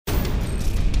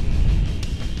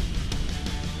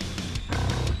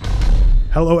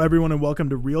Hello, everyone, and welcome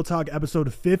to Real Talk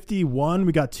episode 51.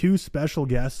 We got two special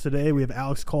guests today. We have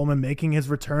Alex Coleman making his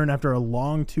return after a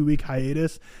long 2-week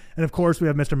hiatus. And, of course, we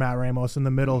have Mr. Matt Ramos in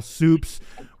the middle. Supes,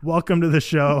 welcome to the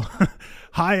show.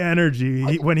 High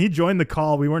energy. When he joined the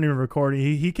call, we weren't even recording.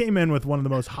 He came in with one of the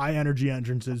most high-energy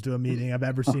entrances to a meeting I've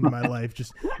ever seen in my life,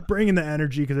 just bringing the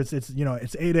energy because it's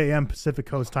 8 a.m. Pacific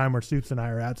Coast time where Supes and I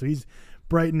are at. So he's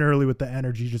bright and early with the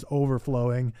energy just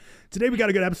overflowing. Today we got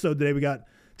a good episode. Today we got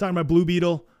talking about Blue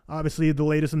Beetle, obviously the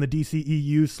latest in the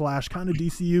DCEU / kind of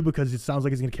DCU because it sounds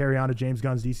like he's going to carry on to James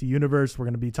Gunn's DC universe. We're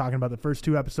going to be talking about the first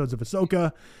 2 episodes of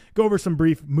Ahsoka, go over some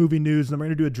brief movie news, and then we're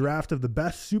going to do a draft of the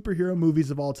best superhero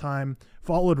movies of all time,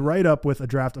 followed right up with a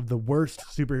draft of the worst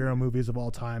superhero movies of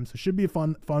all time. So it should be a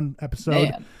fun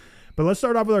episode. Man. But let's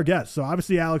start off with our guests. So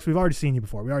obviously, Alex, we've already seen you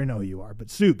before. We already know who you are.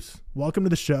 But Supes, welcome to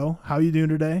the show. How are you doing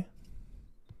today?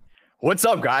 What's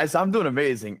up, guys? I'm doing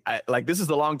amazing. This is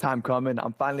a long time coming.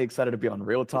 I'm finally excited to be on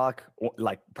Real Talk,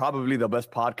 probably the best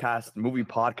movie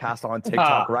podcast on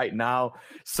TikTok right now.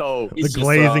 So the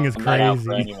glazing is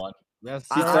crazy. Yes,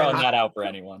 he's throwing that out for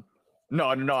anyone. No,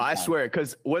 I swear.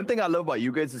 Because one thing I love about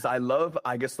you guys is I love,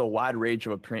 the wide range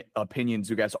of opinions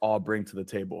you guys all bring to the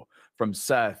table, from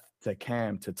Seth to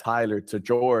Cam to Tyler to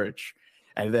George,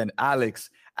 and then Alex.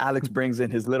 Alex brings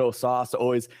in his little sauce,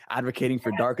 always advocating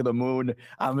for Dark of the Moon.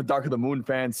 I'm a Dark of the Moon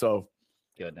fan, so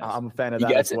goodness. I'm a fan of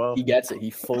that as well. He gets it. He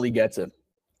fully gets it.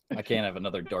 I can't have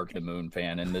another Dark of the Moon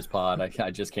fan in this pod. I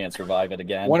just can't survive it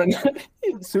again.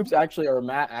 Supes actually, or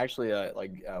Matt actually,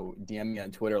 DM'd me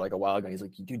on Twitter a while ago. He's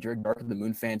like, "Dude, you're a Dark of the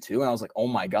Moon fan too?" And I was like, "Oh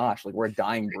my gosh, we're a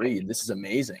dying breed. This is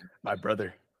amazing." My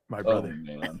brother. Oh,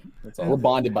 man. We're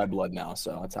bonded by blood now,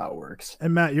 so that's how it works.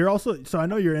 And Matt, you're also, so I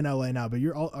know you're in LA now, but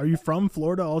are you from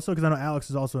Florida also? Because I know Alex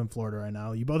is also in Florida right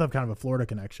now. You both have kind of a Florida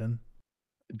connection.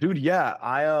 Dude, yeah,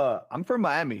 I'm from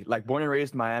Miami, born and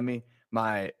raised in Miami.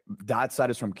 My dad's side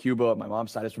is from Cuba, my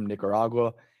mom's side is from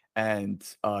Nicaragua, and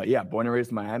born and raised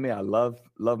in Miami. I love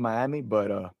Miami,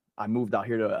 but I moved out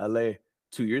here to LA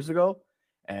 2 years ago,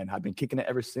 and I've been kicking it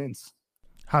ever since.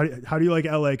 How do you like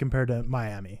LA compared to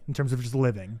Miami in terms of just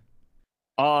living?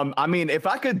 I mean, if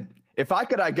I could,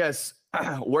 I guess,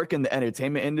 work in the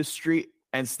entertainment industry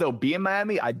and still be in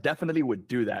Miami, I definitely would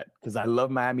do that because I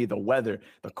love Miami, the weather,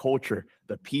 the culture,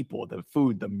 the people, the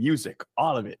food, the music,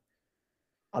 all of it.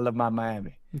 I love my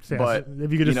Miami. But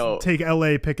if you could just take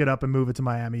LA, pick it up and move it to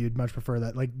Miami, you'd much prefer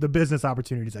that. Like the business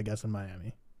opportunities, I guess, in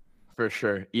Miami. For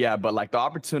sure. Yeah. But the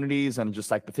opportunities and just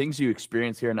the things you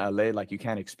experience here in LA, you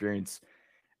can't experience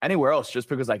anywhere else, just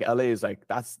because LA is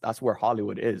that's where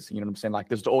Hollywood is. You know what I'm saying?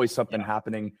 There's always something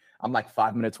happening. I'm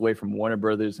 5 minutes away from Warner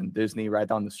Brothers and Disney right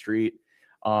down the street.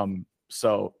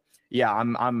 So yeah,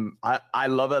 I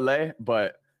love LA,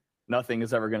 but nothing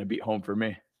is ever going to beat home for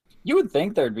me. You would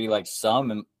think there'd be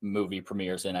some movie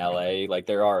premieres in LA,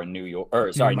 there are in New York,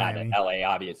 or sorry, not in LA,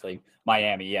 obviously,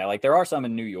 Miami. Yeah, there are some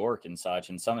in New York and such,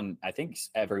 and some in, I think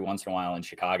every once in a while in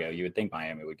Chicago. You would think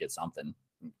Miami would get something.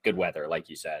 Good weather, like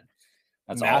you said.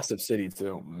 That's massive city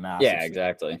too. Massive. Yeah,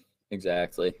 exactly.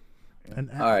 And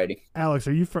alrighty, Alex,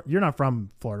 you're not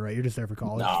from Florida, right? You're just there for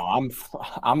college. No,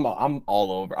 I'm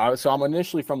all over. So I'm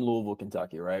initially from Louisville,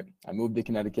 Kentucky, right? I moved to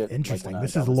Connecticut. Interesting.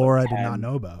 This is lore I did not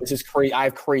know about. This is crazy. I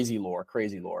have crazy lore.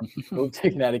 Moved to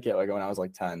Connecticut when I was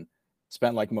 10.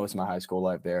 Spent most of my high school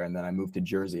life there, and then I moved to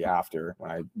Jersey after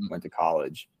when I went to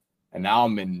college. And now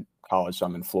I'm in college, so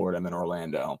I'm in Florida. I'm in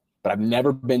Orlando. But I've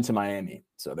never been to Miami.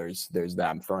 So there's that.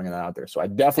 I'm throwing that out there. So I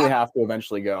definitely have to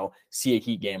eventually go see a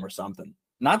Heat game or something.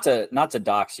 Not to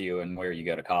dox you and where you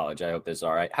go to college. I hope this is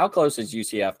all right. How close is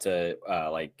UCF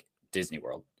to Disney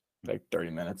World?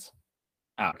 30 minutes.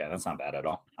 Oh, okay, that's not bad at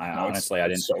all. Honestly, I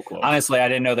didn't. So close. Honestly, I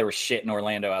didn't know there was shit in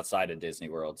Orlando outside of Disney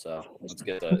World. So let's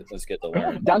get to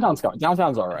learn. Downtown's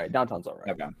all right.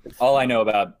 Okay. All I know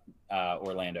about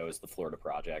Orlando is the Florida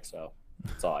Project. So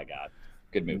that's all I got.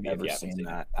 Good movie. Never seen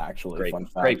that, actually.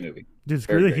 Great movie. Dude,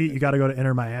 screw the Heat. You got to go to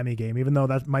Inter Miami game, even though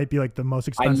that might be the most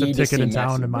expensive ticket in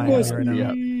town in Miami right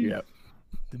now. Yeah.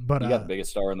 But you got the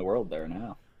biggest star in the world there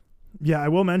now. Yeah, I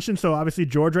will mention. So obviously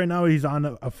George right now, he's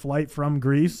on a flight from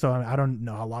Greece. So I don't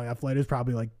know how long that flight is.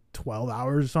 Probably 12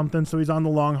 hours or something. So he's on the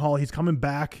long haul. He's coming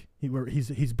back.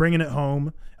 He's bringing it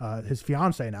home. His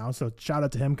fiance now. So shout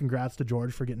out to him. Congrats to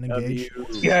George for getting engaged.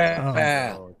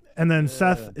 Yeah. And then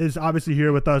Seth is obviously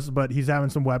here with us, but he's having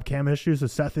some webcam issues. So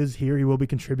Seth is here. He will be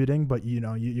contributing, but you're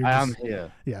just, I'm here.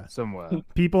 Yeah. Somewhere.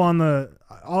 People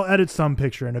I'll edit some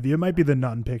picture in of you. It might be the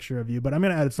nun picture of you, but I'm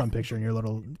going to edit some picture in your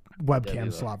little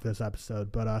webcam slot for this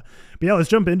episode. But yeah, let's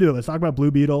jump into it. Let's talk about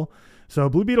Blue Beetle. So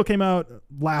Blue Beetle came out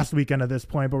last weekend at this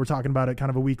point, but we're talking about it kind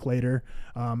of a week later.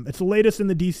 It's the latest in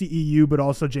the DCEU, but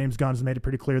also James Gunn's made it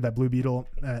pretty clear that Blue Beetle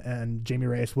and Jamie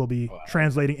Reyes will be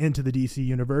translating into the DC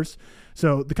universe.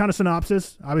 So the kind of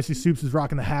synopsis, obviously Supes is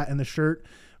rocking the hat and the shirt.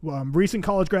 Recent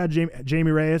college grad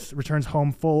Jamie Reyes returns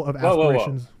home full of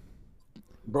aspirations. Whoa.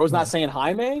 Bro's not saying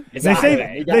Jaime?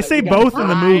 They say both in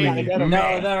the movie.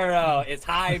 No. It's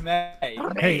Jaime.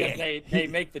 They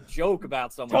make the joke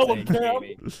about someone saying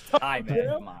Jamie. Jaime,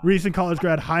 come on. Recent college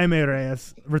grad Jaime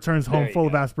Reyes returns home full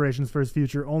of aspirations for his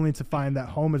future, only to find that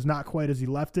home is not quite as he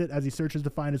left it. As he searches to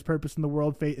find his purpose in the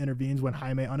world, fate intervenes when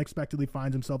Jaime unexpectedly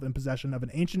finds himself in possession of an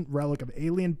ancient relic of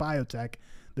alien biotech,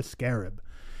 the Scarab.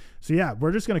 So yeah,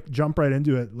 we're just gonna jump right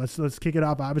into it. Let's kick it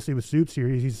off. Obviously with Supes here,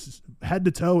 he's head to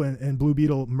toe in Blue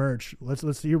Beetle merch.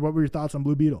 Let's hear what were your thoughts on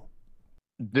Blue Beetle,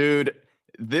 dude.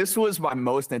 This was my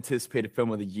most anticipated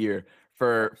film of the year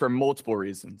for multiple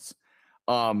reasons.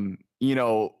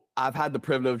 I've had the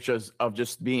privilege of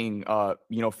just being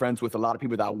friends with a lot of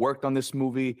people that worked on this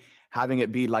movie, having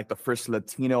it be like the first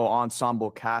Latino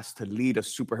ensemble cast to lead a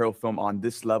superhero film on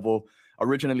this level.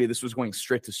 Originally, this was going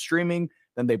straight to streaming.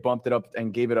 Then they bumped it up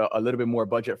and gave it a little bit more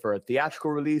budget for a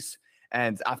theatrical release.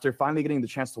 And after finally getting the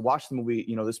chance to watch the movie,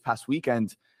 this past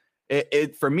weekend,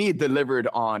 it for me delivered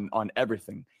on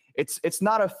everything. It's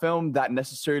not a film that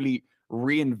necessarily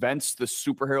reinvents the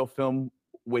superhero film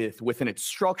within its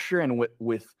structure and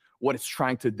with what it's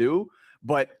trying to do,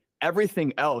 but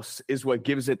everything else is what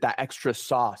gives it that extra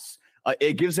sauce.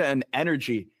 It gives it an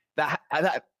energy that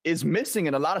is missing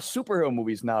in a lot of superhero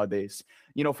movies nowadays.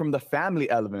 From the family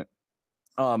element.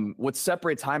 What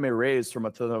separates Jaime Reyes from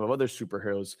a ton of other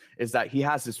superheroes is that he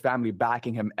has his family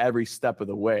backing him every step of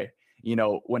the way.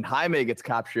 When Jaime gets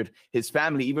captured, his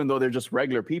family, even though they're just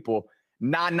regular people,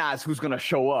 is who's going to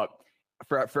show up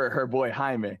for her boy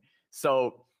Jaime.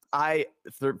 So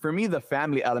for me, the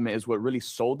family element is what really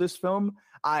sold this film.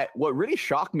 What really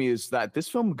shocked me is that this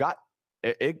film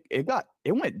it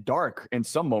went dark in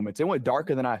some moments. It went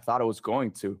darker than I thought it was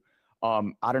going to.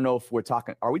 I don't know if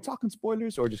are we talking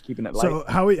spoilers or just keeping it light? So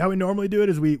how we normally do it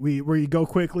is we go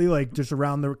quickly, like just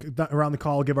around the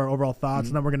call, give our overall thoughts,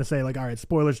 and then we're going to say like, all right,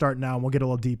 spoilers start now, and we'll get a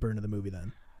little deeper into the movie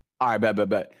then. All right,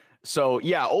 bet. So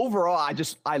yeah, overall,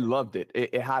 I loved it.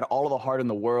 It had all of the heart in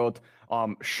the world.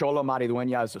 Xolo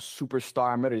Maridueña is a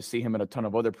superstar. I'm ready to see him in a ton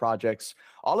of other projects.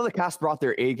 All of the cast brought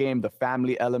their A game, the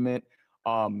family element.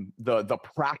 The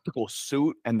practical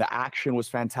suit and the action was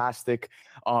fantastic.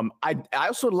 I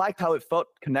also liked how it felt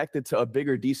connected to a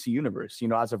bigger DC universe.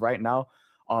 As of right now,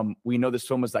 we know this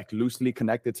film is like loosely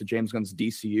connected to James Gunn's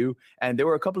DCU, and there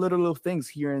were a couple of little things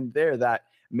here and there that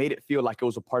made it feel like it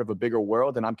was a part of a bigger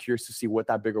world, and I'm curious to see what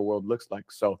that bigger world looks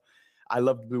like. So I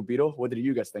loved Blue Beetle. What did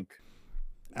you guys think?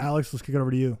 Alex, let's kick it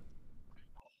over to you.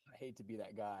 I hate to be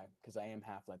that guy because I am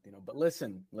half Latino, but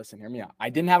listen, hear me out.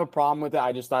 I didn't have a problem with it.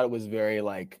 I just thought it was very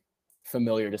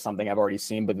familiar to something I've already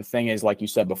seen. But the thing is, like you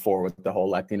said before, with the whole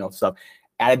Latino stuff,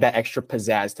 added that extra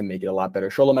pizzazz to make it a lot better.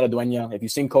 Xolo Maridueña, if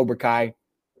you've seen Cobra Kai,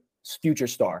 future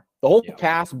star. The whole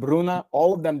cast, Bruna,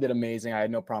 all of them did amazing. I had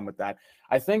no problem with that.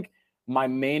 I think my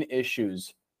main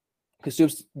issues, because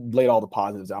Supes laid all the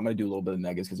positives, I'm going to do a little bit of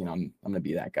negatives because I'm going to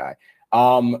be that guy.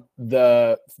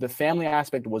 The family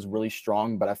aspect was really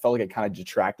strong, but I felt like it kind of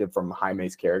detracted from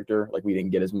Jaime's character. Like we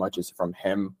didn't get as much as from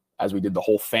him as we did the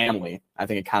whole family. I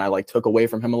think it kind of took away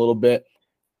from him a little bit.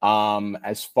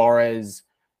 As far as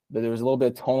there was a little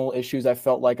bit of tonal issues, I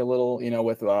felt like a little,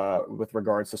 with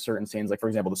regards to certain scenes. Like for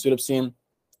example, the suit up scene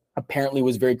apparently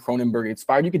was very Cronenberg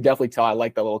inspired. You could definitely tell I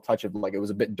liked that little touch of it was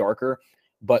a bit darker,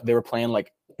 but they were playing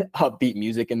upbeat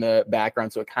music in the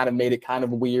background, so it kind of made it kind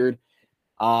of weird.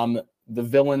 The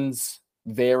villains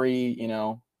very,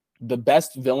 the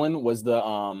best villain was the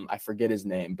I forget his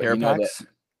name, but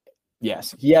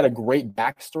yes, he had a great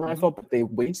backstory, I felt, but they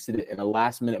wasted it in a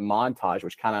last minute montage,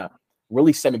 which kind of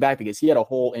really set me back because he had a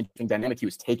whole interesting dynamic. He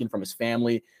was taken from his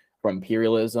family, from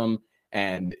imperialism,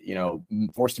 and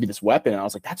forced to be this weapon. And I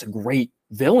was like, that's a great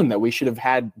villain that we should have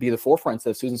had be the forefront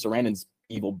instead of Susan Sarandon's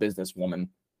evil businesswoman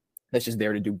that's just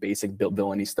there to do basic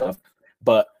villainy stuff.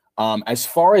 But as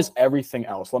far as everything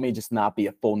else, let me just not be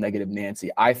a full negative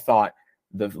Nancy. I thought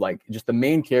just the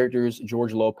main characters,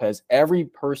 George Lopez, every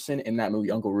person in that movie,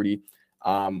 Uncle Rudy,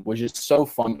 was just so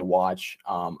fun to watch.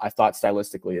 I thought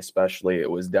stylistically, especially,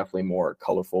 it was definitely more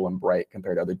colorful and bright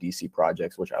compared to other DC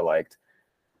projects, which I liked.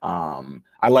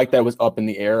 I like that it was up in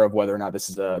the air of whether or not this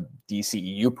is a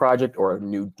DCEU project or a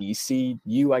new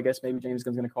DCU, I guess maybe James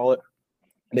Gunn's going to call it.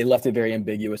 They left it very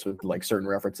ambiguous with certain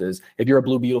references. If you're a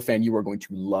Blue Beetle fan, you are going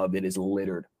to love it. It is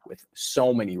littered with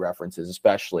so many references,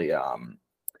 especially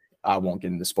I won't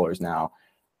get into spoilers now.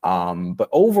 But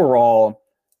overall,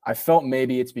 I felt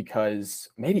maybe it's because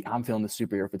maybe I'm feeling the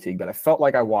superhero fatigue, but I felt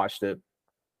like I watched it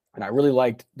and I really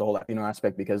liked the whole Latino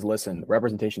aspect because, listen,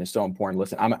 representation is so important.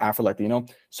 Listen, I'm an Afro-Latino.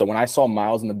 So when I saw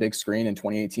Miles on the big screen in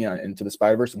 2018 on Into the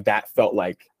Spider-Verse, that felt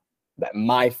like that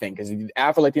my thing. Because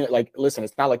Afro-Latino, like, listen,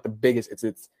 it's not like the biggest.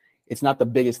 It's not the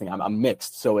biggest thing. I'm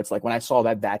mixed. So it's like when I saw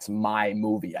that, that's my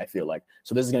movie, I feel like.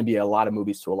 So this is going to be a lot of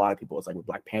movies to a lot of people. It's like with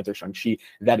Black Panther, Shang-Chi.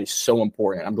 That is so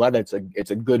important. I'm glad that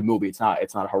it's a good movie. It's not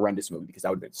a horrendous movie because that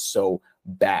would have been so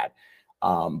bad.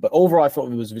 But overall, I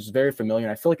felt it was very familiar.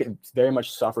 And I feel like it very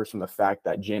much suffers from the fact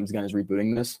that James Gunn is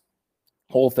rebooting this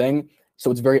whole thing.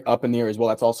 So it's very up in the air as well.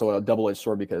 That's also a double-edged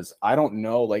sword because I don't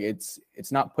know, like it's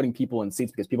not putting people in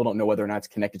seats because people don't know whether or not it's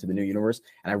connected to the new universe.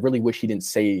 And I really wish he didn't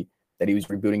say that he was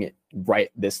rebooting it right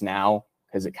this now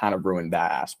because it kind of ruined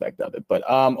that aspect of it. But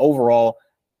overall,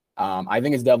 I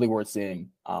think it's definitely worth seeing.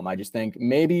 I just think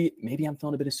maybe I'm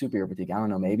feeling a bit of superhero fatigue. I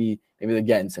don't know. Maybe they're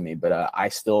getting to me, but I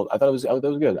thought it was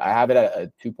good. I have it at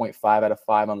a 2.5 out of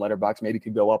 5 on Letterboxd. Maybe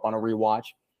could go up on a rewatch,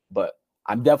 but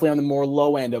I'm definitely on the more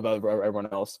low end of everyone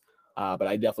else. But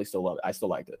I definitely still love it. I still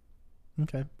liked it.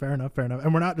 Okay, fair enough.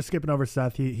 And we're not just skipping over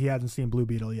Seth. He hasn't seen Blue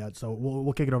Beetle yet, so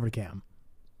we'll kick it over to Cam.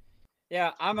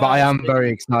 Yeah, I am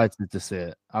very excited to see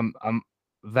it. I'm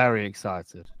very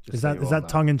excited. Is that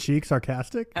tongue in cheek,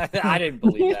 sarcastic? I didn't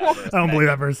believe that. I don't believe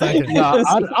that for a second. No,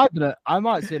 I don't know. I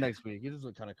might see it next week. It does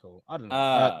look kind of cool. I don't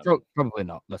know. Probably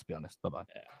not. Let's be honest. Bye bye.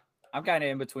 Yeah. I'm kind of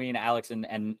in between Alex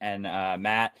and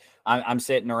Matt. I'm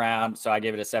sitting around, so I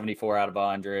give it a 74 out of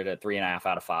 100, a 3.5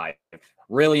 out of 5.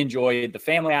 Really enjoyed the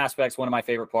family aspects. One of my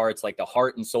favorite parts, like the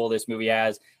heart and soul this movie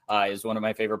has, is one of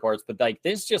my favorite parts. But like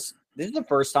this is the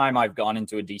first time I've gone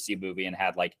into a DC movie and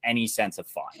had like any sense of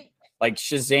fun. Like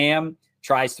Shazam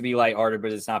tries to be lighthearted,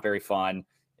 but it's not very fun,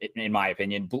 in my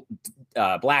opinion.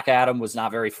 Black Adam was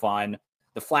not very fun.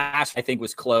 The Flash, I think,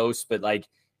 was close, but like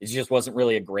it just wasn't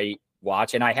really a great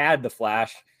watch. And I had The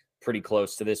Flash pretty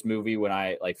close to this movie when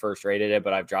I like first rated it,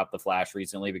 but I've dropped The Flash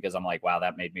recently because I'm like, wow,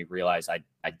 that made me realize I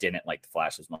didn't like The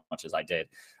Flash as much as I did,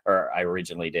 or I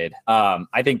originally did.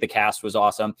 I think the cast was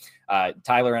awesome.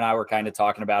 Tyler and I were kind of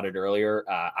talking about it earlier.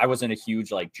 I wasn't a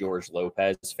huge like George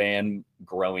Lopez fan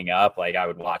growing up. Like I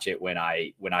would watch it when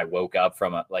I woke up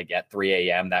from like at 3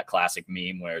 a.m. that classic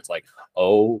meme where it's like,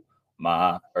 oh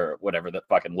my, or whatever the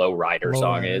fucking Low Rider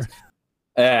song is.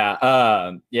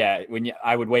 Yeah. When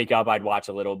I would wake up, I'd watch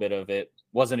a little bit of it.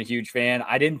 Wasn't a huge fan.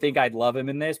 I didn't think I'd love him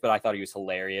in this, but I thought he was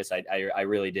hilarious. I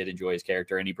really did enjoy his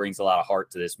character, and he brings a lot of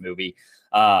heart to this movie.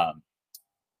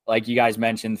 Like you guys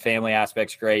mentioned, family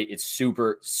aspect's great. It's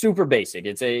super, super basic.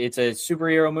 It's a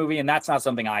superhero movie, and that's not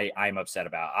something I'm upset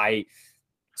about.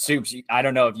 Supes, I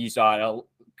don't know if you saw it,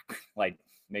 like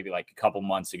maybe like a couple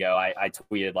months ago, I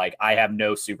tweeted like, I have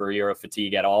no superhero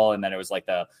fatigue at all. And then it was like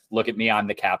look at me, I'm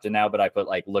the captain now, but I put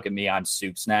like, look at me, I'm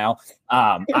Supes now.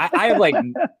 I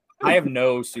have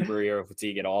no superhero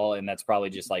fatigue at all. And that's probably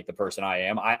just like the person I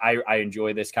am. I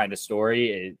enjoy this kind of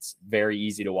story. It's very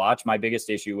easy to watch. My biggest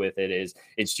issue with it is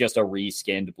it's just a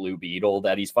reskinned Blue Beetle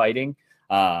that he's fighting.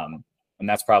 And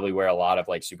that's probably where a lot of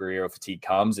like superhero fatigue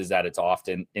comes, is that it's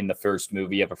often in the first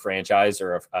movie of a franchise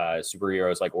or a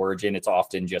superhero's like origin. It's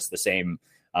often just the same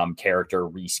character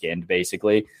reskinned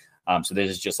basically. So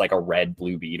this is just like a red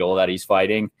Blue Beetle that he's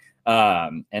fighting.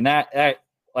 And that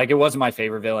like, it wasn't my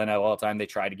favorite villain of all time. They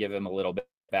tried to give him a little bit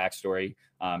of backstory,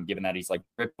 given that he's like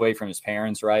ripped away from his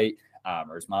parents, right?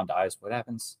 Or his mom dies. What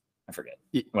happens? I forget.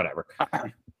 Whatever.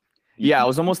 Yeah, it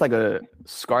was almost like a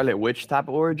Scarlet Witch type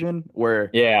of origin where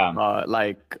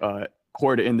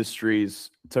Horde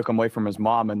Industries took him away from his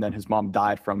mom, and then his mom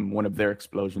died from one of their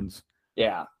explosions.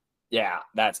 Yeah,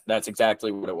 that's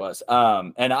exactly what it was.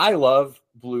 And I love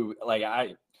Blue.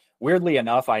 Like weirdly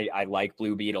enough, I like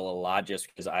Blue Beetle a lot just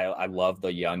because I love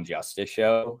the Young Justice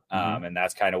show. And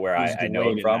that's kind of where I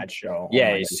know him from. That show.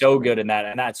 Yeah, he's so good in that,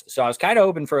 and that's so I was kind of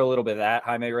hoping for a little bit of that.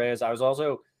 Jaime Reyes.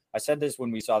 I said this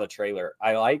when we saw the trailer.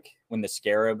 I like when the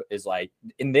Scarab is like,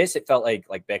 in this, it felt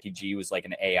like Becky G was like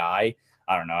an AI.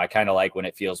 I don't know. I kind of like when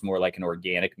it feels more like an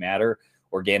organic matter.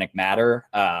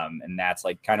 And that's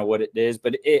like kind of what it is,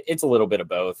 but it's a little bit of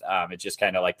both. It's just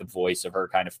kind of like the voice of her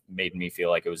kind of made me feel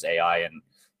like it was AI, and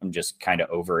I'm just kind of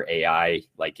over AI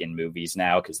like in movies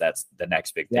now, because that's the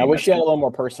next big thing. Yeah, I wish she had a little more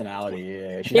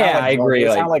personality. Yeah, I agree.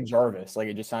 It sounded like Jarvis. Like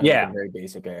it just sounded like a very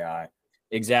basic AI.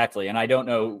 Exactly. And I don't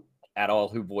know at all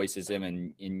who voices him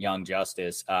in Young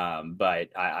Justice, but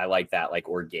I like that like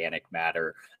organic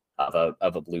matter of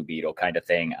a Blue Beetle kind of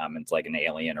thing. It's like an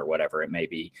alien or whatever it may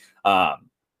be.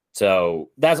 So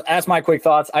that's my quick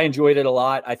thoughts. I enjoyed it a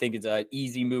lot. I think it's an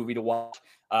easy movie to watch.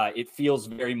 It feels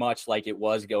very much like it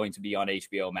was going to be on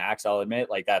HBO Max, I'll admit.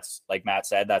 Like that's, like Matt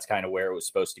said, that's kind of where it was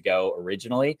supposed to go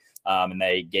originally. And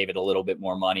they gave it a little bit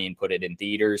more money and put it in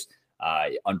theaters.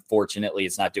 Unfortunately,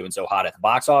 it's not doing so hot at the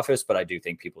box office, but I do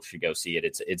think people should go see it.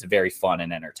 It's a very fun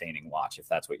and entertaining watch if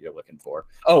that's what you're looking for.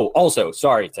 Oh, also,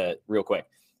 sorry to real quick.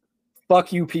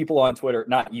 Fuck you people on Twitter.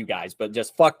 Not you guys, but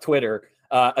just fuck Twitter.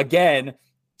 Again,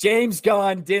 James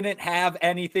Gunn didn't have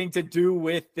anything to do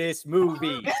with this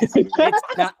movie.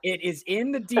 It is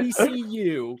in the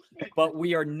DCU, but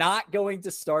we are not going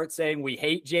to start saying we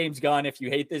hate James Gunn if you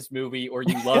hate this movie or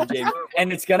you love James.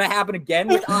 And it's going to happen again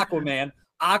with Aquaman.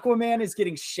 Aquaman is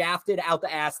getting shafted out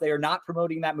the ass. They are not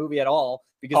promoting that movie at all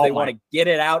because they want to get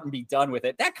it out and be done with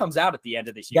it. That comes out at the end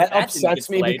of this year. That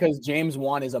upsets me because James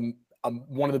Wan is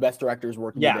one of the best directors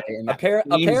working today. And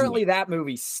apparently that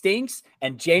movie stinks,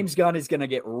 and James Gunn is going to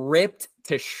get ripped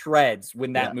to shreds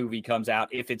when that movie comes out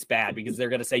if it's bad, because they're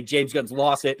going to say James Gunn's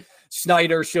lost it.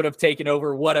 Snyder should have taken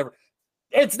over, whatever.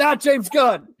 It's not James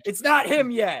Gunn. It's not him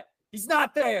yet. He's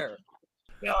not there.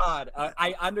 God,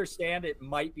 I understand it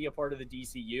might be a part of the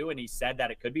DCU, and he said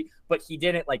that it could be, but he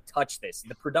didn't touch this.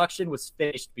 The production was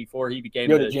finished before he became.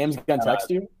 Did James Gunn text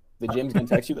you? Did James Gunn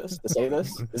text you this to say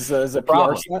this? This is a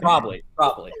probably,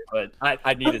 but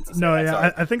I needed to say no, that. yeah,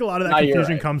 Sorry. I think a lot of that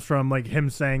confusion comes from him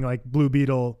saying Blue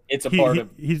Beetle. It's a part of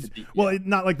he's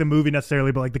not like the movie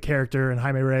necessarily, but the character and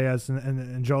Jaime Reyes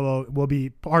and Jolo will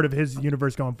be part of his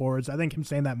universe going forward. So I think him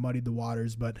saying that muddied the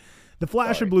waters, but the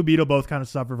Flash and Blue Beetle both kind of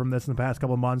suffer from this in the past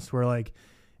couple of months, where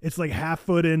it's half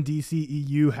foot in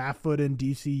DCEU, half foot in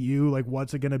DCU.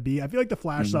 What's it going to be? I feel like the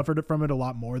Flash suffered from it a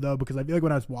lot more, though, because I feel like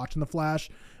when I was watching the Flash,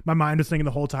 my mind was thinking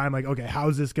the whole time, okay, how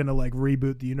is this going to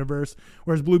reboot the universe?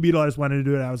 Whereas Blue Beetle, I just wanted to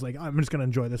do it. I was like, I'm just going to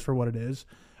enjoy this for what it is.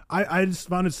 I just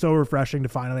found it so refreshing to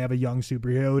finally have a young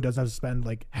superhero who doesn't have to spend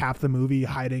half the movie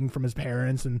hiding from his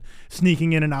parents and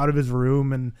sneaking in and out of his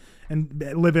room and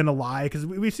living a lie. Because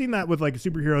we've seen that with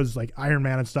superheroes like Iron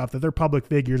Man and stuff, that they're public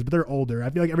figures, but they're older. I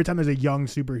feel like every time there's a young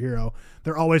superhero,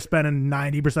 they're always spending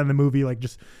 90% of the movie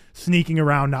just sneaking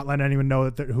around, not letting anyone know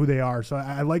who they are. So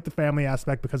I like the family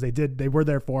aspect because they were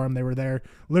there for him. They were there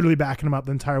literally backing him up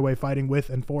the entire way, fighting with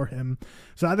and for him.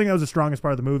 So I think that was the strongest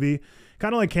part of the movie.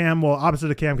 Kind of like Cam, well,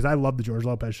 opposite of Cam, because I loved the George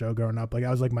Lopez show growing up. I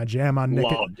was my jam on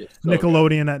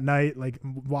Nickelodeon at night,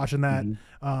 watching that.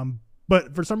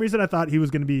 But for some reason, I thought he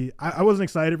was going to be. I wasn't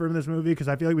excited for him in this movie because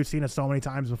I feel like we've seen it so many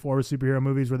times before with superhero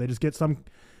movies where they just get some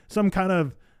kind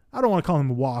of, I don't want to call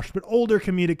him washed, but older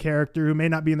comedic character who may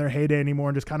not be in their heyday anymore,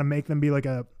 and just kind of make them be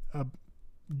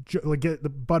get the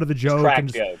butt of the joke crack and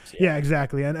just, jokes, yeah,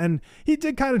 exactly. And he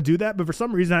did kind of do that, but for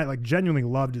some reason I genuinely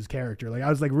loved his character. I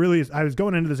was I was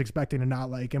going into this expecting to not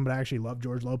like him, but I actually loved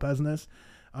George Lopez in this.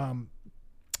 I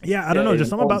don't know, just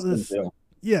something about this. Too.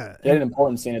 Yeah, he had an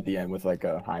important scene at the end with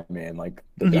Jaime and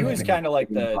he was kind of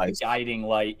the guiding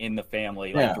light in the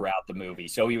family throughout the movie.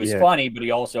 So he was funny, but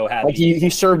he also had he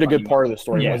served a good part of the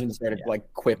story. He wasn't just there to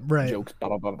quip jokes, blah,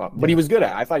 blah, blah, blah. But he was good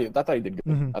at it. I thought he did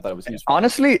good. I thought it was useful.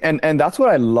 Honestly, and that's what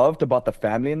I loved about the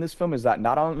family in this film, is that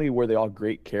not only were they all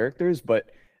great characters,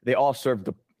 but they all served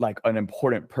an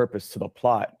important purpose to the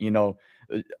plot.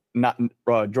 Not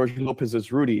George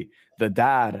Lopez's Rudy, the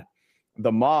dad,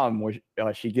 the mom, where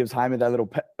she gives Jaime that little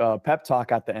pep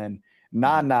talk at the end.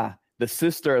 Nana, the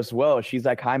sister as well. She's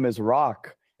Jaime's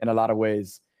rock in a lot of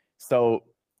ways. So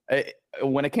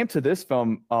when it came to this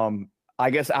film, I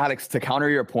guess, Alex, to counter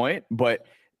your point, but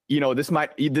this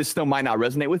still might not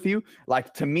resonate with you.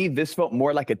 To me, this felt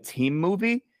more like a team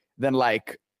movie than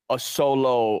a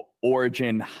solo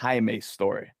origin Jaime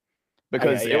story,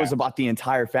 because it was about the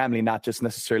entire family, not just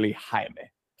necessarily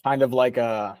Jaime. Kind of like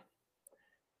a,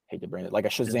 hate to bring it, like a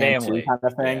Shazam 2 kind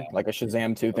of thing, like a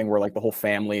Shazam 2 thing where the whole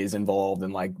family is involved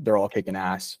and they're all kicking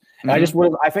ass. And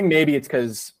I think maybe it's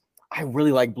because I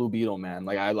really like Blue Beetle, man.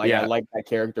 I like that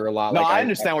character a lot. No, I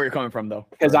understand where you're coming from though.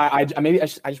 Because I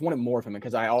just wanted more of him,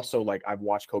 because I also I've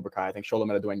watched Cobra Kai. I think Xolo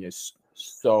Maridueña is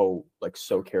so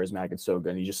charismatic and so good.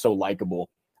 And he's just so likable.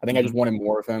 I think I just wanted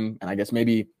more of him, and I guess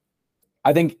maybe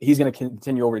I think he's going to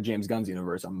continue over to James Gunn's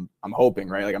universe. I'm hoping,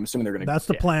 right? I'm assuming they're going to. That's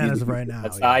the plan as of right now.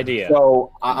 That's the idea.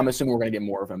 So I'm assuming we're going to get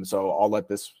more of him. So I'll let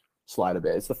this slide a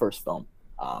bit. It's the first film,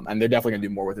 and they're definitely going to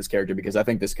do more with his character, because I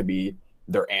think this could be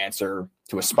their answer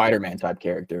to a Spider-Man type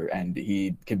character, and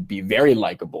he could be very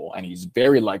likable. And he's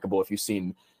very likable if you've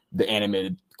seen the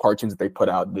animated cartoons that they put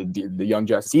out, the Young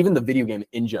Justice, even the video game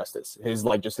Injustice. His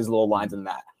just his little lines in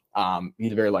that.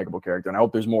 He's a very likable character, and I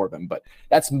hope there's more of him. But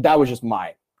that was just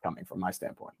coming from my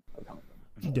standpoint.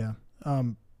 Yeah.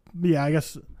 I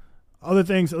guess other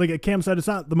things, like Cam said, it's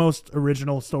not the most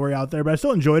original story out there, but I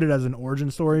still enjoyed it as an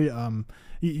origin story.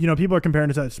 you know, people are comparing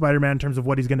it to Spider-Man in terms of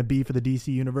what he's going to be for the DC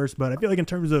universe, but I feel like in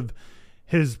terms of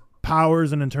his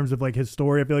powers and in terms of like his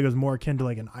story, I feel like it was more akin to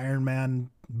like an Iron Man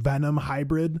Venom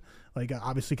hybrid, like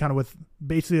obviously kind of with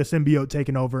basically a symbiote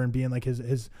taking over and being like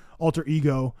his alter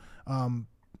ego.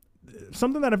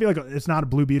 Something that I feel like it's not a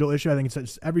Blue Beetle issue. I think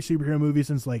it's every superhero movie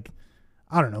since like,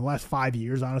 I don't know, the last 5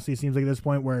 years, honestly, it seems like at this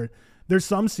point where there's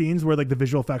some scenes where like the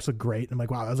visual effects look great. And I'm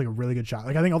like, wow, that was like a really good shot.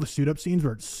 Like I think all the suit up scenes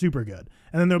were super good.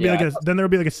 And then there'll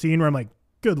be like a scene where I'm like,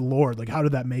 good Lord, like how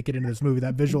did that make it into this movie?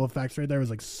 That visual effects right there was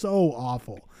like so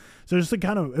awful. So just like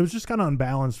it was just kind of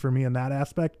unbalanced for me in that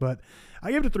aspect, but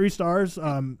I gave it 3 stars,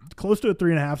 close to a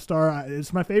 3.5 star.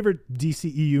 It's my favorite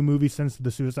DCEU movie since the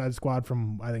Suicide Squad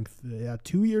from I think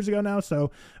 2 years ago now.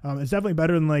 So it's definitely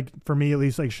better than like for me at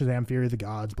least like Shazam, Fury of the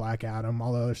Gods, Black Adam,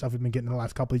 all the other stuff we've been getting in the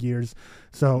last couple of years.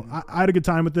 So I had a good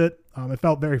time with it. It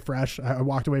felt very fresh. I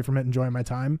walked away from it enjoying my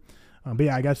time. But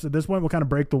yeah, I guess at this point we'll kind of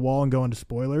break the wall and go into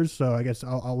spoilers. So I guess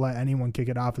I'll let anyone kick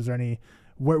it off. Is there any?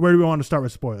 Where do we want to start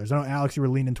with spoilers? I know Alex, you were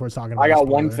leaning towards talking about. I got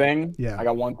spoiler. one thing. Yeah, I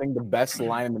got one thing. The best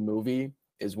line in the movie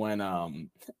is when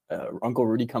Uncle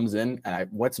Rudy comes in, and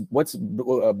what's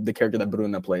the character that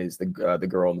Bruna plays, the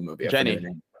girl in the movie?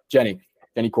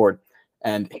 Jenny Cord,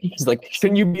 and he's like,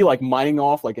 shouldn't you be like mining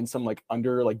off like in some like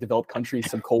developed country,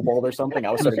 some cobalt or something?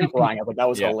 I was starting crying. I was like, that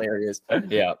was hilarious.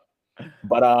 Yeah.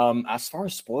 But as far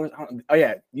as spoilers,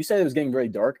 you said it was getting very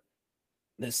dark.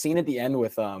 The scene at the end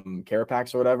with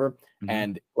Carapax or whatever,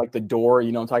 and like the door,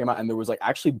 you know what I'm talking about, and there was like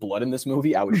actually blood in this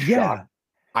movie. I was shocked.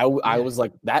 I was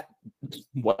like, that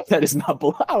is not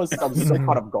blood. I was so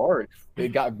caught off guard. It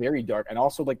got very dark, and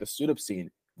also like the suit up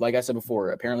scene. Like I said before,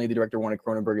 apparently the director wanted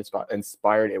Cronenberg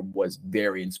inspired. It was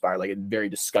very inspired, like very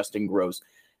disgusting, gross,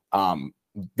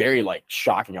 very like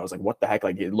shocking. I was like, what the heck?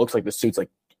 Like it looks like the suit's like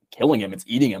killing him. It's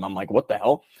eating him. I'm like, what the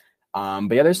hell?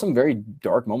 But yeah, there's some very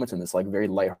dark moments in this, like very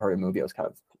lighthearted movie. I was kind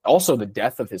of also the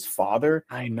death of his father.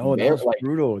 I know that was like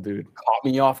brutal, dude. Caught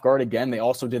me off guard again. They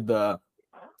also did a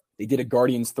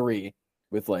Guardians 3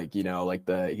 with like, you know, like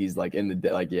he's like in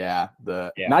the like,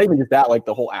 not even just that, like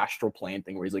the whole astral plane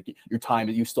thing where he's like, your time,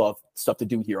 you still have stuff to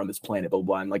do here on this planet, blah,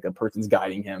 blah, and like a person's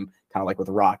guiding him, kind of like with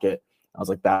Rocket. I was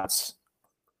like,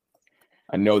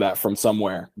 I know that from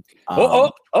somewhere.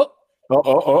 Yep.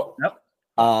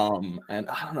 And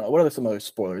I don't know, what are some other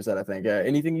spoilers that I think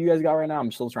anything you guys got right now?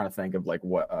 I'm still trying to think of like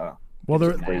what well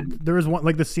there was one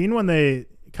like the scene when they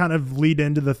kind of lead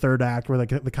into the third act where like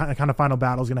the kind of final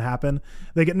battle is going to happen.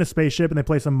 They get in a spaceship and they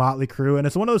play some Motley Crue, and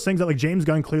it's one of those things that like James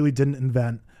Gunn clearly didn't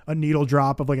invent a needle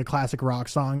drop of like a classic rock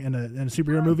song in a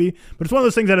superhero movie, but it's one of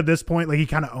those things that at this point like he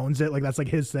kind of owns it, like that's like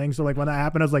his thing. So like when that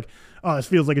happened I was like, oh, this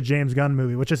feels like a James Gunn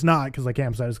movie, which it's not, because like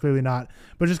Cam said, it's clearly not,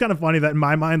 but it's just kind of funny that in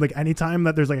my mind like anytime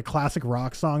that there's like a classic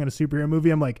rock song in a superhero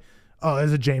movie I'm like, oh,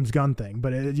 it's a James Gunn thing.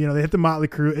 But you know, they hit the Motley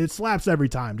Crue, it slaps every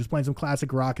time, just playing some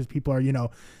classic rock as people are, you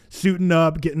know, suiting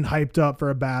up, getting hyped up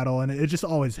for a battle, and it just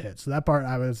always hits. So that part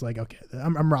I was like, okay,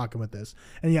 I'm rocking with this.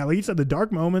 And yeah, like you said, the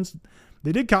dark moments,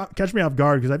 they did catch me off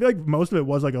guard, because I feel like most of it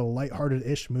was like a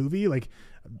lighthearted-ish movie, like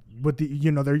with the,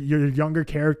 you know, your younger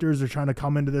characters are trying to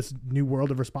come into this new world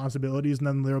of responsibilities, and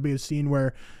then there'll be a scene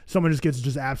where someone just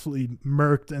gets absolutely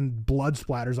murked and blood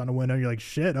splatters on a window, and you're like,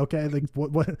 shit, okay, like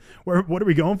what are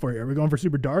we going for here? Are we going for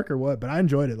super dark or what? But I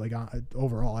enjoyed it, like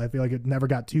overall. I feel like it never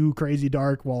got too crazy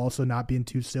dark while also not being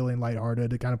too silly and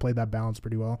lighthearted. It kind of played that balance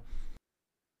pretty well.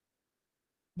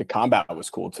 The combat was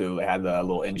cool too. They had the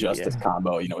little Injustice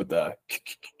combo, you know, with the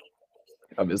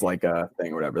of his like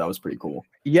thing or whatever. That was pretty cool.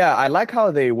 Yeah, I like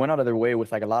how they went out of their way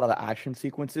with like a lot of the action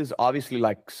sequences. Obviously,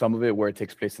 like some of it where it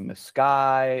takes place in the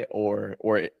sky,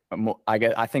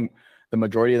 I think the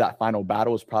majority of that final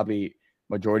battle is probably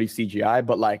majority CGI.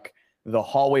 But like the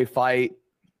hallway fight,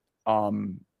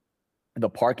 the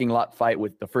parking lot fight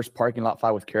with the first parking lot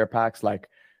fight with Carapax, like,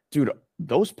 dude,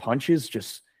 those punches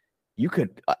just, you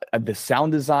could the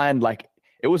sound design, like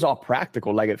it was all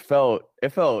practical. Like it felt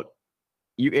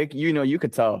you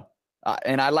could tell.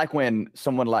 And I like when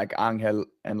someone like Angel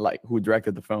and like who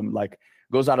directed the film like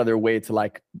goes out of their way to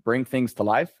like bring things to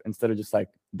life instead of just like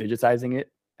digitizing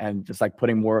it and just like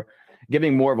giving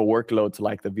more of a workload to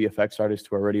like the VFX artists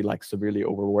who are already like severely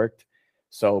overworked.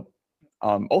 So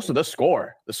also the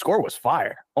score was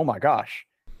fire. Oh my gosh.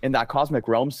 In that cosmic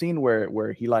realm scene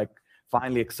where he like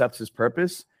finally accepts his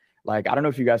purpose. Like, I don't know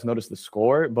if you guys noticed the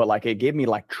score, but like it gave me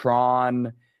like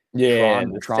Tron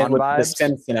vibes. The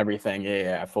sense and everything.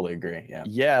 Yeah, I fully agree.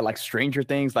 Yeah, like Stranger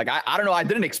Things. Like I don't know, I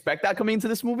didn't expect that coming into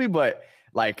this movie, but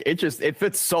like it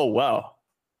fits so well.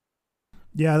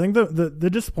 Yeah, I think the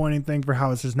disappointing thing for how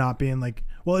it's just not being like,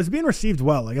 well, it's being received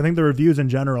well. Like I think the reviews in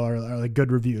general are like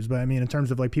good reviews, but I mean in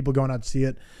terms of like people going out to see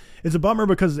it, it's a bummer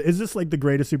because is this like the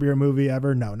greatest superhero movie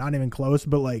ever? No, not even close.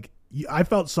 But like, I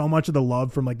felt so much of the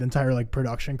love from like the entire like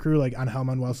production crew, like Angel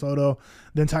Manuel Soto,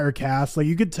 the entire cast. Like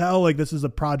you could tell like this is a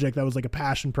project that was like a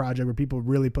passion project where people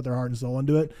really put their heart and soul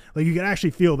into it. Like you can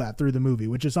actually feel that through the movie,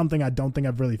 which is something I don't think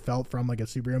I've really felt from like a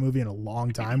superhero movie in a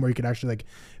long time, where you could actually like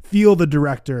feel the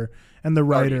director and the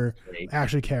writer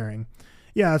actually caring.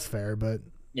 Yeah, that's fair, but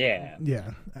yeah.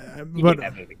 But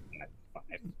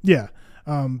yeah.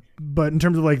 But in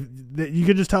terms of like, you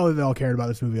could just tell that they all cared about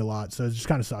this movie a lot. So it just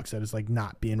kind of sucks that it's like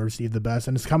not being received the best.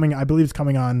 And it's coming, I believe it's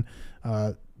coming on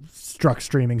Struck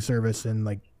streaming service in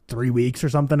like 3 weeks or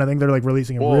something. I think they're like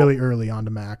releasing it really early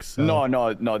onto Max. So.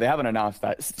 No, they haven't announced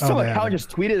that. So like how just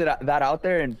tweeted that out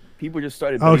there and people just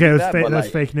started. Okay, it was that's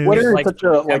fake news. Twitter is like, such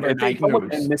a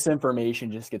and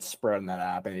misinformation just gets spread on that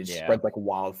app, and it spreads like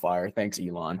wildfire. Thanks,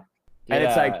 Elon. And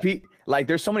it's like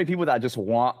there's so many people that just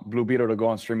want Blue Beetle to go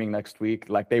on streaming next week.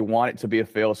 Like they want it to be a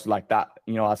fail. So like that,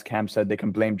 as Cam said, they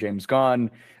can blame James Gunn.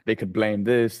 They could blame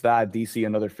this, that, DC,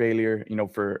 another failure.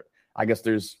 For I guess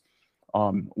there's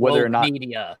whether or not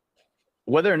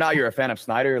you're a fan of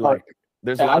Snyder, like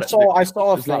there's a lot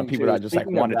of people that just like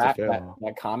wanted to fail.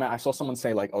 That comment, I saw someone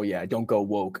say like, "Oh yeah, don't go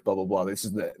woke, blah blah blah." This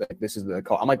is the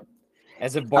call. I'm like,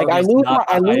 as if I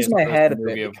lose my head a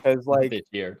bit because like this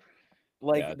year.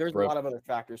 Like there's a lot of other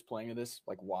factors playing into this,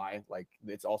 like why, like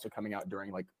it's also coming out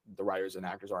during like the writers and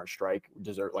actors are on strike,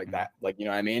 desert like that, like you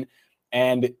know what I mean?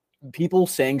 And people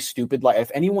saying stupid, like if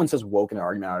anyone says woke in an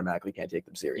argument, I automatically can't take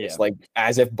them serious. Like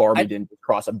as if Barbie didn't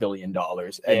cross $1 billion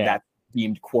and that's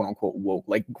deemed quote unquote woke.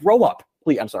 Like grow up,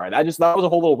 please. I'm sorry, that was a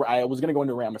whole little. I was gonna go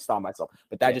into a rant, I'm gonna stop myself,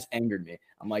 but that just angered me.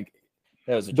 I'm like,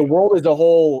 the world is a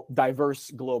whole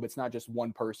diverse globe. It's not just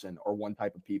one person or one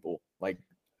type of people. Like.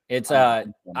 It's I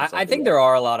think there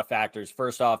are a lot of factors.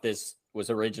 First off, this was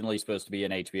originally supposed to be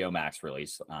an HBO Max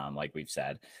release, like we've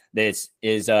said. This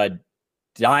is a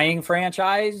dying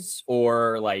franchise,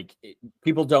 or like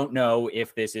people don't know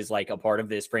if this is like a part of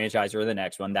this franchise or the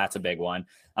next one. That's a big one.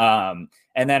 And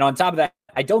then on top of that,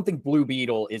 I don't think Blue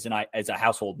Beetle is a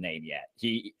household name yet.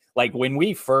 He like when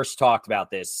we first talked about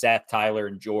this, Seth, Tyler,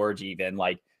 and George even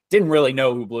like didn't really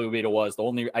know who Blue Beetle was. The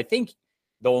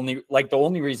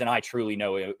only reason I truly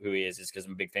know who he is because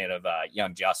I'm a big fan of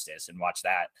Young Justice and watch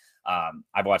that.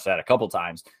 I've watched that a couple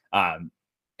times.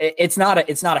 It's not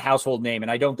a household name,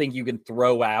 and I don't think you can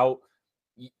throw out.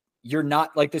 You're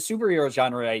not like the superhero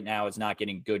genre right now is not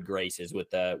getting good graces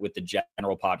with the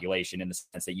general population in the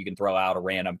sense that you can throw out a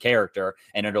random character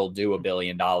and it'll do $1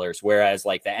 billion. Whereas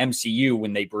like the MCU,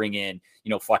 when they bring in,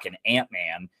 fucking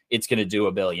Ant-Man, it's going to do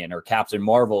 $1 billion, or Captain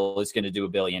Marvel is going to do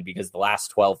 $1 billion because the last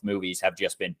 12 movies have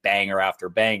just been banger after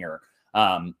banger.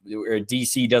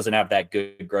 DC doesn't have that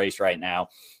good grace right now.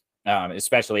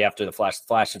 Especially after the Flash. The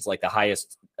Flash is like the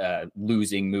highest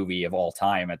losing movie of all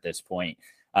time at this point.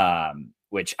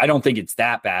 Which I don't think it's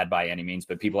that bad by any means,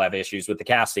 but people have issues with the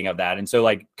casting of that. And so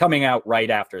like coming out right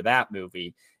after that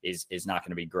movie is not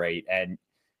going to be great. And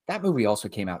that movie also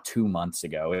came out 2 months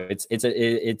ago.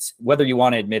 It's whether you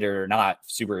want to admit it or not,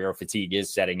 superhero fatigue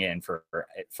is setting in for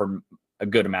a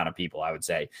good amount of people, I would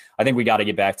say. I think we got to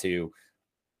get back to,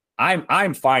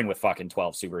 I'm fine with fucking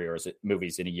 12 superheroes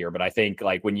movies in a year, but I think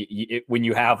like when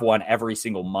you have one every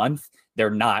single month, they're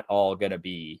not all going to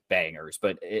be bangers.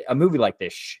 But a movie like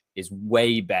this is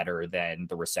way better than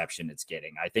the reception it's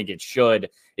getting. I think it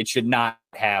should not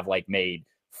have like made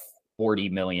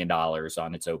 $40 million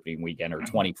on its opening weekend, or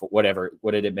 20, whatever.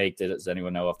 What did it make? Does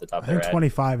anyone know off the top of their head?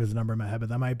 25 is the number in my head, but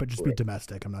that might just be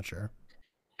domestic. I'm not sure.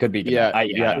 Could be.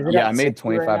 I made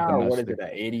 25 domestic. What is it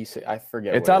at 80? I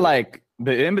forget. It's at like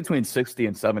in between 60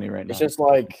 and 70 right now. It's just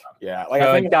like, like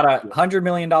I think it got a $100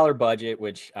 million budget,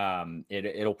 which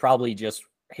it'll probably just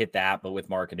hit that, but with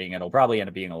marketing, it'll probably end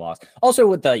up being a loss. Also,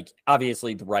 with like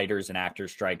obviously the writers and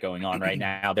actors strike going on right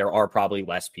now, there are probably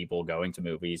less people going to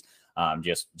movies.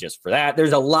 Just for that,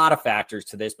 there's a lot of factors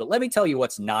to this, but let me tell you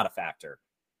what's not a factor: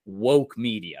 woke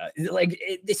media. Like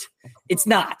it's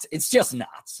not. It's just not.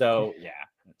 So yeah.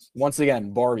 Once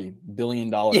again, Barbie, $1 billion.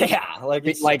 Yeah, I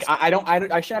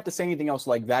shouldn't have to say anything else.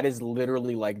 Like that is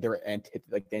literally like their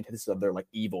the antithesis of their like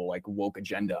evil, like woke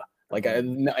agenda. Like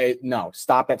no,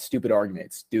 stop that stupid argument.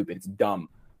 It's stupid. It's dumb.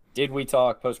 Did we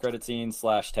talk post-credit scene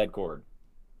 / Ted Cord?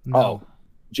 No. Oh,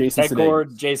 Jason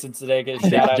Sudeikis. Jason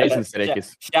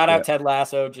Sudeikis. Shout out Ted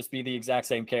Lasso. Just be the exact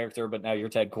same character, but now you're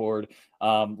Ted Cord.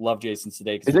 Love Jason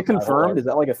Sudeikis. Is it confirmed? Is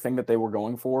that like a thing that they were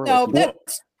going for? No, like,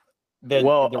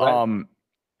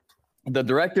 the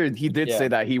director, he did say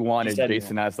that he wanted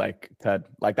Jason as like Ted.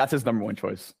 Like that's his number one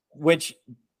choice. Which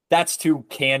that's too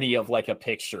canny of like a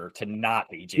picture to not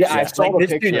be Jason. Yeah, I saw like, the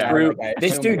this picture. Dude drew, Like,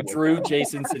 this dude drew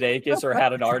Jason Sudeikis or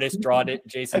had an artist draw it.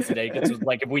 Jason Sudeikis was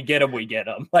like, if we get him, we get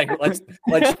him. Like, let's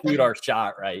shoot our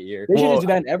shot right here. They should just do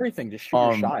that in everything. Just shoot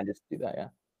your shot and just do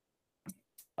that.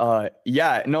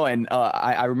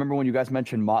 I remember when you guys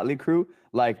mentioned Motley Crue,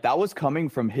 like that was coming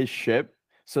from his ship.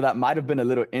 So that might have been a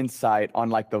little insight on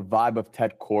like the vibe of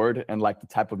Ted Cord and like the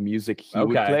type of music he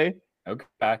would play.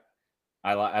 Okay.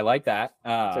 I like that.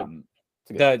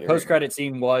 The post-credit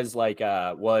scene was like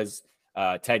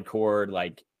Ted Cord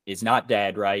like is not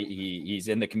dead, right? He's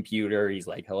in the computer. He's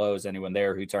like, hello, is anyone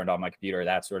there? Who turned on my computer?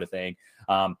 That sort of thing.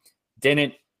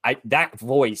 That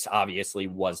voice obviously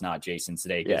was not Jason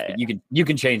Sudeikis, but you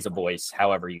can change the voice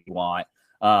however you want.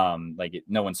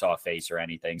 No one saw a face or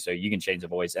anything, so you can change the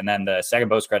voice. And then the second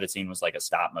post-credit scene was like a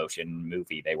stop motion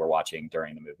movie they were watching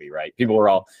during the movie, right? People were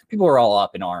all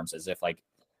up in arms as if like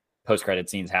post-credit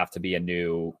scenes have to be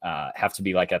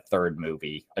like a third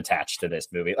movie attached to this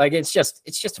movie. Like it's just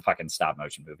a fucking stop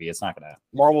motion movie. It's not gonna.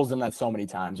 Marvel's done that so many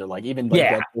times, or like even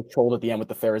like trolled at the end with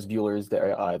the Ferris Bueller's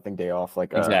day off.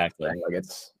 Like exactly, like it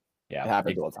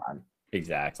happens all the time.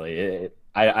 Exactly.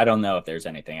 I don't know if there's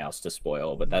anything else to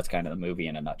spoil, but that's kind of the movie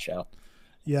in a nutshell.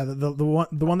 Yeah, the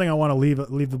one thing I want to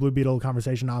leave the Blue Beetle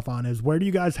conversation off on is, where do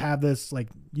you guys have this? Like,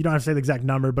 you don't have to say the exact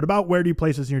number, but about where do you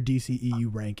place this in your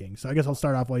DCEU ranking? So I guess I'll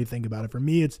start off while you think about it. For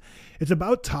me, it's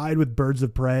about tied with Birds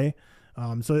of Prey.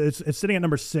 So it's sitting at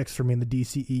number 6 for me in the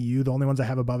DCEU. The only ones I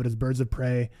have above it is Birds of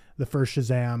Prey, the first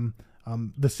Shazam,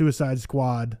 the Suicide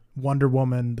Squad, Wonder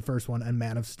Woman, the first one, and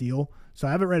Man of Steel. So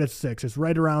I have it right at 6. It's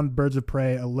right around Birds of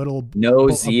Prey, a little. No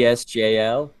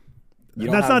ZSJL.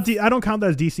 I don't count that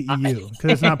as DCEU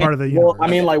because it's not part of the universe. Well, I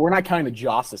mean, like, we're not counting the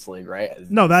Justice League, right?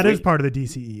 No, that is part of the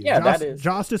DCEU. Yeah, that is.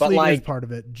 Justice League is part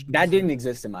of it. That didn't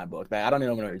exist in my book. I don't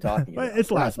even know what you're talking about.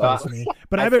 It's last place to me.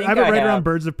 But I have it right around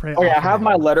Birds of Prey. Oh yeah, I have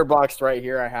my letterboxed right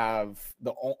here. I have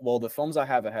the films I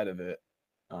have ahead of it.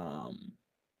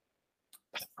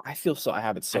 I feel so. I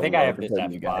have it so. I think I have this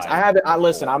you guys. I have it.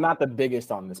 Listen, I'm not the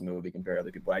biggest on this movie compared to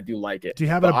other people. I do like it. Do you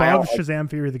have it above Shazam: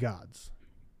 Fury of the Gods?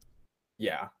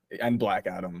 Yeah, and Black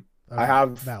Adam. Okay, I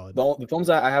have valid. The films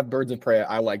I have Birds of Prey.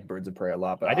 I like Birds of Prey a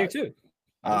lot, but I do too.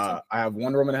 I have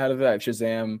Wonder Woman ahead of it. I have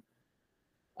Shazam.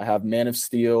 I have Man of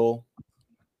Steel.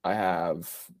 I have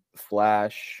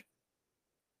Flash.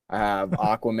 I have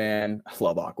Aquaman. I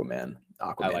love Aquaman.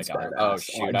 Aquaman's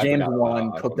James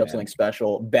Wan cooked up something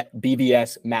special.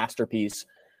 BVS masterpiece.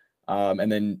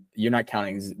 And then you're not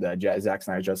counting the Zack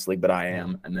Snyder Justice League, but I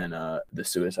am. And then the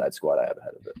Suicide Squad I have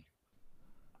ahead of it.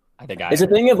 I think it's a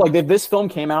thing of like, if this film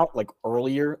came out like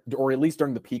earlier, or at least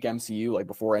during the peak MCU, like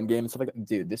before Endgame and stuff like that,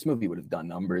 dude, this movie would have done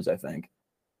numbers. I think.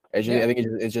 I think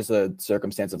it's just a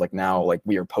circumstance of like, now like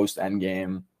we are post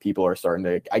Endgame, people are starting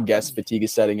to, I guess, fatigue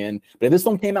is setting in. But if this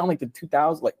film came out in like the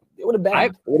 2000s, like it would have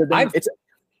banged.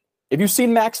 If you've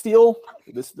seen Max Steel,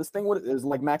 this thing is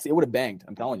like Max. It would have banged.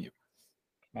 I'm telling you.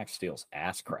 Max Steel's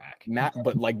ass crack.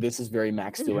 But like this is very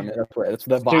Max Steel. I mean, that's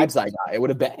the vibes I got. It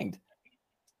would have banged.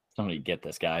 Somebody get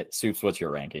this guy. Supes, what's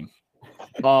your ranking?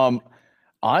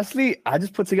 Honestly, I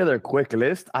just put together a quick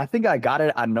list. I think I got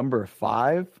it at number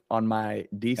 5 on my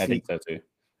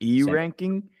DCEU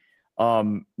ranking.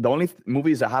 The only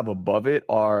movies I have above it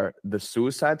are the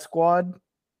Suicide Squad.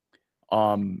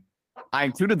 I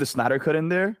included the Snyder Cut in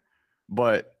there,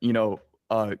 but you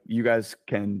guys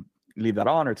can leave that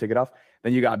on or take it off.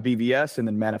 Then you got BVS and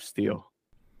then Man of Steel.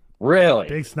 Really?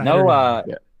 Big Snyder guy.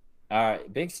 Yeah. All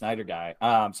right, big Snyder guy.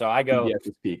 So I go. BVS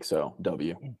is peak, so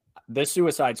W. The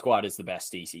Suicide Squad is the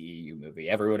best DCEU movie.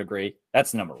 Everyone agree?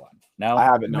 That's number 1. No, I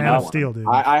have it. Man of Steel, dude.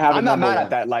 I have. I'm not mad at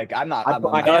that. Like, I'm not.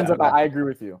 I agree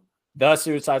with you. The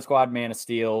Suicide Squad, Man of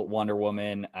Steel, Wonder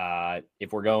Woman.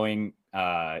 If we're going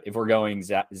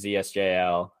ZSJL,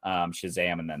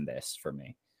 Shazam, and then this for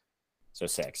me. So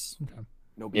 6.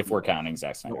 Okay. If we're counting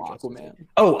Zack Snyder. Aquaman.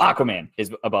 Oh, Aquaman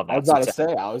is above that. I was about to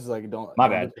say. I was like, don't. My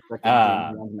bad.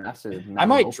 I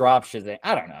might drop Shazam.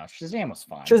 I don't know. Shazam was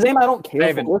fine. Shazam, I don't care.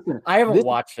 I haven't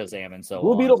watched Shazam in so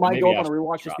long. Blue Beetle might go up on a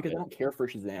rewatch just because I don't care for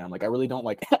Shazam. Like, I really don't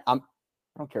like. I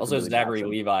don't care. Also, Zachary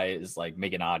Levi is like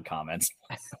making odd comments.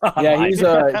 Yeah, he's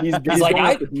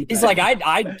like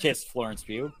I'd kiss Florence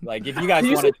Pugh. Like, if you guys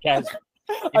wanted to cast.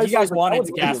 If you guys wanted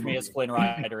to cast me as Flynn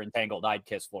Rider in Tangled, I'd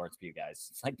kiss Florence Pugh, guys.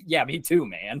 It's like, yeah, me too,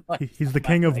 man. Like, he's the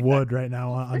king of wood right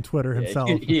now on Twitter himself.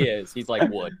 He is. He's like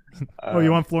wood.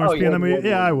 You want Florence Pugh in the movie?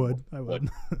 Yeah, I would. Wood.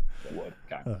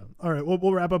 Okay. All right,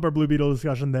 we'll wrap up our Blue Beetle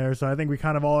discussion there. So I think we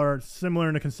kind of all are similar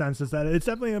in a consensus that it's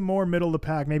definitely a more middle of the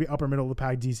pack, maybe upper middle of the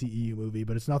pack DCEU movie,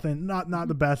 but it's not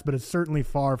the best, but it's certainly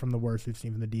far from the worst we've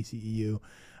seen from the DCEU.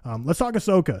 Let's talk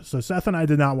Ahsoka. So Seth and I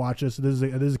did not watch this. So this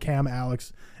is a Cam,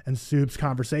 Alex, and Supes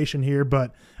conversation here.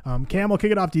 But Cam, I'll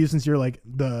kick it off to you since you're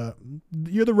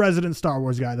you're the resident Star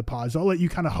Wars guy of the pod. So I'll let you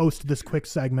kind of host this quick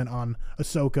segment on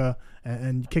Ahsoka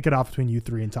and kick it off between you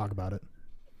three and talk about it.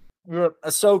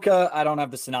 Ahsoka, I don't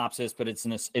have the synopsis, but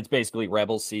it's basically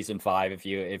Rebels season 5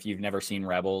 if you've never seen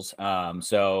Rebels.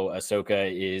 So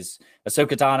Ahsoka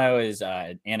Tano is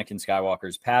Anakin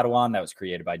Skywalker's Padawan that was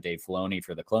created by Dave Filoni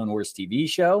for the Clone Wars TV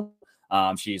show.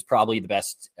 She's probably the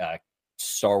best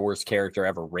Star Wars character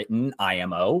ever written,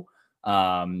 IMO.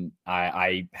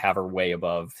 I have her way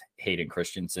above Hayden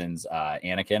Christensen's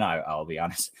Anakin, I'll be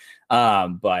honest.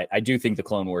 But I do think the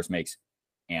Clone Wars makes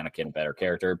Anakin a better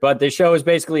character, but the show is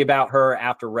basically about her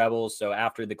after Rebels. So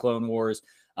after the Clone Wars,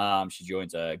 she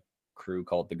joins a crew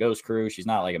called the Ghost Crew. She's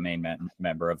not like a main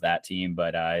member of that team,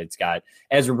 but it's got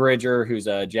Ezra Bridger, who's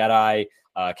a Jedi,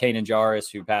 Kanan Jarrus,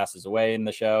 who passes away in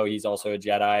the show. He's also a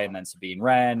Jedi, and then Sabine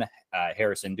Wren,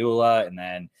 Harrison Dula, and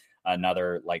then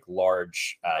another like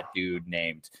large dude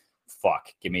named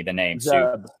give me the name.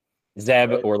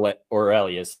 Zeb or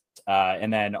Elias.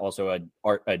 And then also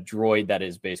a droid that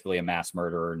is basically a mass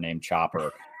murderer named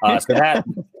Chopper. So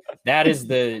that is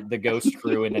the Ghost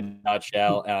Crew in a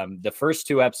nutshell. The first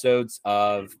 2 episodes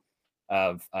of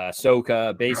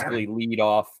Ahsoka basically lead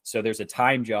off. So there's a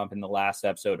time jump in the last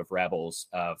episode of Rebels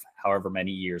of however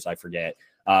many years, I forget.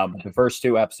 The first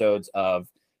 2 episodes of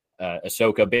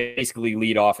Ahsoka basically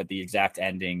lead off at the exact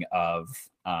ending of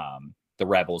the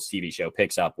Rebels TV show,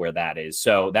 picks up where that is.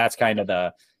 So that's kind of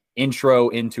the intro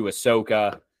into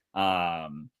Ahsoka.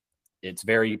 It's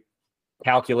very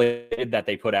calculated that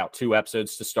they put out 2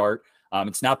 episodes to start.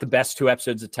 It's not the best 2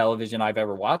 episodes of television I've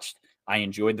ever watched. I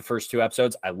enjoyed the first 2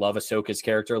 episodes. I love Ahsoka's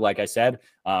character. Like I said,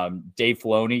 Dave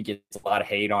Filoni gets a lot of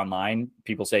hate online.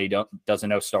 People say he doesn't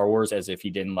know Star Wars, as if he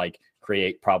didn't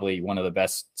create probably one of the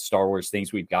best Star Wars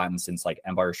things we've gotten since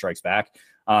Empire Strikes Back.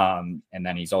 And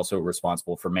then he's also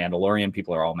responsible for Mandalorian.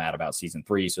 People are all mad about season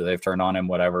 3, so they've turned on him,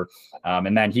 whatever.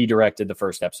 And then he directed the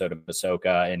first episode of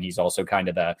Ahsoka, and he's also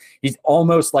he's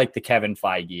almost like the Kevin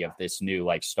Feige of this new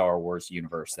Star Wars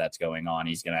universe that's going on.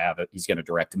 He's gonna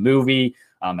direct a movie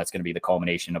that's gonna be the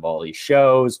culmination of all these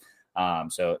shows.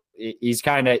 So he's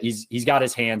got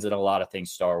his hands in a lot of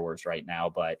things Star Wars right now.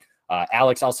 But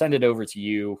Alex, I'll send it over to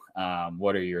you.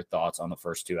 What are your thoughts on the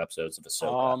first 2 episodes of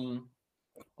Ahsoka?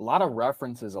 A lot of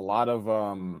references, a lot of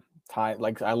time.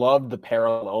 I love the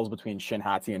parallels between Shin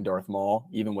Hati and Darth Maul,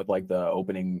 even with the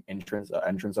opening entrance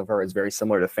of her is very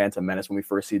similar to Phantom Menace when we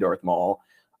first see Darth Maul.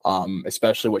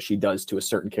 Especially what she does to a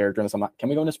certain character. And can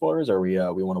we go into spoilers, or we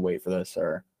want to wait for this,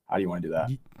 or how do you want to do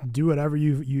that? Do whatever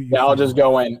you. Yeah, I'll just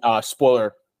go in.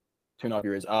 Spoiler. Turn off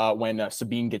your ears. When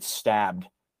Sabine gets stabbed.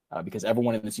 Because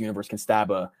everyone in this universe can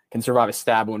survive a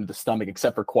stab wound to the stomach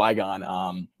except for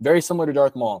Qui-Gon. Very similar to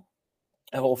Darth Maul.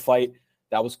 That whole fight,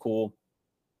 that was cool.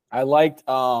 I liked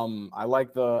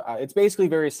it's basically a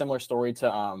very similar story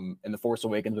to in The Force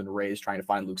Awakens when Rey's trying to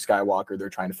find Luke Skywalker. They're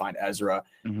trying to find Ezra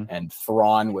and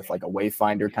Thrawn with a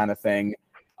wayfinder kind of thing.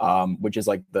 Which is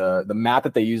the map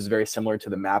that they use is very similar to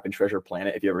the map in Treasure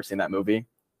Planet. If you've ever seen that movie,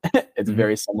 it's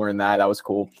very similar in that. That was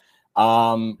cool.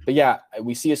 But yeah,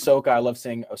 we see Ahsoka. I love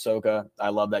seeing Ahsoka. I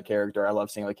love that character. I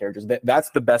love seeing the characters. That's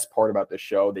the best part about this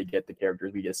show. They get the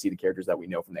characters. We get to see the characters that we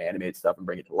know from the animated stuff and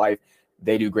bring it to life.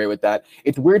 They do great with that.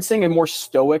 It's weird seeing a more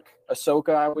stoic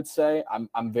Ahsoka, I would say.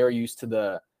 I'm very used to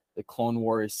the Clone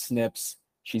Wars snips.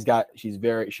 She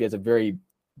has a very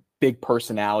big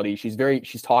personality.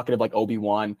 She's talkative like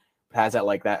Obi-Wan, has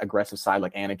that aggressive side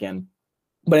like Anakin.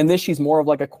 But in this, she's more of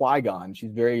a Qui-Gon.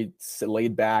 She's very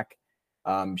laid back.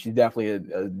 She's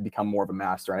definitely become more of a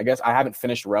master. And I guess I haven't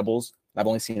finished Rebels. I've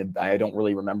only seen it. I don't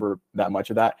really remember that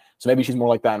much of that. So maybe she's more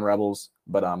like that in Rebels.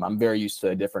 But I'm very used to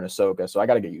a different Ahsoka, so I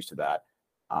got to get used to that.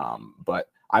 But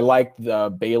I liked the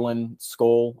Balin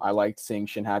skull. I liked seeing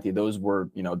Shin Hati. Those were,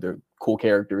 they're cool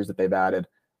characters that they've added.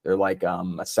 They're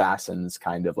assassins,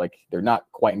 kind of they're not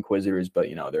quite inquisitors, but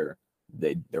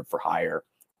they're for hire.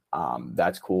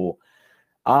 That's cool.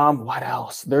 What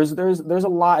else? There's a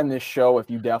lot in this show. If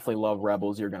you definitely love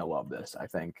Rebels, you're gonna love this. I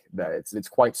think that it's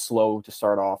quite slow to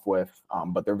start off with,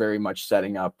 but they're very much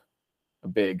setting up a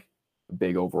big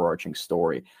overarching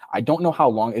story. I don't know how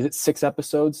long. Is it 6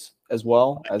 episodes as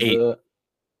well as 8.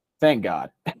 Thank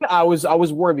God. I was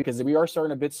worried because we are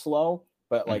starting a bit slow,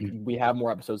 but we have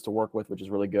more episodes to work with, which is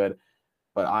really good.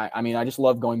 But I mean, I just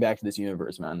love going back to this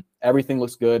universe, man. Everything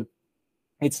looks good.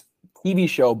 It's TV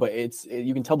show, but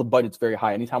you can tell the budget's very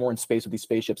high. Anytime we're in space with these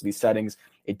spaceships, these settings,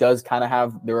 it does kind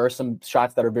of there are some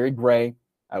shots that are very gray.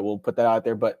 I will put that out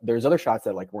there, but there's other shots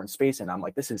that like we're in space and I'm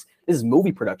like, this is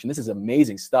movie production. This is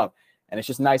amazing stuff. And it's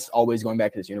just nice always going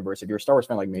back to this universe. If you're a Star Wars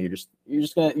fan like me,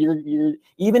 you're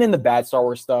even in the bad Star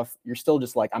Wars stuff, you're still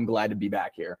just like, I'm glad to be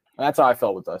back here. And that's how I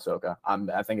felt with Ahsoka.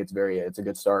 I think it's a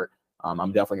good start.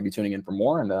 I'm definitely gonna be tuning in for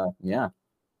more. And yeah,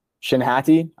 Shin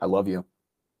Hati, I love you.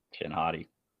 Shin Hati.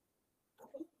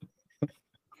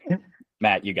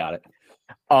 Matt, you got it.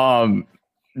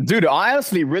 Dude, I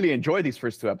honestly really enjoyed these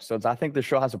first 2 episodes. I think the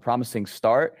show has a promising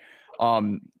start.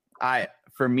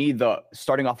 For me,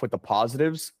 starting off with the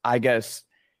positives, I guess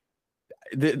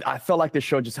I felt like the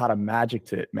show just had a magic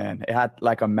to it, man. It had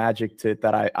like a magic to it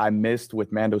that I missed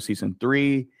with Mando season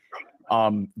 3.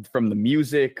 From the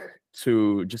music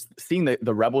to just seeing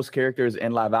the Rebels characters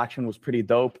in live action was pretty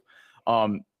dope.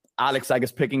 Alex, I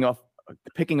guess picking up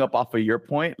off of your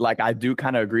point, like I do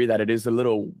kind of agree that it is a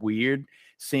little weird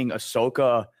seeing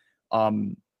Ahsoka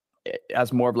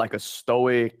as more of like a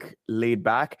stoic, laid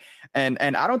back, and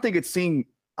I don't think it's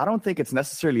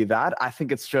necessarily that. I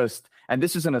think it's just, and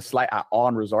this isn't a slight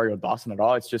on Rosario Dawson at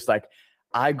all. It's just like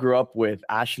I grew up with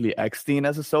Ashley Eckstein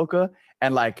as Ahsoka,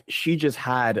 and like she just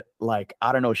had like,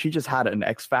 I don't know, she just had an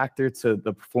X factor to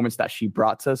the performance that she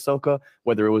brought to Ahsoka,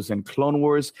 whether it was in Clone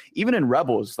Wars, even in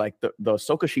Rebels. Like the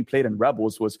Ahsoka she played in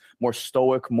Rebels was more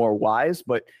stoic, more wise,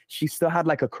 but she still had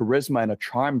like a charisma and a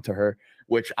charm to her,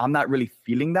 which I'm not really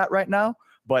feeling that right now.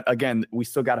 But again, we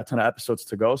still got a ton of episodes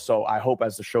to go. So I hope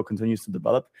as the show continues to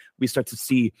develop, we start to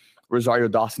see Rosario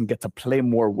Dawson get to play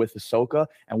more with Ahsoka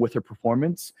and with her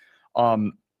performance.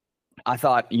 I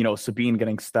thought, Sabine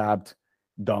getting stabbed,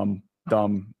 dumb.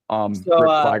 So,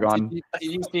 did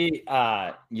you see?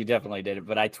 You definitely did it,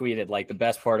 but I tweeted like the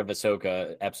best part of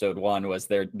Ahsoka episode 1 was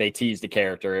they teased a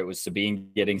character. It was Sabine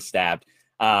getting stabbed,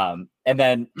 and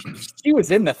then she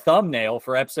was in the thumbnail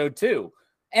for episode 2.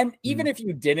 And even if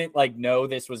you didn't like know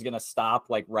this was gonna stop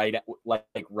like right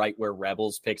where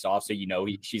Rebels picks off, so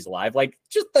she's alive, like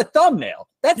just the thumbnail.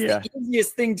 That's the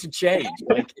easiest thing to change.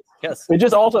 Like, yes. It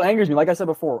just also angers me. Like I said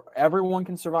before, everyone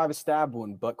can survive a stab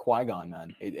wound, but Qui-Gon,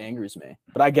 man, it angers me.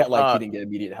 But I get like he didn't get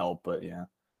immediate help, but yeah.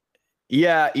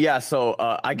 Yeah. So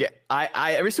I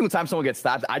every single time someone gets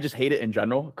stabbed, I just hate it in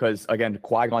general because again,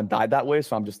 Qui-Gon died that way.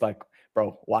 So I'm just like,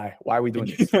 bro, why are we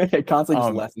doing this? It constantly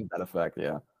just lessens that effect.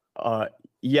 Yeah.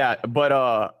 Yeah, but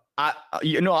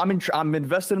I'm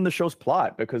invested in the show's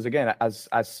plot because again,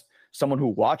 as someone who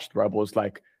watched Rebels,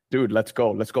 like, dude, let's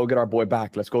go get our boy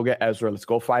back. Let's go get Ezra. Let's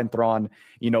go find Thrawn.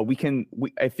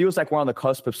 It feels like we're on the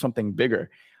cusp of something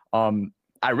bigger. I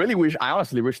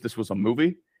honestly wish this was a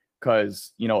movie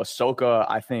because Ahsoka,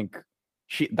 I think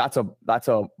that's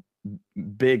a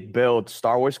big build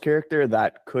Star Wars character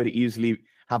that could easily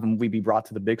have a movie be brought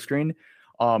to the big screen.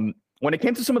 When it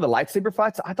came to some of the lightsaber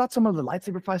fights, I thought some of the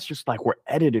lightsaber fights just like were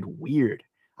edited weird.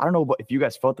 I don't know if you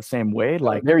guys felt the same way.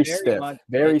 Like very stiff.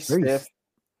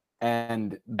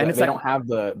 And it's they don't have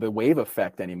the wave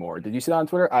effect anymore. Did you see that on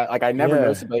Twitter? I never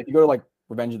noticed it, but if you go to like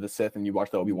Revenge of the Sith and you watch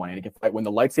the Obi-Wan Anakin fight, when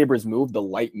the lightsabers move, the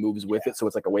light moves with it, so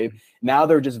it's like a wave. Now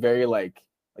they're just very like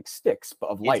sticks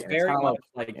of light. It's very much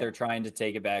like they're trying to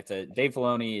take it back to Dave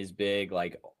Filoni is big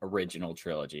like original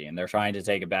trilogy, and they're trying to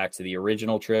take it back to the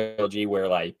original trilogy where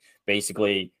like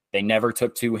basically they never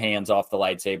took 2 hands off the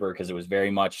lightsaber because it was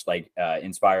very much like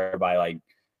inspired by like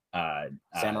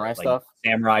samurai stuff,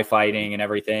 samurai fighting and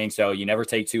everything. So you never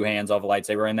take 2 hands off a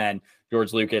lightsaber. And then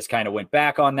George Lucas kind of went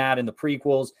back on that in the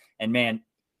prequels. And man,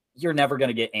 you're never going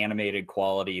to get animated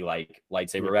quality like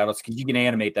lightsaber battles because you can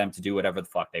animate them to do whatever the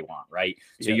fuck they want, right?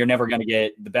 So you're never going to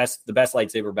get the best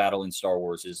lightsaber battle in Star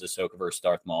Wars is Ahsoka versus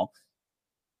Darth Maul.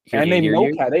 And they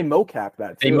mocap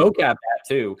that too. They mocap that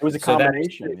too. It was a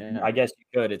combination. I guess you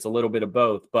could. It's a little bit of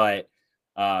both, but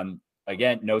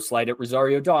again, no slight at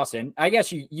Rosario Dawson. I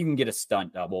guess you can get a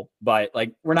stunt double, but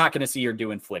like we're not going to see her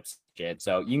doing flips shit.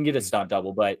 So you can get a stunt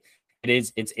double, but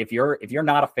it's if you're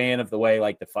not a fan of the way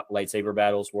like the lightsaber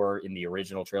battles were in the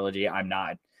original trilogy, I'm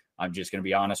just going to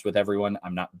be honest with everyone.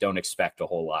 Don't expect a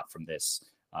whole lot from this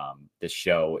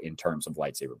show in terms of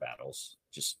lightsaber battles.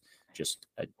 Just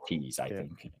a tease, I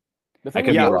think. The thing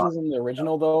is in the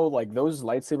original though, like those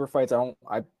lightsaber fights,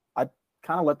 I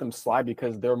kind of let them slide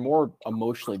because they're more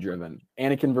emotionally driven.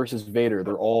 Anakin versus Vader,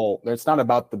 it's not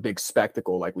about the big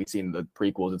spectacle like we see in the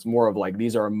prequels. It's more of like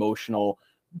these are emotional.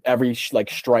 Every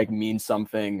strike means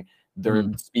something.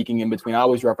 They're speaking in between. I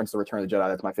always reference the Return of the Jedi.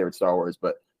 That's my favorite Star Wars.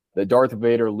 But the Darth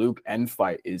Vader Luke end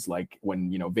fight is like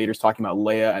when Vader's talking about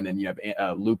Leia, and then you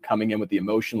have Luke coming in with the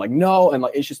emotion, like no, and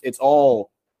like it's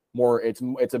all more. It's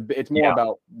more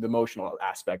about the emotional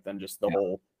aspect than just the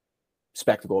whole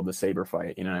spectacle of the saber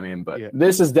fight. You know what I mean? But Yeah.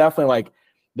 this is definitely like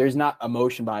there's not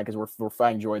emotion behind because we're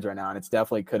fighting droids right now, and it's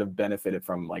definitely could have benefited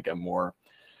from like a more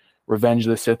Revenge of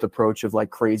the Sith approach of like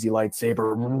crazy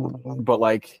lightsaber. But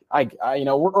like I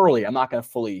we're early. I'm not gonna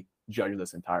fully judge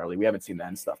this entirely. We haven't seen the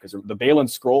end stuff because the Balin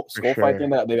skull fight thing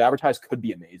that they've advertised could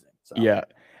be amazing. So. Yeah.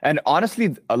 And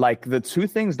honestly, like the two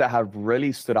things that have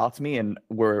really stood out to me and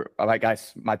were like,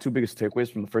 guys, my two biggest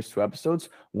takeaways from the first two episodes.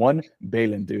 One,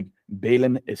 Balin, dude.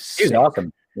 Balin is He's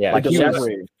awesome. Yeah, like he was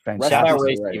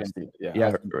fantastic.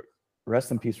 Yeah.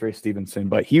 Rest in peace, Ray Stevenson.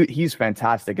 But he's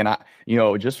fantastic. And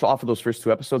just off of those first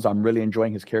two episodes, I'm really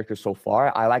enjoying his character so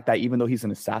far. I like that even though he's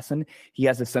an assassin, he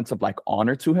has a sense of like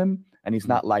honor to him, and he's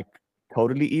not like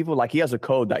totally evil. Like he has a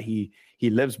code that he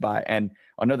lives by. And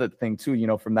another thing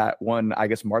too, from that one, I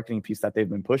guess, marketing piece that they've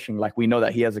been pushing, like we know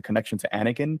that he has a connection to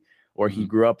Anakin, or he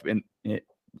grew up in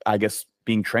I guess,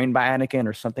 being trained by Anakin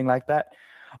or something like that.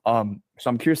 So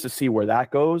I'm curious to see where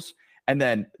that goes. And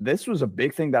then this was a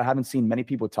big thing that I haven't seen many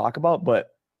people talk about, but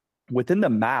within the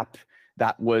map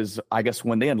that was, I guess,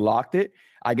 when they unlocked it,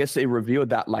 I guess they revealed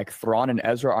that like Thrawn and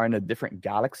Ezra are in a different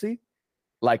galaxy.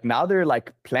 Like now they're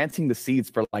like planting the seeds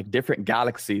for like different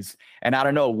galaxies. And I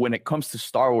don't know, when it comes to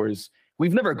Star Wars,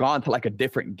 we've never gone to like a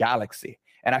different galaxy.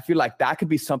 And I feel like that could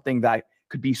be something that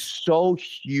could be so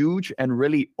huge and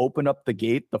really open up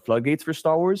the floodgates for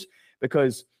Star Wars.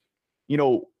 Because,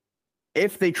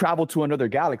 if they travel to another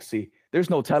galaxy, there's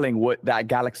no telling what that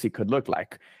galaxy could look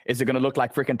like. Is it going to look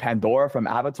like freaking Pandora from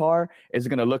Avatar? Is it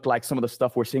going to look like some of the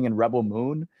stuff we're seeing in Rebel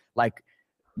Moon? Like,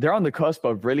 they're on the cusp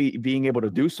of really being able to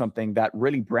do something that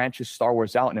really branches Star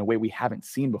Wars out in a way we haven't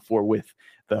seen before, with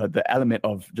the element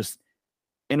of just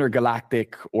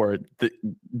intergalactic or the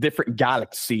different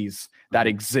galaxies that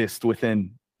exist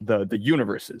within the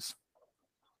universes.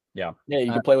 Yeah, you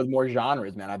can play with more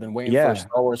genres, man. I've been waiting for a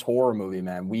Star Wars horror movie,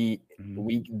 man.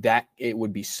 It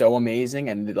would be so amazing.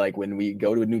 And like when we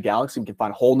go to a new galaxy, we can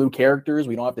find whole new characters.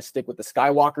 We don't have to stick with the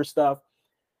Skywalker stuff.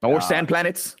 No more sand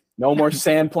planets. No more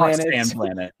sand planets. Sand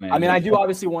planet, man. I mean, I do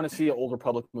obviously want to see an Old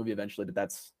Republic movie eventually, but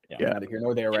that's neither here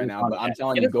nor there right now. But I'm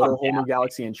telling you, go to a whole new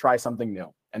galaxy and try something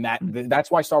new. And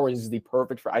that's why Star Wars is the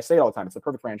perfect. I say it all the time. It's the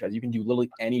perfect franchise. You can do literally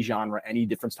any genre, any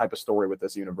different type of story with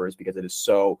this universe because it is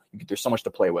there's so much to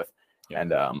play with. Yeah.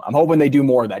 And I'm hoping they do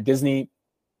more of that. Disney,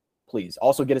 please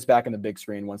also get us back in the big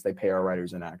screen once they pay our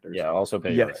writers and actors. Yeah, also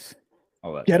pay. Yes.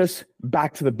 Get us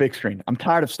back to the big screen. I'm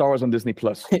tired of Star Wars on Disney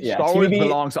Plus. Star Wars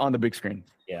belongs on the big screen.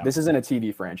 Yeah. This isn't a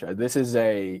TV franchise. This is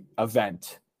a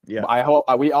event. Yeah.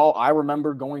 I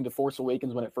remember going to Force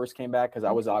Awakens when it first came back because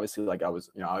I was obviously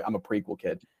I'm a prequel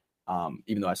kid.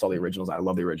 Even though I saw the originals, I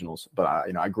love the originals, but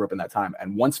I grew up in that time.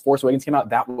 And once Force Awakens came out,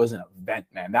 that was an event,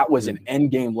 man. That was an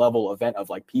end game level event of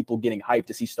like people getting hyped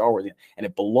to see Star Wars, and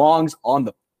it belongs on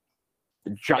the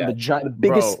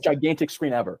biggest gigantic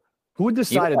screen ever. Who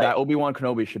decided that Obi-Wan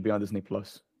Kenobi should be on Disney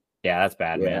Plus? Yeah, that's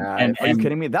bad, man. And are you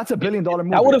kidding me? That's $1 billion movie.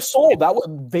 That would have sold.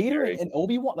 Vader and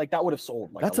Obi-Wan, like that would have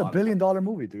sold. Like, that's $1 billion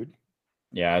movie, dude.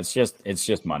 Yeah, it's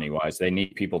just money wise. They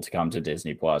need people to come to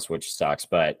Disney Plus, which sucks.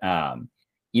 But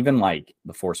even like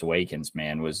The Force Awakens,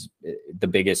 man, was the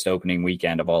biggest opening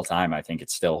weekend of all time. I think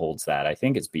it still holds that. I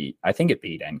think it beat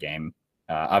Endgame.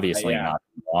 Obviously not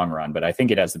in the long run, but I think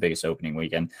it has the biggest opening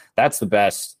weekend. That's the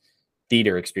best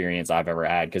theater experience I've ever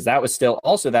had, because that was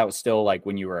still like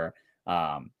when you were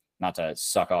not to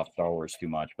suck off Star Wars too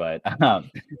much, but that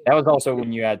was also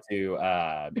when you had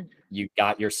to you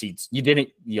got your seats. You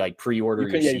like pre-order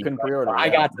your seats. You couldn't pre-order. I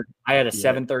had a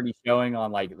 7:30 showing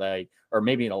on like or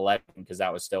maybe an 11, because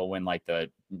that was still when like the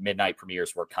midnight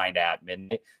premieres were kind of at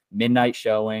midnight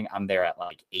showing. I'm there at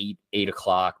like 8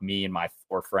 o'clock. Me and my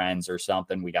 4 friends or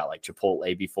something. We got like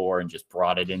Chipotle before and just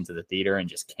brought it into the theater and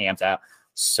just camped out.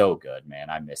 So good, man.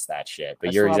 I miss that shit.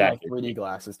 But you're exactly have my 3D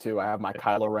glasses too. I have my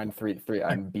Kylo Ren 3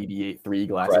 and BB-8 3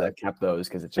 glasses. I kept those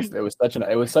because it was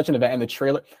such an event. And the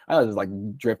trailer, I know this is like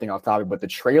drifting off topic, but the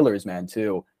trailers, man,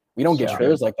 too. We don't get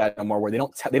trailers like that anymore, where they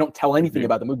don't tell anything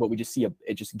about the movie, but we just see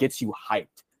it just gets you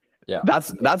hyped. Yeah,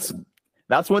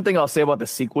 that's one thing I'll say about the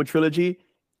sequel trilogy.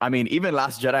 I mean, even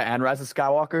Last Jedi and Rise of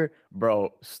Skywalker, bro,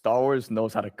 Star Wars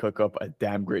knows how to cook up a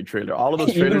damn great trailer. All of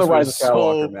those trailers the Rise of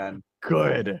Skywalker, so man.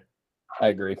 Good. I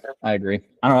agree. I don't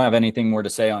have anything more to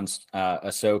say on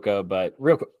Ahsoka, but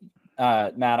real quick,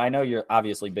 Matt, I know you're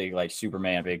obviously big, like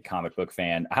Superman, big comic book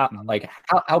fan.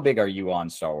 How big are you on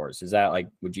Star Wars? Is that like,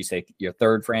 would you say your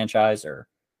third franchise or?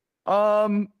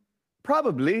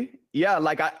 Probably. Yeah.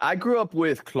 Like I grew up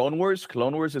with Clone Wars.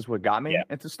 Clone Wars is what got me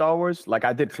into Star Wars. Like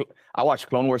I watched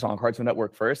Clone Wars on Cartoon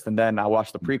Network first, and then I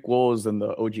watched the prequels and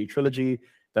the OG trilogy.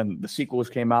 Then the sequels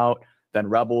came out, then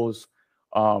Rebels.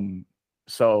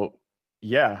 So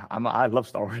Yeah, I love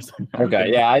Star Wars.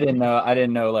 Okay, yeah, I didn't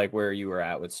know like where you were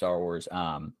at with Star Wars.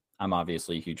 I'm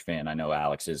obviously a huge fan. I know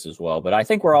Alex is as well, but I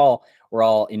think we're all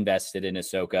invested in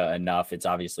Ahsoka enough. It's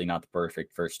obviously not the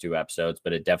perfect first 2 episodes,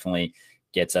 but it definitely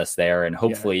gets us there. And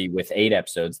hopefully with 8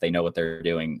 episodes, they know what they're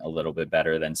doing a little bit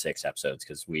better than 6 episodes,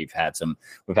 because we've had some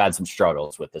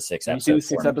struggles with the 6 When episode. you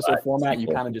see the 6-episode format, you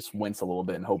cool. kind of just wince a little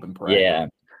bit and hope and pray.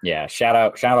 Yeah. Shout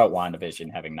out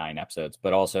WandaVision having 9 episodes,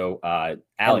 but also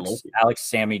Alex,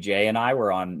 Sammy J, and I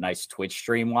were on nice Twitch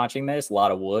stream watching this. A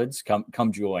lot of woods.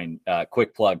 Come join.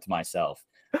 Quick plug to myself.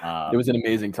 It was an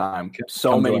amazing time.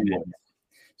 So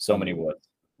many woods.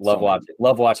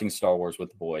 Love watching Star Wars with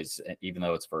the boys, even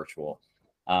though it's virtual.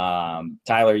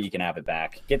 Tyler, you can have it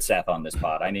back. Get Seth on this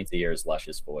pod. I need to hear his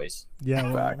luscious voice.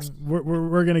 Yeah,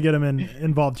 we're gonna get him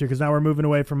involved here, because now we're moving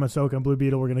away from Ahsoka and Blue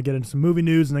Beetle. We're gonna get into some movie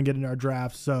news and then get into our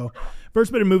drafts. So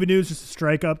first bit of movie news, just a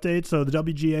strike update. So the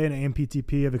WGA and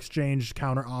AMPTP have exchanged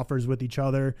counter offers with each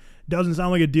other. Doesn't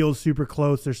sound like a deal is super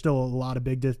close. There's still a lot of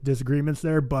big disagreements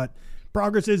there, but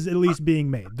progress is at least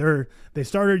being made. They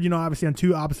started, obviously on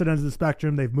 2 opposite ends of the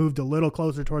spectrum. They've moved a little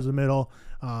closer towards the middle.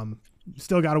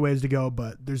 Still got a ways to go,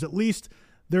 but they're at least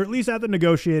at the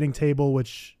negotiating table,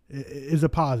 which is a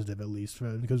positive, at least,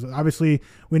 because obviously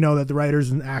we know that the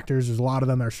writers and actors, there's a lot of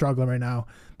them that are struggling right now.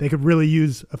 They could really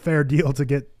use a fair deal to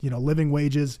get, living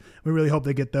wages. We really hope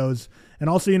they get those. And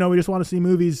also, we just want to see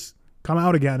movies come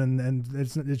out again, and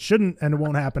it shouldn't and it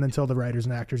won't happen until the writers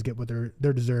and actors get what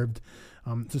they're deserved.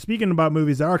 So speaking about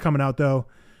movies that are coming out, though,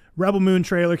 Rebel Moon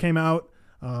trailer came out.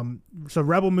 So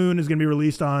Rebel Moon is going to be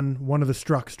released on one of the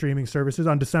struck streaming services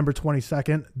on December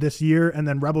 22nd this year. And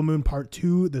then Rebel Moon Part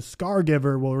 2, The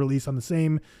Scargiver, will release on the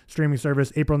same streaming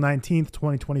service April 19th,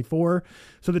 2024.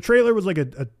 So the trailer was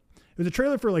it was a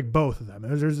trailer for like both of them.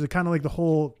 There's kind of like the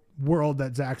whole world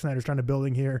that Zack Snyder's trying to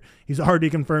building here. He's already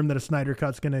confirmed that a Snyder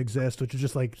Cut's going to exist, which is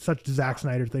just like such a Zack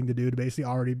Snyder thing to do, to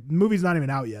basically the movie's not even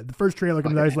out yet. The first trailer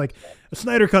comes out, he's like, a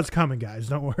Snyder Cut's coming, guys,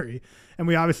 don't worry. And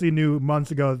we obviously knew months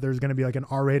ago that there's going to be like an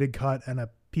R-rated cut and a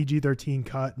PG-13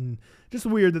 cut, and just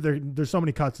weird that there's so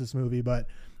many cuts this movie. But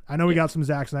I know we got some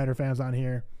Zack Snyder fans on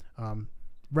here.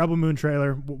 Rebel Moon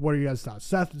trailer, what are you guys' thoughts?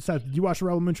 Seth, did you watch the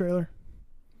Rebel Moon trailer?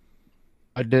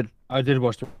 I did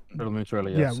watch the Rebel Moon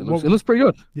trailer. Yes. Yeah, it looks pretty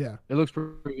good. Yeah, it looks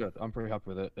pretty good. I'm pretty happy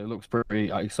with it. It looks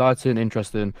pretty exciting,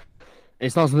 interesting.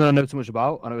 It's not something I know too much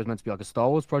about. I know it was meant to be like a Star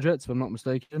Wars project, if I'm not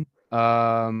mistaken.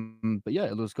 But yeah,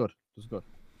 it looks good.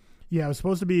 Yeah, it was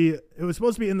supposed to be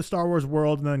in the Star Wars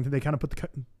world, and then they kind of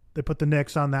put the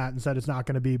nix on that and said it's not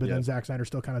going to be. But then Zack Snyder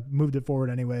still kind of moved it forward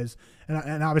anyways.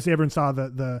 And obviously everyone saw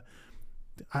the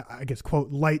I guess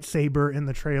quote lightsaber in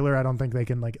the trailer. I don't think they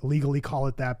can like legally call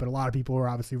it that, but a lot of people were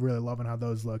obviously really loving how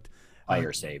those looked.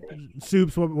 Fire saber.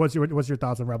 Supes, what's your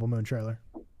thoughts on Rebel Moon trailer?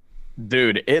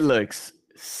 Dude, it looks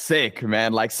sick,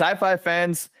 man. Like sci-fi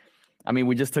fans, I mean,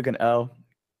 we just took an L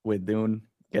with Dune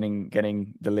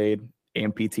getting delayed.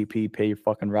 AMPTP, pay your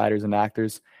fucking writers and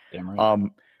actors. Damn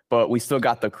right. But we still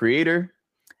got the creator.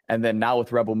 And then now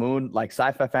with Rebel Moon, like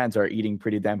sci-fi fans are eating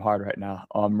pretty damn hard right now.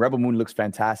 Rebel Moon looks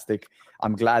fantastic.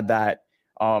 I'm glad that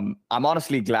I'm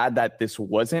honestly glad that this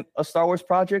wasn't a Star Wars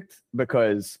project,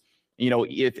 because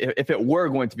if it were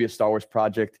going to be a Star Wars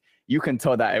project, you can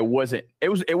tell that it wasn't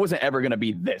ever going to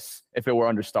be this if it were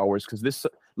under Star Wars, because this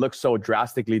looks so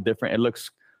drastically different. It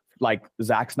looks like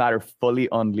Zack Snyder fully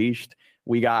unleashed.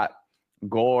 We got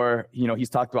gore. He's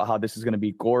talked about how this is going to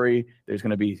be gory. There's going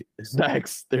to be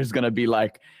sex. There's going to be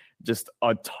like just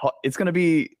it's going to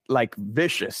be like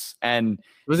vicious. And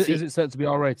is it set to be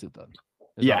R-rated then?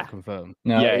 Is that confirmed?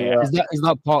 No, yeah. Is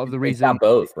that part of the reason? It's not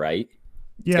both, right?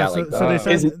 Yeah, so they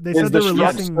said is they're the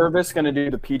releasing service going to do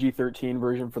the PG-13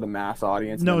 version for the mass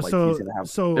audience? No, and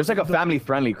so there's like a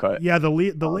family-friendly cut. Yeah, the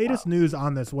latest news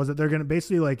on this was that they're going to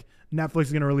basically like Netflix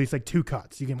is going to release like 2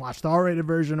 cuts. You can watch the R-rated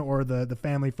version or the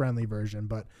family-friendly version,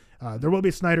 but there will be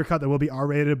a Snyder cut that will be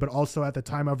R-rated, but also at the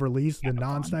time of release, the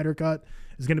non-Snyder cut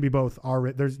is going to be both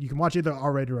R-rated. You can watch either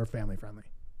R-rated or family-friendly.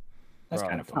 That's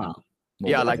kind of fun.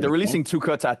 Yeah, like they're releasing 2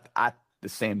 cuts at the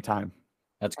same time.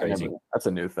 That's crazy. That's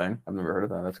a new thing. I've never heard of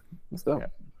that. That's dope.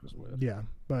 Yeah,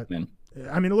 but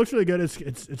I mean, it looks really good.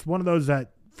 It's one of those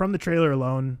that from the trailer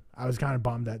alone, I was kind of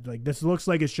bummed that like this looks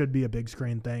like it should be a big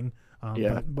screen thing.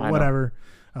 But whatever.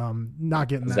 Not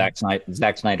getting that.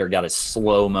 Zack Snyder got a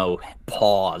slow-mo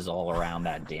pause all around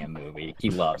that damn movie. He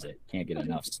loves it. Can't get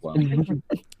enough slow-mo.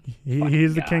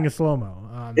 He's the king of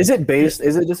slow-mo. Is it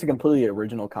just a completely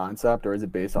original concept, or is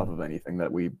it based off of anything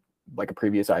that we like a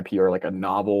previous IP or like a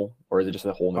novel, or is it just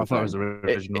a whole new I thought it was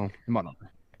original. It might not be.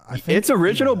 It's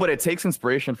original, but it takes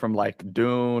inspiration from like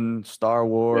Dune, Star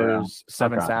Wars,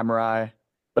 Seven Samurai.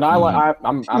 But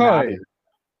I'm happy.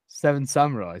 Seven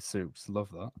Samurai Supes. Love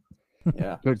that.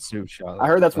 Yeah. Good soup shot. I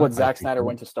heard that's what Zack Snyder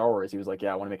went to Star Wars. He was like,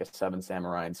 yeah, I want to make a Seven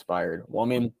Samurai inspired. Well, I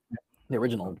mean, the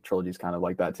original trilogy is kind of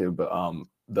like that too, but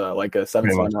the like a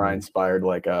Seven Samurai inspired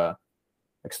like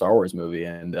Star Wars movie,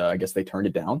 and I guess they turned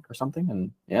it down or something,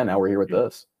 and yeah, now we're here with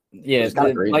this. Yeah, it's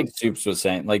like Supes was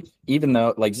saying, like even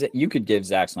though like you could give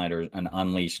Zack Snyder an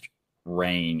unleashed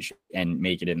range and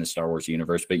make it in the Star Wars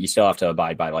universe, but you still have to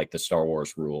abide by like the Star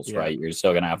Wars rules, right? You're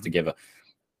still gonna have to give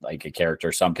a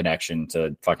character some connection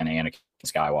to fucking Anakin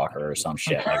Skywalker or some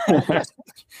shit, like,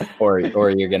 or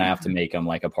you're gonna have to make him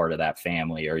like a part of that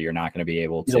family, or you're not gonna be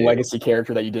able to. He's a legacy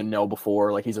character that you didn't know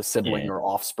before, like he's a sibling or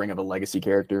offspring of a legacy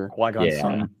character. Like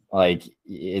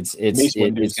it's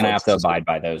gonna have to abide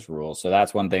by those rules. So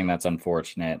that's one thing that's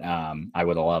unfortunate. I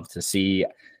would love to see.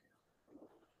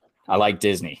 I like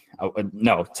Disney.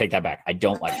 No, take that back. I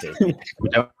don't like Disney.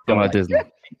 don't like Disney.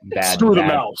 Screw the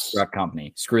mouse.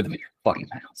 Company. Screw the fucking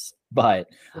mouse. But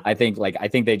I think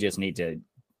they just need to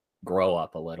grow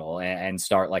up a little and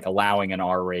start like allowing an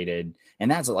R-rated.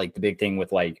 And that's like the big thing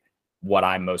with like what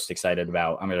I'm most excited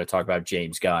about. I'm going to talk about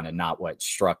James Gunn and not what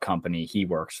Struck company he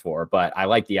works for. But I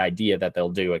like the idea that they'll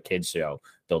do a kids show.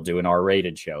 They'll do an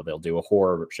R-rated show. They'll do a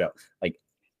horror show. Like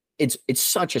it's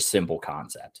such a simple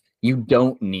concept. You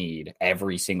don't need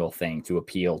every single thing to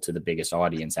appeal to the biggest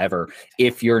audience ever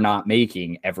if you're not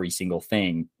making every single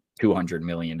thing $200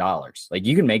 million. Like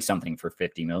you can make something for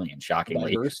 50 million.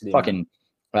 Shockingly, fucking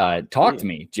Talk to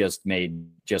Me just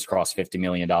crossed $50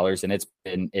 million,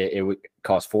 and it would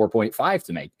cost 4.5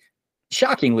 to make.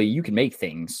 Shockingly, you can make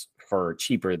things for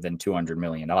cheaper than $200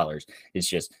 million. It's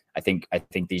just I think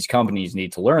these companies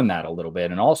need to learn that a little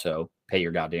bit and also pay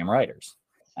your goddamn writers.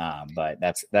 But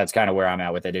that's kind of where I'm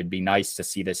at with it. It'd be nice to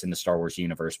see this in the Star Wars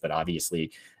universe, but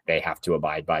obviously they have to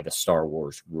abide by the Star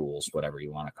Wars rules, whatever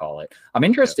you want to call it. I'm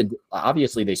interested.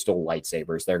 Obviously, they stole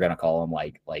lightsabers. They're gonna call them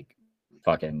like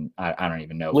fucking I don't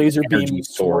even know, laser beam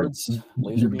swords,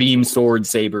 beam sword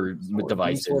saber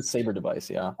devices, sword saber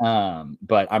device. Yeah.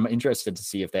 But I'm interested to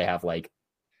see if they have like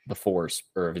the Force,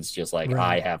 or if it's just like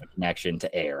I have a connection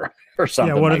to air or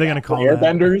something. Yeah, what like are they going to call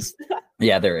airbenders?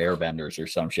 Yeah, they're airbenders or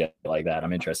some shit like that.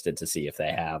 I'm interested to see if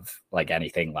they have like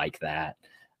anything like that.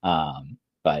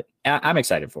 But I'm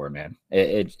excited for it, man.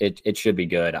 It should be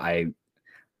good. I'm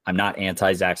not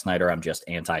anti Zack Snyder. I'm just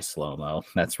anti slow-mo.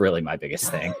 That's really my biggest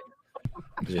thing.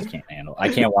 I just can't handle. I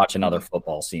can't watch another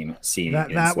football scene.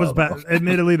 That was bad.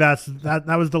 Admittedly, that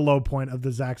was the low point of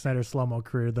the Zack Snyder slow-mo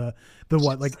career. The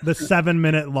 7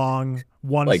 minute long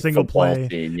one like single play.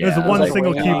 Scene, yeah. It was one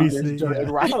single QB scene.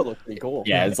 Yeah. I thought it looked pretty cool.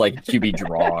 Yeah, it's like QB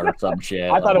draw or some shit.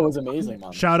 I thought it was amazing,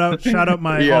 man. Shout out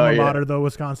my alma mater, the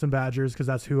Wisconsin Badgers, because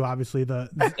that's who obviously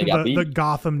the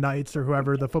Gotham Knights or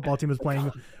whoever the football team was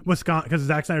playing. Wisconsin, because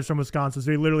Zack Snyder's from Wisconsin,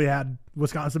 so he literally had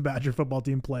Wisconsin Badger football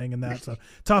team playing in that. So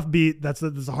tough beat. That's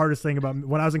the hardest thing about me.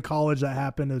 When I was in college. That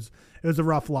happened. It was a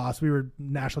rough loss. We were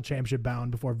national championship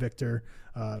bound before Victor.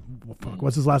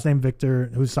 What's his last name? Victor,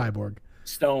 who's Cyborg.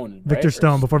 Stone. Victor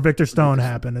Stone. Before Victor Stone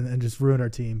happened and just ruined our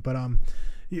team. But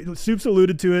Supes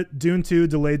alluded to it. Dune 2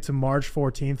 delayed to March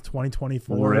 14th,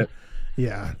 2024.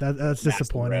 Yeah, that's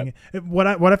disappointing. What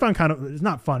I found kind of, it's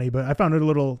not funny, but I found it a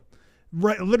little.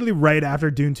 Literally right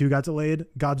after Dune 2 got delayed,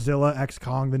 Godzilla x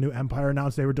Kong, the new Empire,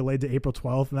 announced they were delayed to April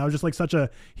 12th. And that was just like such a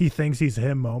he thinks he's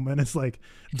him moment. It's like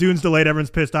Dune's delayed, everyone's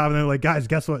pissed off. And they're like, guys,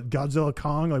 guess what? Godzilla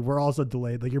Kong, like we're also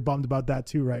delayed. Like you're bummed about that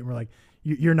too, right? And we're like,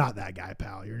 you're not that guy,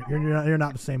 pal. You're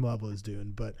not the same level as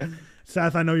Dune. But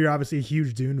Seth, I know you're obviously a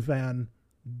huge Dune fan.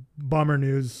 Bummer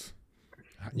news.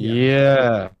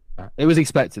 Yeah. It was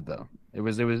expected though. It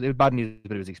was bad news,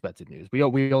 but it was expected news. We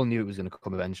all knew it was going to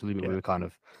come eventually, but we were kind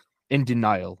of in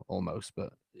denial almost,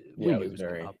 but yeah, it was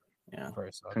very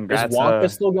Congrats. Is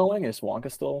Wonka still going? Is Wonka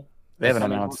still? They haven't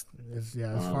announced. As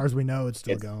far as we know, it's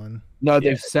still going. No,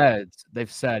 they've said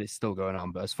it's still going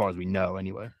on, but as far as we know,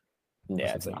 anyway.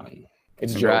 Yeah, it's not.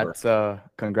 It's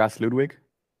Congrats, Ludwig.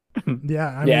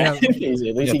 Yeah, at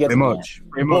least he gets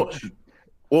pretty much.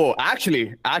 Well,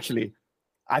 actually,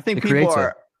 I think people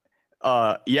are.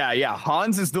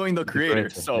 Hans is doing the creator.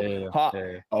 So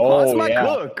Hans might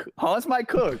cook. Hans might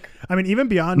cook. I mean, even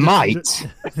beyond Hans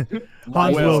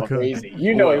will cook. Crazy.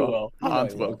 You know he will.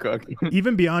 Hans will cook.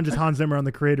 Even beyond just Hans Zimmer on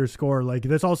the creator score, like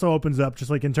this also opens up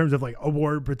just like in terms of like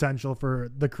award potential for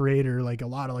the creator, like a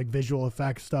lot of like visual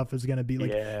effects stuff is going to be like,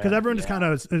 because everyone just kind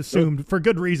of assumed for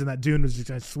good reason that Dune was just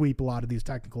going to sweep a lot of these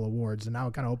technical awards, and now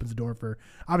it kind of opens the door for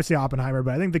obviously Oppenheimer,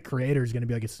 but I think the creator is going to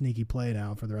be like a sneaky play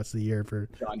now for the rest of the year for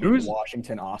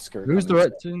Washington Oscar. Who's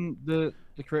directing the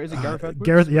creators? Gareth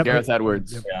Edwards? Gareth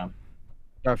Edwards. Yeah.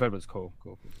 Gareth Edwards, cool.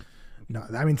 No,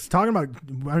 I mean,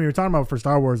 we're talking about for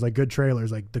Star Wars, like good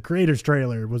trailers. Like the creator's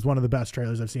trailer was one of the best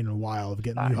trailers I've seen in a while of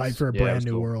getting you hyped for a brand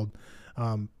new world.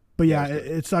 But yeah,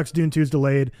 it sucks. Dune 2 is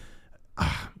delayed.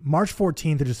 March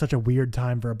 14th is just such a weird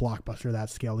time for a blockbuster of that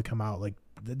scale to come out. Like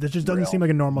this just doesn't seem like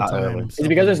a normal time. Is it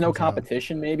because there's no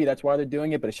competition? Maybe that's why they're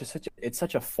doing it. But it's just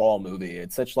such a fall movie.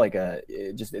 It's such like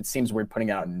it seems weird putting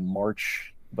it out in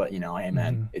March. But hey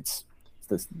man, it's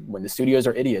this when the studios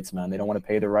are idiots, man. They don't want to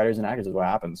pay their writers and actors. Is what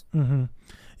happens.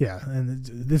 Yeah, and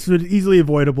this was easily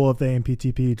avoidable if the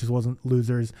AMPTP just wasn't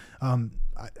losers.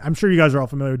 I'm sure you guys are all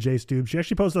familiar with Jay Stube. She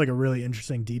actually posted like a really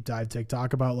interesting deep dive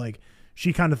TikTok about like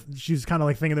she's kind of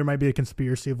like thinking there might be a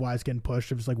conspiracy of why it's getting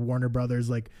pushed. If it's like Warner Brothers,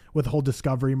 like with the whole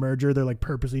Discovery merger, they're like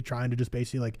purposely trying to just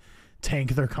basically like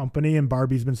tank their company, and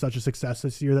Barbie's been such a success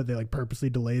this year that they like purposely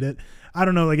delayed it. I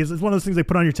don't know, like it's one of those things they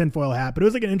put on your tinfoil hat, but it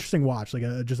was like an interesting watch, like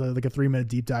a 3-minute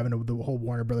deep dive into the whole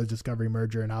Warner Brothers Discovery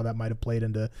merger and how that might have played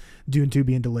into Dune 2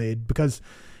 being delayed, because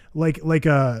like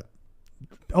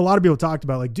a lot of people talked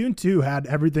about like Dune 2 had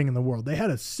everything in the world. They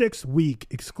had a 6-week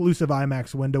exclusive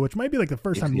IMAX window, which might be like the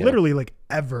first time literally like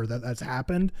ever that's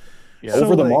happened. Yeah.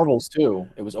 Over the Marvels too.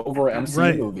 It was over an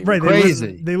MCU movie. Right.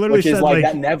 Crazy. They literally said like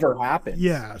that never happened.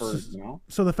 Yeah.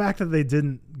 So the fact that they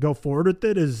didn't go forward with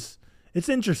it it's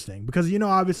interesting because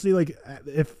obviously like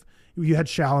if you had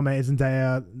Chalamet,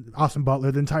 Zendaya, Austin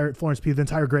Butler, the entire Florence Pugh, the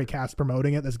entire great cast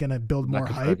promoting it, that's going to build more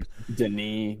hype.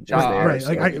 Denis, right?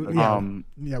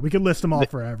 Like we could list them all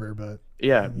forever, but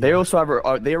they also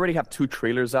have. They already have 2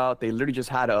 trailers out. They literally just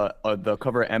had the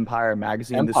cover of Empire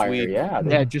magazine this week.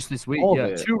 Yeah, just this week.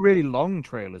 Yeah, 2 really long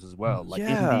trailers as well, like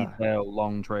in detail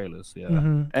long trailers. Yeah,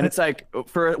 and it's like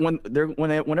for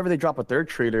whenever they drop a 3rd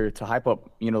trailer to hype up,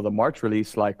 the March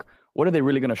release, like what are they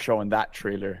really going to show in that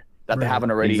trailer that they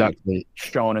haven't already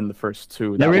shown in the first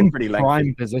 2? They're in pretty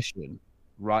prime position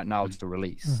right now to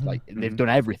release. Like they've done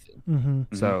everything.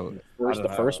 So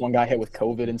the first one got hit with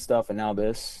COVID and stuff, and now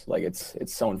this, like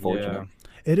it's so unfortunate.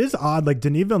 It is odd. Like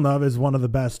Denis Villeneuve is one of the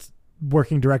best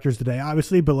working directors today,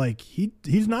 obviously, but like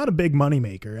he's not a big money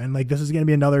maker, and like this is going to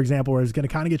be another example where he's going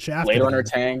to kind of get shafted. Blade Runner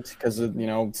tanked because of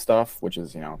stuff, which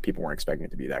is people weren't expecting it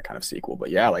to be that kind of sequel.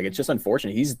 But yeah, like it's just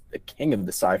unfortunate. He's the king of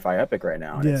the sci-fi epic right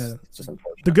now. And it's just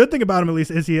unfortunate. The good thing about him, at least,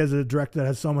 is he has a director that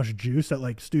has so much juice that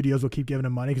like studios will keep giving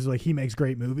him money because like he makes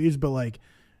great movies, but like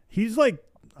he's like.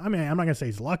 I mean, I'm not gonna say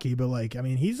he's lucky, but like, I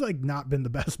mean, he's like not been the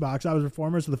best box office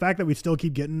performer. So the fact that we still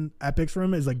keep getting epics from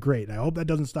him is like great. And I hope that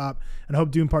doesn't stop. And I hope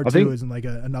Dune Part 2 isn't like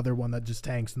another one that just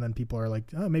tanks, and then people are like,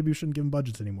 oh, maybe we shouldn't give him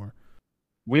budgets anymore.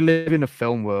 We live in a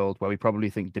film world where we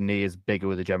probably think Denis is bigger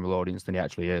with the general audience than he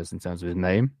actually is in terms of his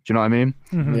name. Do you know what I mean?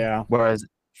 Yeah. Whereas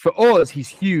for us, he's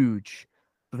huge.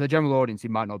 For the general audience, he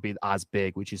might not be as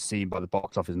big, which is seen by the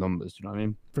box office numbers. Do you know what I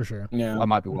mean? For sure. Yeah. That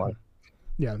might be why.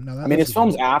 Yeah, no. I mean, his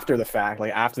films after the fact,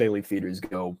 like after they leave theaters,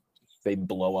 they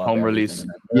blow up. Home release.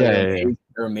 They're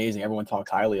amazing. Everyone talks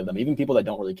highly of them. Even people that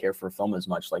don't really care for film as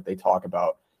much, like they talk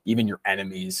about even your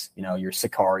enemies, your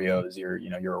Sicarios,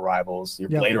 your Arrivals, your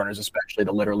Blade Runners, especially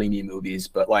the literally me movies.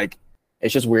 But like,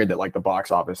 it's just weird that like the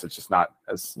box office, it's just not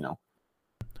as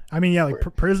I mean, yeah, like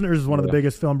Prisoners is one of the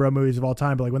biggest film bro movies of all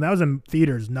time. But like when that was in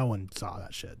theaters, no one saw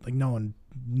that shit. Like no one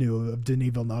knew of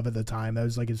Denis Villeneuve at the time. That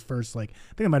was like his first, like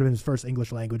I think it might have been his first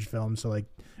English language film. So like,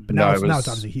 but now it's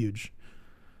obviously huge.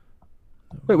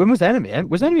 Wait, when was Enemy?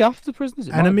 Was Enemy after Prisoners?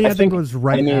 Enemy, I think was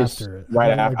right after it.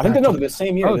 Right after. I think they're the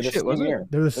same year. Oh shit, was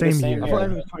it? They're the same year. I thought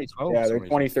Enemy was 2012. Yeah, they're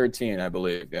 2013, I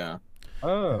believe. Yeah.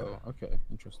 Oh, okay,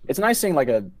 interesting. It's nice seeing like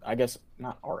I guess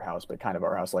not art house, but kind of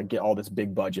art house, like get all this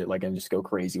big budget, like and just go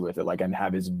crazy with it, like and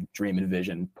have his dream and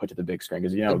vision put to the big screen.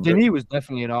 Because Denis was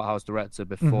definitely an art house director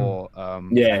before.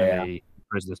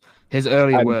 Prisoners. His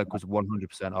earlier work was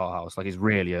 100% art house, like his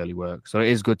really early work. So it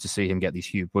is good to see him get these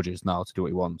huge budgets now to do what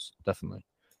he wants. Definitely.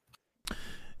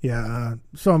 Yeah.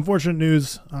 So unfortunate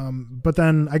news, but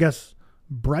then I guess.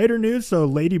 Brighter news. So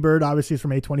Lady Bird obviously is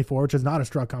from A24, which is not a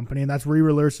Struck company, and that's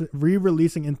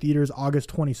re-releasing in theaters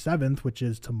August 27th, which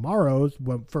is tomorrow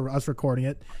for us recording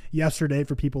it, yesterday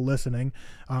for people listening,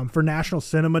 for National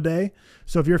Cinema Day.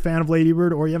 So if you're a fan of Lady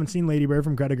Bird or you haven't seen Lady Bird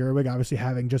from Greta Gerwig, obviously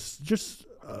having just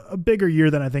a bigger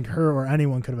year than I think her or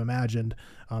anyone could have imagined.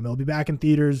 It'll be back in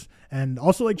theaters, and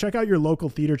also like check out your local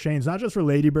theater chains, not just for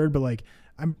Lady Bird, but like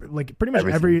I'm like pretty much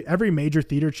every major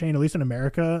theater chain, at least in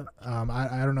America.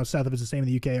 I don't know, Seth, if it's the same in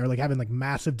the UK, are like having like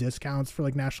massive discounts for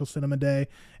like National Cinema Day.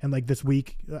 And like this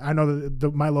week, I know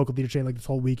that my local theater chain, like this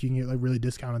whole week, you can get like really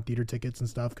discounted theater tickets and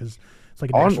stuff because it's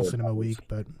like a National Cinema Week.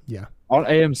 But yeah, on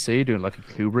AMC doing like a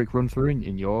Kubrick run through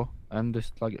in your end,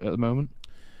 just like at the moment.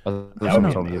 I'm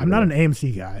not an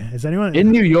AMC guy. Is anyone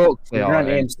in New York? You're not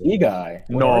an AMC guy.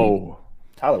 No.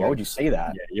 Tyler, why would you say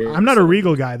that? Yeah, I'm not a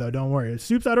Regal guy though. Don't worry.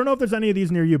 Supes, I don't know if there's any of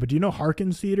these near you, but do you know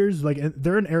Harkins theaters? Like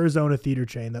they're an Arizona theater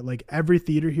chain that like every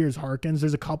theater here is Harkins.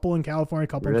 There's a couple in California, a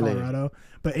couple in Colorado,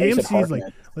 but AMC's like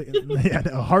yeah,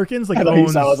 no, Harkins like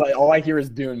owns. I was like, all I hear is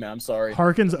Dune, man. I'm sorry.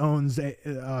 Harkins owns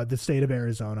the state of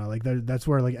Arizona. Like that's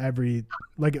where like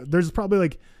there's probably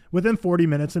like within 40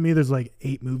 minutes of me, there's like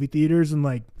 8 movie theaters and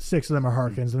like 6 of them are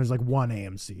Harkins, and there's like 1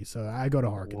 AMC. So I go to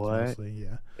Harkins mostly.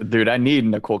 Yeah. Dude, I need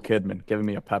Nicole Kidman giving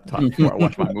me a pep talk before I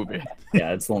watch my movie.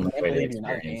 Yeah, it's the only way to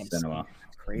experience cinema.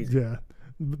 Crazy. Yeah.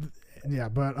 Yeah,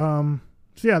 but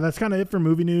so yeah, that's kind of it for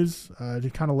movie news.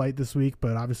 Just kind of light this week,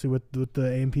 but obviously with the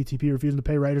AMPTP refusing to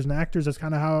pay writers and actors, that's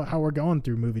kind of how we're going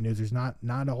through movie news. There's not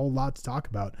a whole lot to talk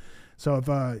about. So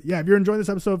if you're enjoying this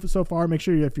episode so far, make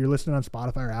sure if you're listening on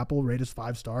Spotify or Apple, rate us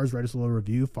 5 stars, write us a little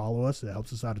review, follow us. It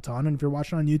helps us out a ton. And if you're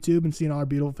watching on YouTube and seeing all our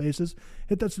beautiful faces,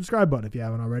 hit that subscribe button if you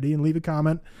haven't already and leave a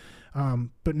comment.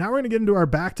 But now we're going to get into our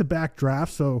back-to-back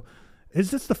drafts. So is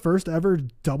this the first ever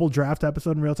double draft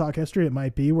episode in Real Talk history? It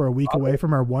might be. We're a week away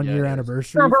from our 1-year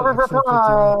anniversary.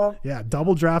 Yeah,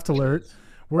 double draft alert.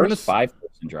 We're in a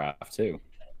 5-person draft too.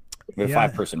 We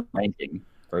have 5-person ranking.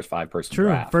 First 5-person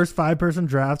draft. First 5-person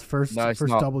draft. First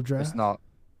double draft. It's not.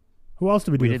 Who else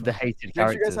did we do? We did the hated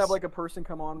characters. Did you guys have like a person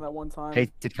come on that one time?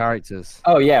 Hated characters.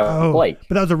 Oh yeah, Blake.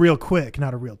 But that was a real quick,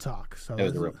 not a real talk. So it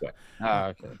was a real quick.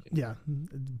 Okay. Yeah,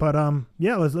 but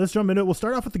let's jump into it. We'll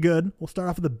start off with the good. We'll start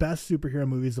off with the best superhero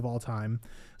movies of all time.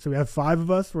 So we have 5 of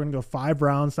us. We're gonna go 5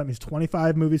 rounds. That means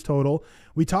 25 movies total.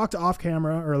 We talked off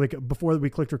camera or like before we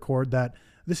clicked record that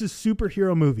this is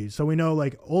superhero movies. So we know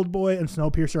like Old Boy and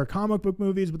Snowpiercer are comic book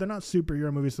movies, but they're not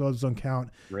superhero movies, so those don't count.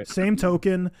 Same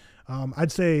token,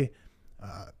 I'd say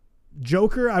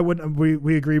Joker, I wouldn't.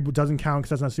 We agree doesn't count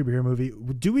because that's not a superhero movie.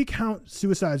 Do we count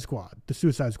Suicide Squad? The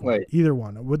Suicide Squad, either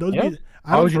one? Would those be?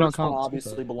 How would you not count?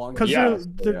 Obviously belongs. Because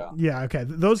okay,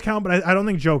 those count, but I don't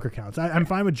think Joker counts. I'm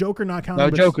fine with Joker not counting. No,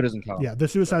 Joker doesn't count. Yeah, the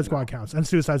Suicide Squad counts, and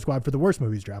Suicide Squad for the worst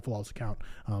movies draft will also count.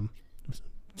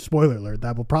 Spoiler alert: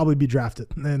 that will probably be drafted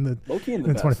in the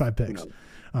 25 picks.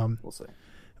 We'll see.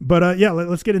 But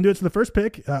let's get into it. So the first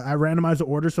pick, I randomized the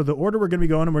order. So the order we're going to be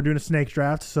going, and we're doing a snake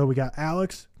draft. So we got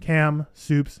Alex, Cam,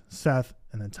 Supes, Seth,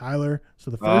 and then Tyler.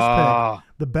 So the first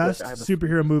pick, the best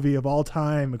superhero movie of all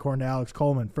time, according to Alex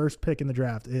Coleman, first pick in the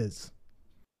draft is.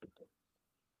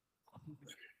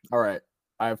 All right.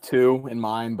 I have 2 in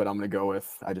mind, but I'm going to go with,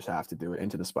 I just have to do it,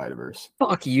 Into the Spider-Verse.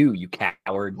 Fuck you, you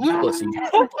coward. You pussy.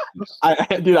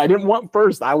 Dude, I didn't want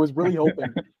first. I was really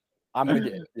hoping. I'm gonna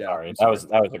get it. Yeah, sorry. That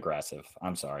was aggressive.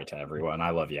 I'm sorry to everyone.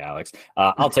 I love you, Alex.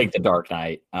 I'll take the Dark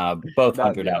Knight. Both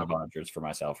 100 out of 100s for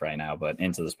myself right now, but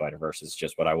Into the Spider-Verse is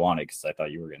just what I wanted because I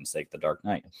thought you were going to take the Dark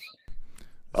Knight.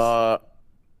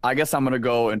 I guess I'm gonna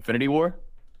go Infinity War.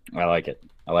 I like it.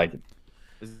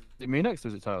 Is it me next or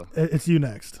is it Tyler? It's you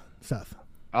next, Seth.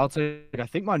 I'll take. I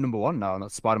think my number 1 now, and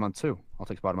that's Spider-Man 2. I'll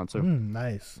take Spider-Man 2.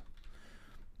 Nice.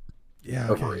 Yeah.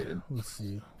 Okay. Overrated. Let's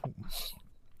see.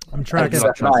 I'm tracking.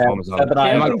 Transformers.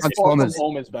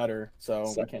 Home is better,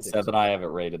 so we can't. Seth and I have it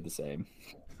rated the same.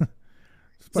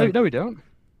 No, we don't.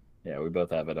 Yeah, we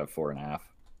both have it at 4.5.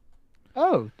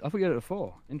 Oh, I thought you had it at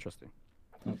 4. Interesting.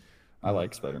 I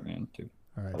like Spider-Man too.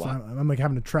 All right, so I'm like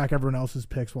having to track everyone else's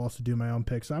picks while also do my own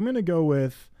picks. So I'm gonna go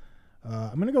with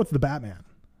the Batman,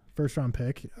 first round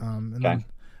pick. And then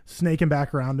snaking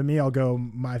back around to me, I'll go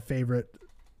my favorite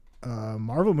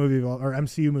Marvel movie or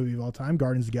MCU movie of all time,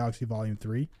 Guardians of the Galaxy Volume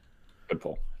 3. Good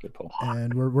pull.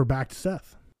 And we're back to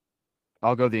Seth.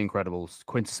 I'll go The Incredibles,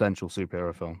 quintessential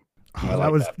superhero film.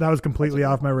 That was completely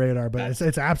off my radar, but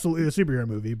it's absolutely a superhero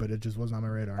movie, but it just wasn't on my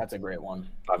radar. That's a great one.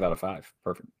 5 out of 5.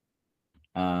 Perfect.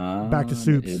 Back to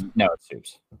Supes. No, it's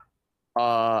Supes.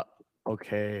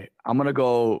 Okay. I'm gonna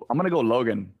go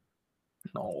Logan.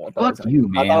 No, Fuck you,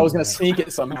 man. I thought I was gonna sneak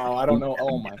it somehow. I don't know.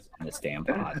 Oh my! This damn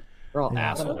pod. We're all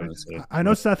assholes. I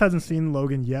know Seth hasn't seen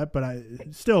Logan yet, but I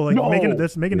still making it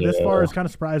this far is kind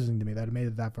of surprising to me that it made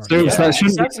it that far.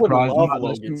 Seth would love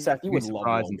Logan. Seth, you would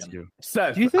love Logan.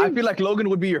 Seth, I feel like Logan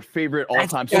would be your favorite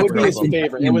all-time. It would be his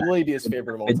favorite. It would really be his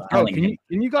favorite of all time. Can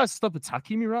you guys stop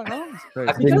attacking me right now?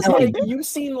 Because you've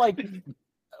seen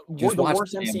the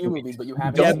worst MCU movies, but you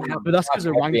haven't. Yeah, but that's because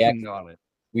they're ranking on it.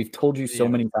 We've told you so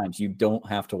many times you don't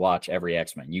have to watch every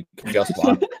X-Men. You can just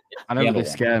watch it. I know they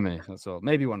scare me. That's all.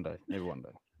 Maybe one day. Who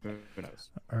knows?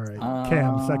 All right,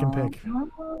 Cam, second pick.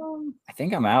 I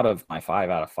think I'm out of my 5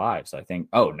 out of 5. So I think.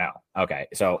 Oh no. Okay,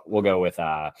 so we'll go with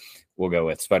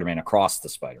Spider-Man Across the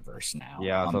Spider-Verse now.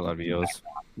 Yeah, I thought that'd be yours.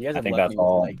 I think that's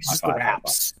all.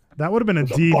 Scraps. That would have been a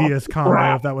devious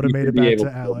combo if that would have made it back to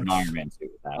Alex.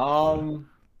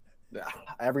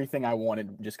 Everything I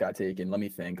wanted just got taken. Let me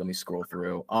think. Let me scroll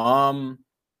through.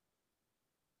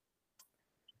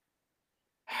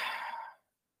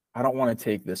 I don't want to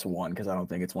take this one because I don't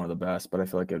think it's one of the best, but I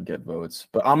feel like it would get votes.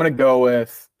 But I'm gonna go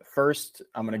with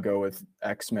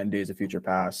X-Men: Days of Future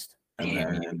Past, and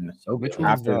then So good.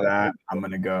 after that, I'm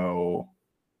gonna go.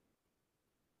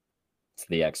 It's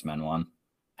the X-Men one.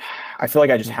 I feel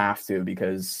like I just have to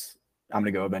because I'm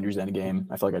gonna go Avengers Endgame.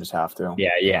 I feel like I just have to.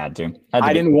 Yeah, dude.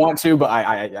 I didn't want to, but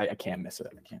I can't miss it.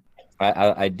 I can't.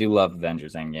 I do love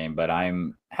Avengers Endgame, but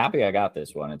I'm happy I got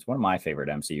this one. It's one of my favorite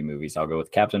MCU movies. I'll go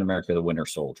with Captain America: The Winter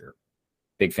Soldier.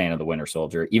 Big fan of The Winter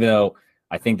Soldier, even though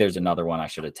I think there's another one I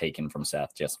should have taken from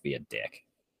Seth just to be a dick.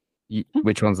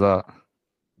 Which one's that?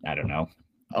 I don't know.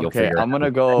 Okay, I'm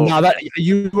gonna go. No, that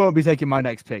you won't be taking my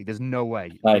next pick. There's no way.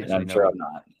 I'm sure I'm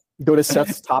not. Go to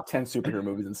Seth's top 10 superhero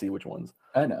movies and see which ones.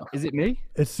 I know. Is it me?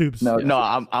 It's Supes. No,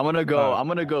 I'm gonna go. I'm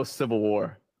gonna go Civil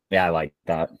War. Yeah, I like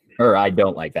that. Or I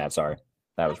don't like that. Sorry.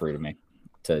 That was rude of me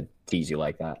to tease you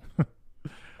like that.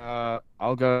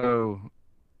 I'll go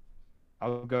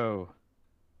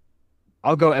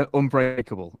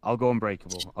Unbreakable. I'll go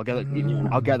Unbreakable. I'll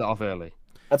get that off early.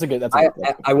 That's a good.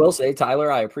 I will say, Tyler,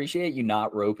 I appreciate you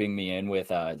not roping me in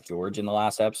with George in the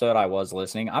last episode. I was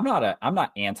listening. I'm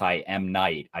not anti M.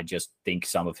 Night. I just think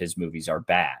some of his movies are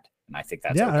bad, and I think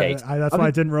that's okay. That's why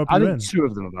I didn't rope you in. Two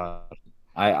of them are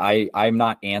bad. I'm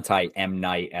not anti M.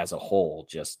 Night as a whole.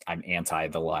 Just I'm anti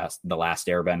the last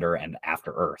Airbender and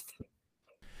After Earth.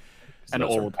 And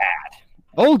Those are Old. bad.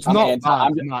 Old's I'm not anti- bad.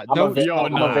 I'm- Matt. I'm Don't-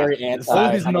 a very anti.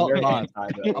 Old is I'm a not very bad. anti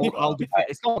the- I'll be fair.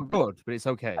 It's not good, but it's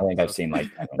okay. I think I've seen like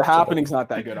The Happening's not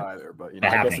that good either, but The I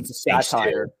guess Happening it's a stinks,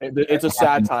 satire. It's a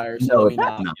satire, so No, let me it's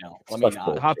not. not. Let me Such not.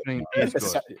 bull. The Happening is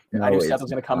good. I knew Seth was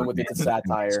gonna come in with it's a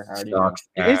satire. I already knew.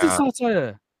 It is a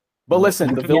satire. But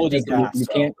listen, The Village is gas. You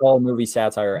can't call a movie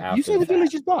satire after. You say The the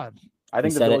Village fact. is bad. I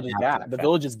think You The said it Village is after gas. the The fact.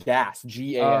 Village is gas.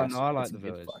 GAS. No, I like It's- The it's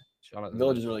Village. fun. I like The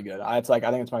Village is really good. It's like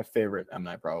I think it's my favorite M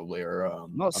Night probably, or Not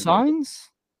Unbreakable. Signs.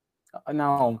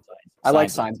 No, I like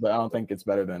Signs. Signs, but I don't think it's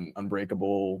better than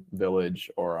Unbreakable, Village,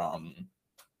 or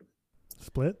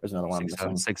Split. there's another one. I'm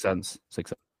missing. Sixth Sense.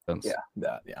 Yeah,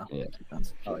 that. Yeah. Yeah. Makes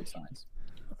sense. I like Signs.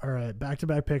 All right,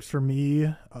 back-to-back picks for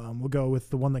me. We'll go with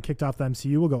the one that kicked off the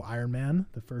MCU. We'll go Iron Man,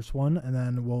 the first one, and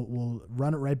then we'll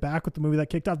run it right back with the movie that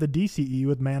kicked off the DCE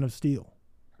with Man of Steel.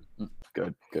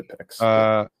 Good picks.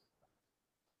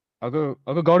 I'll go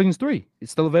Guardians 3.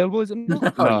 It's still available, is it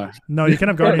not? No, you can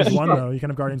have Guardians 1 though. You can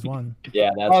have Guardians 1.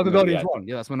 Yeah, that's I'll the go movie Guardians I- 1.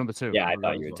 Yeah, that's my number 2. Yeah, I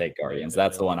thought you would take Guardians.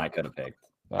 That's the one I could have picked.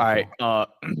 All right,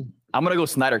 I'm gonna go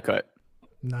Snyder Cut.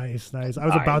 Nice. I was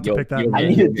about All right, to pick that. you'll I one.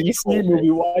 need a you'll get DC Cultist. movie.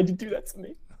 Why'd you do that to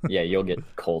me? Yeah, you'll get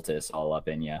Cultist all up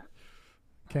in you.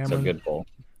 Cameron. So good pull.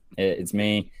 It's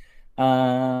me.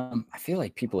 I feel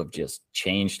like people have just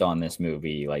changed on this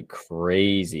movie like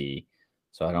crazy.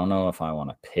 So I don't know if I want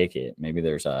to pick it. Maybe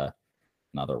there's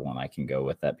another one I can go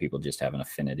with that people just have an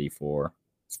affinity for.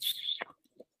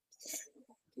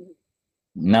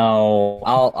 No,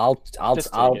 I'll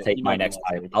take my next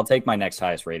I'll take my next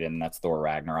highest rated, and that's Thor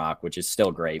Ragnarok, which is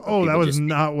still great. but Oh, that people was just-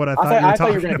 not what I I thought. thought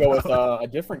you were talking gonna go with about. a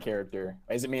different character.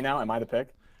 Is it me now? Am I the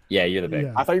pick? Yeah, you're the big.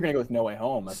 Yeah. I thought you were gonna go with No Way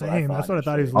Home. Same. That's what I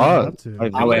thought he was Oh, leading up to.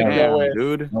 No I'm Way gonna go Home, with-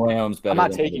 dude. No Way Home's better. I'm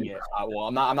not than taking the- it. Well,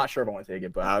 I'm not sure if I want to take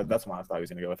it, but that's what I thought he was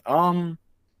gonna go with.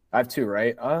 I have two,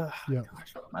 right? Yeah.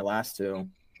 Gosh, my last two.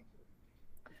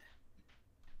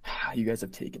 You guys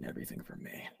have taken everything from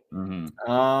me.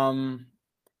 Mhm.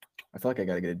 I feel like I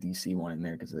gotta get a DC one in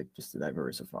there because like just to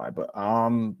diversify. But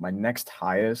my next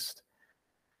highest.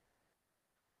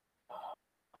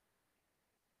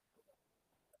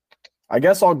 I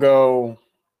guess I'll go.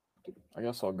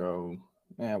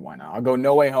 Yeah, why not? I'll go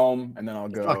No Way Home, and then I'll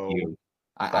Fuck go. you.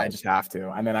 I just have to,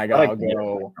 and then I I'll like the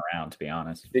go. around, to be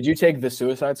honest. Did you take the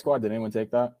Suicide Squad? Did anyone take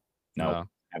that? No, No.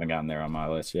 haven't gotten there on my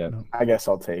list yet. No. I guess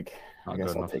I'll take. Not I guess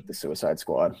good I'll enough. take the Suicide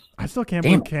Squad. I still can't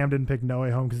Damn. believe Cam didn't pick No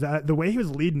Way Home because the way he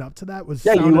was leading up to that was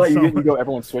Yeah, sounded so you go.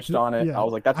 Everyone switched on it. Yeah. I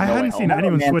was like, that's. I No Way hadn't seen Home.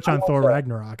 anyone man, switch I on Thor also-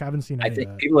 Ragnarok. I haven't seen I any think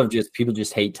of that. people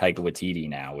just hate Taika Waititi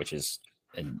now, which is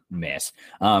a miss.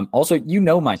 Also,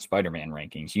 my Spider-Man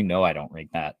rankings. I don't rank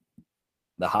that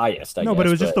the highest. I No, guess, but it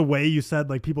was just the way you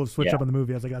said like people switch Yeah. up on the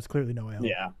movie. I was like, that's clearly No Way Home.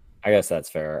 Yeah. I guess that's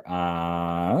fair.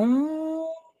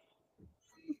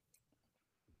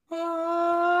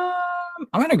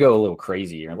 I'm gonna go a little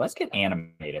crazy here. Let's get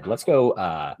animated. Let's go.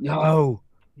 No.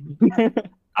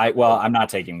 I'm not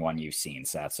taking one you've seen,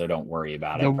 Seth, so don't worry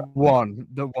about The it. one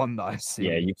that I've seen.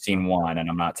 Yeah, you've seen one, and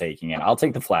I'm not taking it. I'll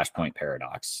take the Flashpoint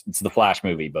Paradox. It's the Flash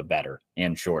movie, but better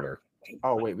and shorter.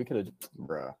 Oh wait, we could have.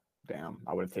 Bruh. Damn,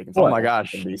 I would have taken. Oh something my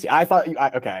else gosh. From DC. I thought.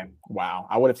 Okay. Wow.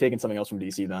 I would have taken something else from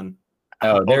DC then.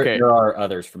 Oh, there Okay. are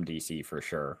others from DC for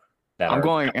sure that I'm are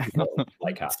going.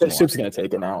 like Supes gonna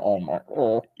take it now. Oh my.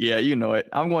 Oh. Yeah, you know it.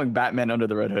 I'm going Batman Under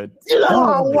the Red Hood.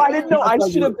 Oh, I didn't know. I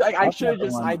should have. I That's should have not the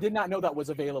just. one. I did not know that was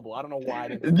available. I don't know why. I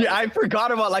didn't know Yeah, I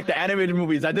forgot about like the animated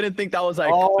movies. I didn't think that was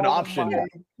like Oh an option. my-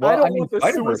 Well, I don't I mean, want the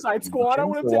Spider-Verse Suicide is an Squad. I option,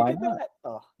 would have so why taken not? that.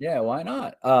 Oh. Yeah, why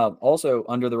not? Also,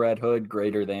 Under the Red Hood,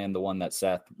 greater than the one that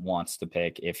Seth wants to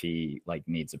pick if he like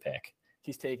needs a pick.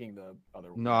 He's taking the other.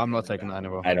 No, I'm not taking that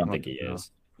anymore. I don't Not think he now.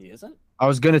 is. He isn't. I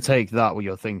was gonna take that. What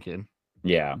you're thinking?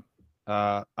 Yeah.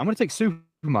 I'm gonna take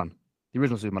Superman, the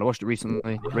original Superman. I watched it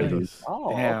recently. Really good. Nice.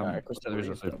 Oh, Damn. okay. There is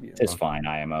a Superman. It's fine,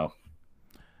 IMO.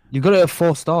 You got it at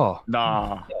 4-star.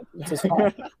 Nah.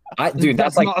 Dude,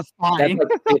 that's like not fine.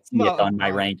 50th not on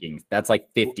my fine. rankings. That's like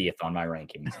 50th on my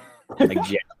rankings. Like,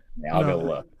 genuinely, I'll No. go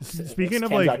look. Speaking of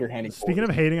Cam's out like, here handing speaking of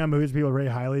hating on movies people rate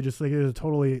highly, just like it was a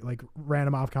totally like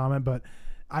random off comment, but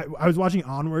I was watching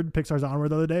Onward, Pixar's Onward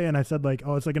the other day, and I said like,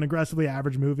 oh, it's like an aggressively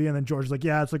average movie, and then George's like,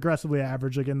 yeah, it's aggressively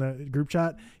average, like in the group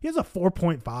chat. He has a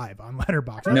 4.5 on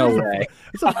Letterboxd. No It's a- way.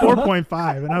 It's a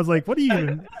 4.5, and I was like, what do you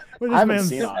even? What is I haven't man's-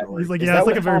 seen Onward. He's like, Is yeah, that it's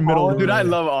like with a very Tom middle. Holland? Dude, I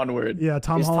movie. love Onward. Yeah,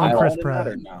 Tom Is Holland, Tom Chris Holland in Pratt.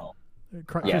 that or no?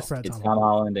 Chris Yes, Pratt, it's Tom Tom Holland.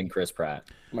 Holland and Chris Pratt.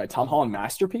 My Tom Holland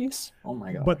masterpiece. Oh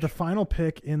my god. But the final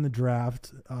pick in the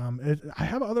draft, I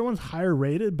have other ones higher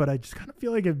rated, but I just kind of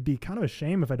feel like it'd be kind of a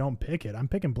shame if I don't pick it. I'm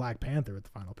picking Black Panther at the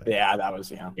final pick. yeah, that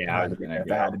was Yeah, that I had was to be gonna there. go.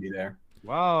 That had to be there.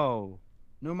 Wow.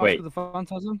 No Mask Wait. of the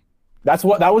Phantasm. That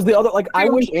was the other. Like I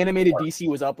wish animated DC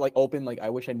was up like open. Like I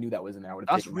wish I knew that was in there. I would've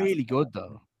That's taken that. really good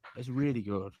though. It's really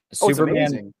good. Oh, it's Superman.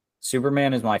 amazing.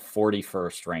 Superman is my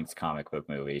 41st ranked comic book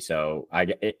movie, so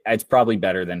it's probably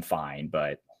better than fine,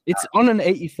 but It's on an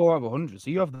 84 out of 100.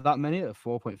 So you have that many at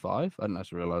 4.5. I didn't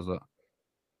actually realize that.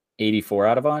 84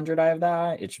 out of 100 I have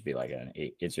that. It should be like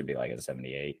a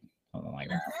 78, something like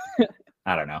that.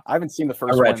 I don't know. I haven't seen the I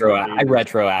first one.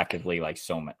 retroactively like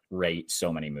rate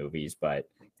so many movies, but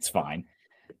it's fine.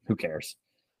 Who cares?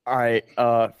 All right.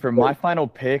 For my final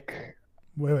pick,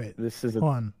 Wait. this is a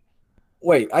Hold on.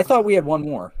 Wait, I thought we had one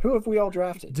more. Who have we all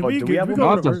drafted? Did Oh, we, do we did have we one? go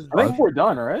No, over- just- I think we're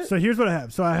done, all right? So here's what I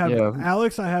have. So I have Yeah.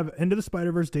 Alex, I have Into the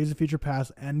Spider-Verse, Days of Future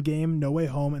Past, Endgame, No Way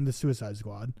Home, and The Suicide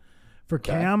Squad. For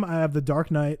Okay. Cam, I have The Dark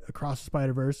Knight, Across the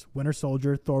Spider-Verse, Winter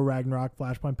Soldier, Thor Ragnarok,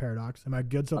 Flashpoint Paradox. Am I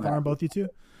good so far on both you two?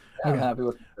 I'm Okay. happy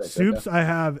with Soups, I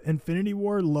have Infinity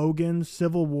War, Logan,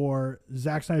 Civil War,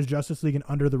 Zack Snyder's Justice League, and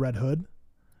Under the Red Hood.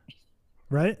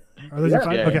 Right? Are those your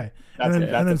five? Yeah. Okay. And then,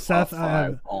 and then Seth, I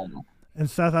have Five.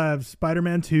 I have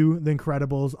Spider-Man 2, The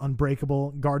Incredibles,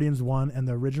 Unbreakable, Guardians 1, and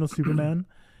the original Superman.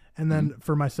 And then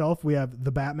for myself, we have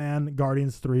The Batman,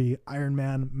 Guardians 3, Iron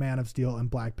Man, Man of Steel, and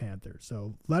Black Panther.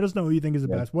 So let us know who you think is the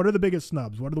best. What are the biggest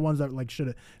snubs? What are the ones that like should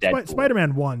have Deadpool.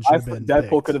 Spider-Man 1 should have been Deadpool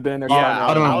picked. could have been there. Yeah,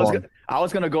 I don't I know. was I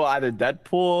was gonna go either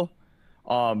Deadpool,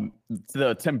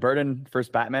 the Tim Burton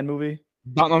first Batman movie.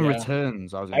 Batman Yeah.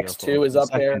 Returns. I was gonna go X2 for. is up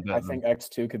Second there. I Batman. think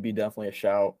X2 could be definitely a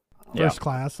shout. First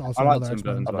Class, also I like another Tim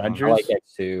X-Men. Burton's Batman. Avengers. I like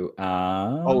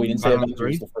X2. Oh, we didn't say Batman Avengers,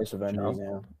 3? the first Avengers,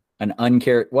 yeah. An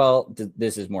uncharacterized. Well,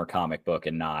 this is more comic book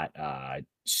and not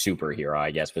superhero,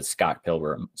 I guess. But Scott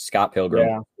Pilgrim,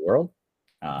 Yeah. World.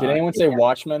 Did anyone say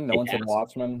Watchmen? No it one said has.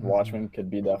 Watchmen. Watchmen could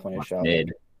be definitely a Watch shout.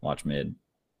 mid? Watch mid.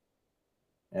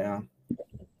 Yeah.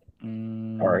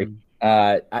 Sorry.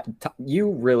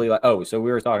 You really like. Oh, so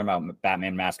we were talking about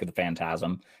Batman: Mask of the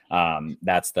Phantasm.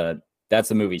 That's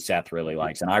the movie Seth really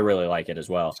likes, and I really like it as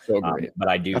well. So great. But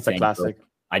I do That's a think classic.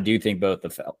 I do think both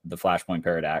the Flashpoint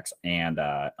Paradox and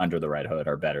Under the Red Hood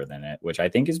are better than it, which I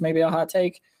think is maybe a hot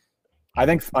take. I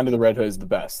think Under the Red Hood is the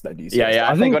best that DC. Yeah, has. yeah.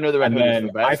 I think Under the Red And Hood is then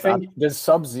the best. I think there's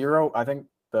Sub-Zero. I think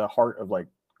the Heart of like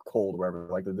Cold, wherever,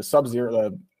 like the Sub-Zero,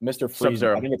 the Mr. Freeze.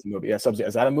 Sub-Zero. I think it's a movie. Yeah, Sub-Zero.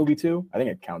 Is that a movie too? I think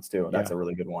it counts too. That's a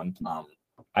really good one.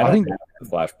 I think think the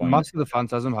Flashpoint. Mask of the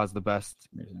Phantasm has the best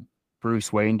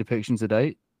Bruce Wayne depiction to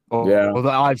date. Or, Yeah. or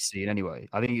that I've seen anyway.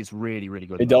 I think it's really, really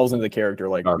good. It delves into the character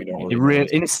like we don't It really,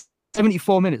 in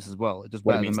 74 minutes as well. It does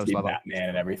what it better than means to most be live Batman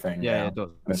and everything. Yeah, it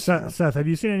does. Seth, have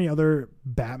you seen any other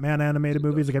Batman animated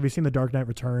movies? Like, have you seen The Dark Knight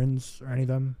Returns or any of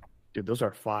them? Dude, those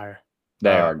are fire.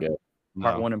 They are good.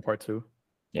 Part No. 1 and part 2.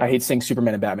 Yeah. I hate seeing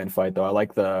Superman and Batman fight though. I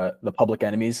like the Public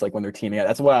Enemies, like when they're teaming up.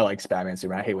 That's why I like Batman and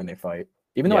Superman. I hate when they fight.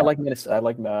 Even though Yeah. I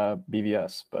like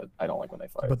BVS, but I don't like when they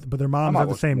fight. But their moms might have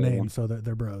the watch same the other name, one. so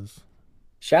they're bros.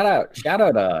 Shout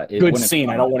out. Good scene.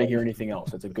 I don't want to hear anything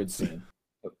else. It's a good scene.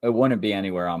 It wouldn't be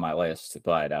anywhere on my list,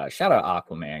 but shout out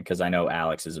Aquaman because I know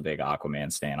Alex is a big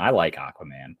Aquaman stan. I like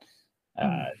Aquaman.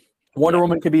 Wonder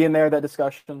Woman could be in there. That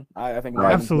discussion. I think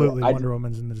Absolutely, I, Wonder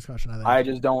Woman's in the discussion. I think. I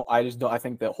just don't. I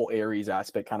think the whole Ares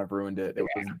aspect kind of ruined it.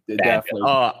 It bad. definitely.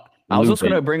 I was just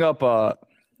Lupin. gonna bring up.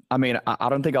 I mean, I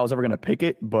don't think I was ever gonna pick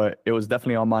it, but it was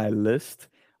definitely on my list.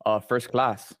 First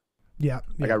Class. Yeah.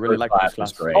 Like yeah. I really like Class First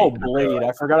was Class. great. Oh, Blade.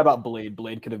 I forgot about Blade.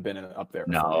 Blade could have been up there.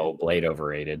 No, Blade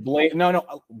overrated. Blade.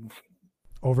 No.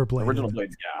 Overbladed. Original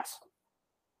Blade's gas.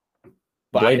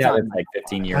 But Blade it's had on, its like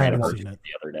 15-year I haven't anniversary seen it. the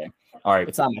other day. All right,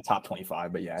 it's on my top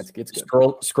 25, but yeah, it's good.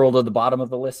 scroll to the bottom of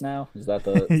the list now. Is that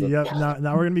the Yep.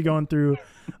 Now we're gonna be going through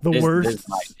the this worst, is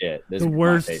my shit. This the is my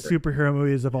worst favorite. superhero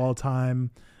movies of all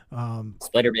time.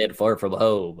 Spider-Man Far From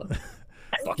Home.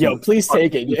 Yo, please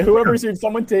take it. Whoever's here,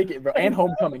 someone take it, bro. And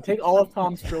Homecoming. Take all of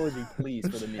Tom's trilogy, please,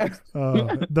 for the memes.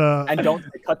 And don't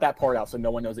cut that part out so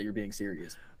no one knows that you're being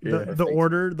serious.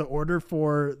 The order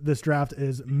for this draft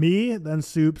is me, then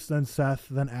Supes, then Seth,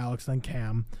 then Alex, then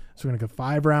Cam. So we're gonna go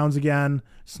 5 rounds again,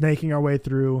 snaking our way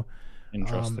through.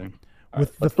 Interesting.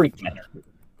 With the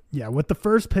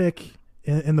first pick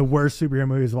in the worst superhero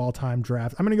movies of all time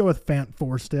draft, I'm gonna go with Fant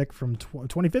Four Stick from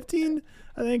 2015.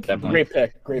 I think. Definitely. Great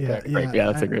pick. Great pick. Yeah,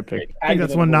 that's a great pick. I think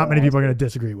that's one not many people are gonna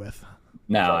disagree with.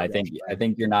 No, I think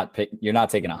you're not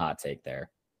taking a hot take there.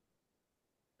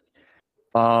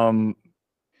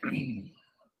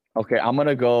 Okay, I'm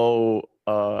gonna go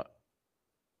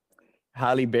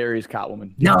Halle Berry's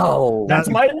Catwoman. No, That's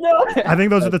my no. I think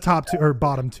those are the top 2 or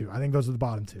bottom 2. I think those are the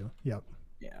bottom 2. Yep.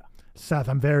 Yeah. Seth,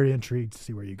 I'm very intrigued to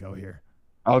see where you go here.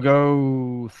 I'll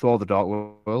go Thor: The Dark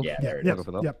World. Yeah, Yeah, there it yep, is. go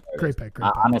for that. yep. Great pick. Great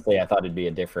pick. Honestly, I thought it'd be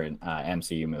a different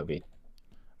MCU movie.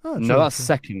 Oh, No, true, that's true.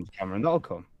 second, Cameron. That'll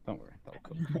come. Don't worry. That'll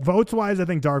come. Votes wise, I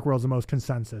think Dark World's the most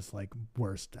consensus, like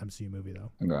worst MCU movie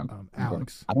though. Okay.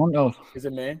 Alex. I don't know. Is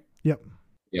it me? Yep.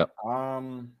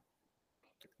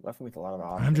 Left me with a lot of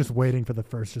options. I'm just waiting for the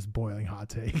first just boiling hot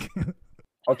take.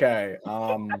 Okay.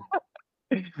 I'm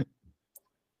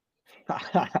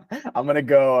gonna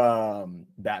go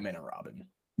Batman and Robin.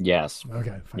 Yes.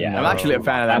 Okay. Fine. Yeah, I'm actually a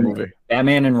fan of that movie.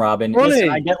 Batman and Robin. Listen,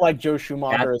 I get like Joe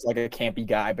Schumacher is like a campy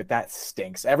guy, but that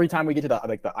stinks. Every time we get to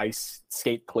the ice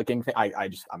skate clicking thing,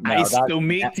 I'm Nice to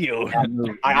meet you.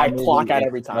 I clock out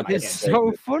every time. I It's can't so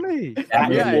take it. funny.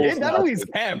 That movie's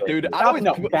camp, dude. I Stop, was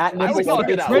no, Batman I was is talking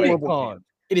like that horrible way. Credit camp. card.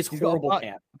 It is He's got a horrible black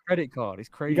camp. Credit card. It's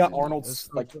crazy. You got That's Arnold's so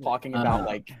like funny. talking about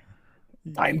like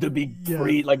time to be Yeah.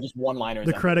 free, like just one-liners.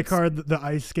 The credit card, the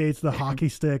ice skates, the hockey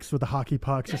sticks with the hockey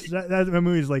pucks. Just that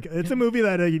movie's like it's a movie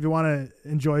that if you want to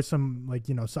enjoy some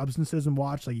substances and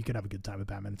watch, like you could have a good time with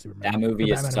Batman and Superman. That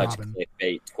movie Or is Batman and such Robin.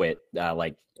 clickbait,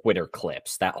 like Twitter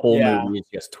clips. That whole Yeah. movie is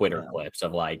just Twitter clips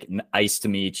of like "Nice to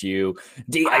meet you."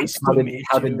 Nice How to did, meet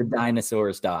how did you. the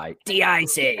dinosaurs die?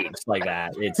 Ice Age, like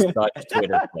that. It's such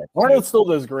Twitter clips. Arnold still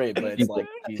does great, but it's People, like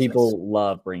Jesus. people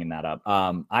love bringing that up.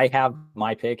 I have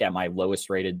my pick at my lowest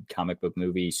rated comic book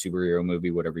movie, superhero movie,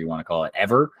 whatever you want to call it,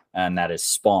 ever, and that is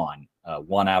Spawn.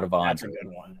 1 out of 100. That's a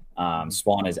good one.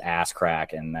 Spawn is ass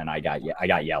crack, and then I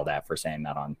got yelled at for saying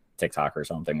that on TikTok or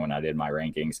something when I did my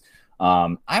rankings.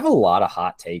 I have a lot of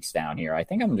hot takes down here. I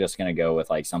think I'm just gonna go with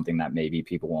like something that maybe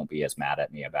people won't be as mad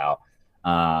at me about.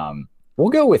 We'll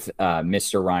go with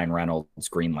Mr. Ryan Reynolds'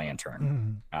 Green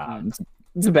Lantern.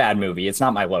 It's a bad movie. It's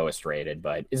not my lowest rated,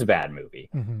 but it's a bad movie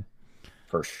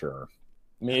for sure.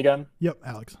 Me again? Yep,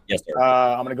 Alex. Yes, sir.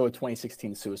 I'm gonna go with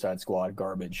 2016 Suicide Squad.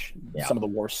 Garbage. Yeah. Some of the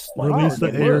worst. Release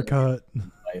the Ayer cut.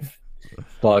 Life.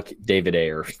 Fuck David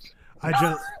Ayer.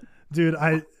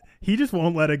 He just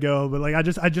won't let it go. But like I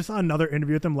just saw another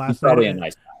interview with him last He's probably night. a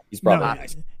nice guy. He's probably No,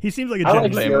 nice. he seems like a I like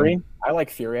gentleman. Fury. I like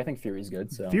Fury. I think Fury's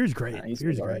good. So Fury's great. Yeah, he's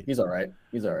Fury's all right. great. He's all right.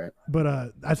 He's all right.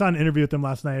 But I saw an interview with him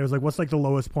last night. It was like, "What's like the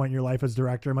lowest point in your life as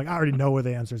director?" I'm like, "I already know where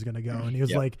the answer is going to go." And he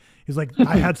was like,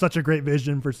 "I had such a great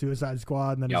vision for Suicide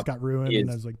Squad, and then it just got ruined."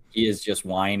 And I was like, He is just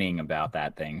whining about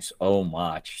that thing so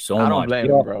much. I don't blame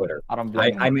Get him, off bro. Twitter. I don't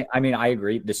blame him. I mean, I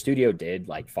agree. The studio did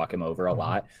like fuck him over a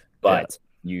lot, but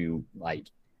you like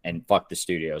and fuck the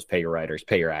studios, pay your writers,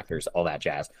 pay your actors, all that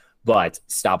jazz. But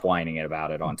stop whining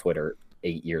about it on Twitter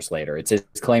 8 years later. It's his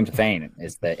claim to fame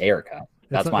is the Ayer cut.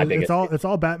 That's my biggest. It's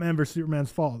all Batman versus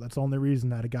Superman's fault. That's the only reason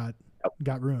that it got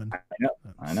ruined.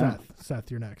 I know.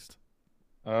 Seth, you're next.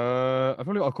 I've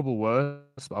only got a couple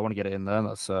words, but I want to get it in there.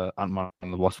 That's Ant-Man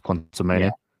and the Wasp: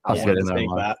 Quantumania. I Has to get in wanted to there. take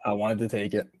man. that. I wanted to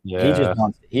take it.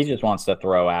 Yeah. He just wants to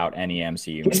throw out any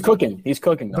MCU. He's cooking. He's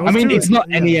cooking. Those I mean, two- it's not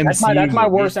any yeah. MCU. That's my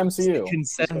movie. worst It's MCU.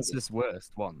 Consensus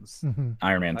worst ones.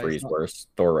 Iron Man That 3 is is not- worse.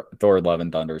 Thor: Love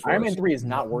and Thunder is worse. Iron Man 3 is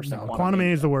not worse than No, Quantum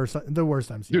Quantumania is the worst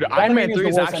MCU. Dude, Iron Iron Man Man is 3 the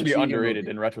is worst actually MCU underrated movie.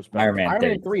 in retrospect. Iron Man Iron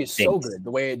Man 3 is so stinks. good. The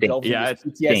way it Stinks. delves Yeah, into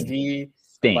it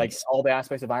PTSD, like Stinks. all the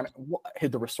aspects of Iron Man.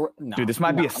 Hit the restore. No, Dude, this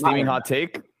might be no, a steaming hot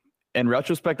take. In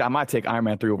retrospect, I might take Iron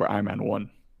Man 3 over Iron Man 1.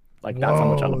 Like, that's how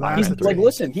much I love Whoa, Iron He's Man that's 3. like,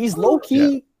 listen, he's low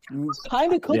key,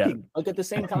 kind of Yeah. cooking. Like at the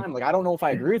same time, like I don't know if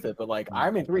I agree with it, but like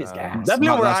Iron Man 3 is gas. Definitely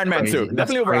over That's Iron Man crazy. 2. That's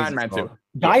Definitely over crazy Iron Man talk. 2.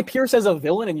 Guy Pearce as a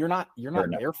villain, and you're not Fair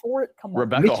there for it. Come on,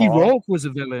 Rebecca Mickey Hall. Rourke was a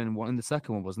villain in the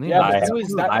second one, wasn't he? Yeah, I but have, he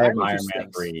was that. I have Iron Iron just Man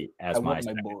stinks. 3 as I my want my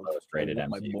second board. most rated I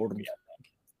want my MCU board. movie, I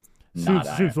think.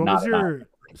 Supes, what was your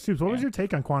Supes? What Yeah. was your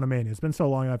take on Quantumania? It's been so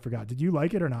long, I forgot. Did you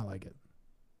like it or not like it?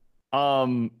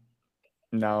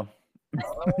 No.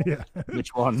 Yeah.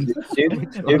 Which one?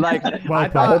 Like Well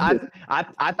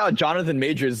I thought Jonathan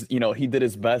Majors, he did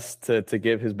his best to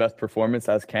give his best performance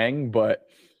as Kang, but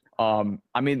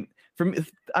I mean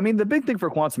the big thing for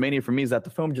Quantumania for me is that the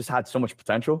film just had so much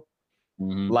potential.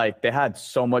 Like they had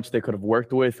so much they could have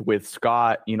worked with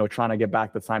Scott, trying to get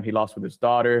back the time he lost with his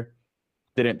daughter.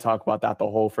 Didn't talk about that the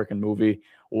whole freaking movie.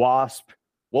 Wasp,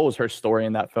 what was her story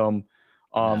in that film?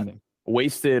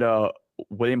 Wasted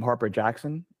William Harper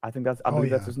Jackson. I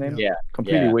believe that's his name. Yeah,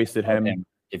 completely wasted him.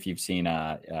 If you've seen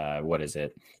what is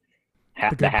it?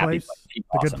 The Good Place.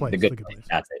 The Good Place.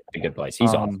 That's it. The Good Place.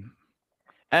 He's awesome.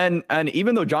 And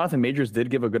even though Jonathan Majors did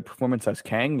give a good performance as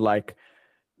Kang, like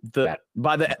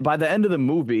by the end of the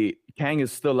movie, Kang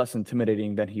is still less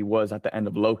intimidating than he was at the end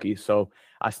of Loki. So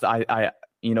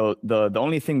the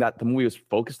only thing that the movie was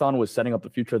focused on was setting up the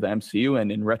future of the MCU,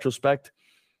 and in retrospect,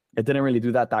 it didn't really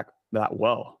do that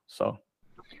well. So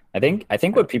I think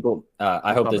what people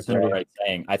I hope this is the right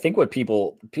saying. I think what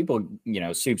people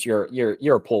Supes,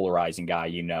 you're a polarizing guy,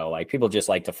 like people just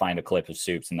like to find a clip of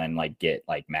Supes and then like get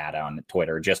like mad on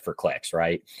Twitter just for clicks,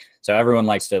 right? So everyone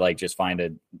likes to like just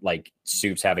find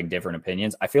Supes having different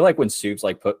opinions. I feel like when Supes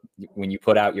when you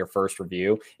put out your first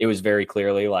review, it was very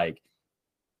clearly like,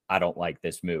 I don't like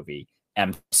this movie.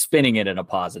 And I'm spinning it in a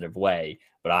positive way,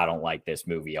 but I don't like this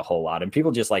movie a whole lot. And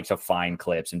people just like to find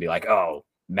clips and be like, oh,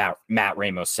 Matt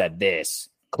Ramos said this,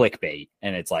 clickbait.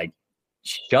 And it's like,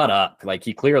 shut up. Like,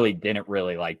 he clearly didn't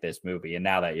really like this movie. And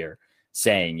now that you're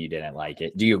saying you didn't like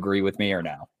it, do you agree with me or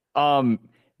no?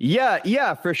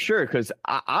 Yeah, for sure. Cause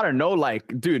I don't know,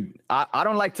 like, dude, I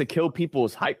don't like to kill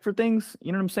people's hype for things.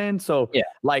 You know what I'm saying? So yeah,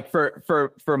 like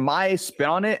for my spin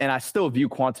on it, and I still view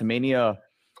Quantumania,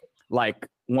 like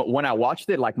when I watched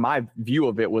it, like my view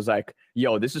of it was like,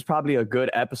 yo, this is probably a good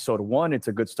episode 1. It's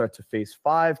a good start to phase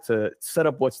 5 to set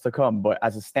up what's to come. But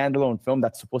as a standalone film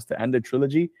that's supposed to end the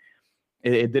trilogy,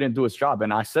 it didn't do its job.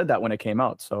 And I said that when it came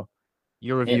out. So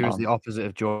your review is the opposite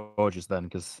of George's then,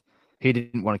 because he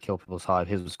didn't want to kill people's hype.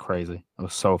 His was crazy. It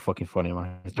was so fucking funny,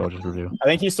 man. George's review. I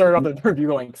think he started off the review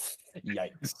going,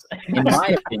 yikes. In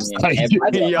my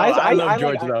opinion, I love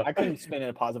George though. I couldn't spin it in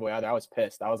a positive way either. I was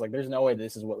pissed. I was like, there's no way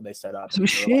this is what they set up. So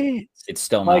shit. It's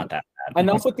still like, not that bad.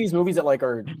 Enough with these movies that like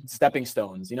are stepping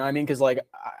stones. You know what I mean? Because like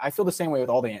I feel the same way with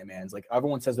all the Ant-Mans. Like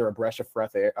everyone says they're a breath of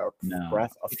fresh air.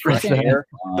 Fresh air.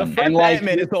 The first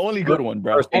Ant-Man is the only good one,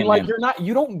 bro. And like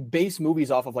you don't base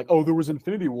movies off of like, oh, there was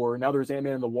Infinity War, and now there's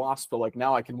Ant-Man and the Wasp, but like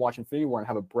now I can watch Infinity War and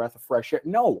have a breath of fresh air.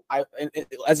 No,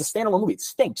 as a standalone movie, it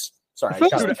stinks. Sorry,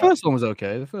 the first one was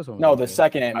okay. The first one. Was the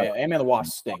second Ant-Man and the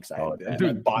Wasp stinks. I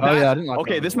didn't like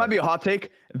okay, this might be a hot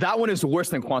take. That one is worse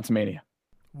than Quantumania.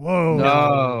 Whoa.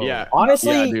 No. Yeah.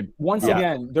 Honestly, dude. Once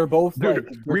again, they're both. Dude,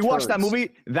 rewatch that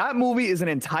movie. That movie is an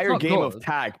entire game of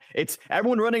tag. It's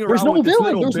everyone running around. There's no with this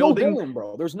villain. little There's building. no villain,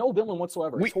 bro. There's no villain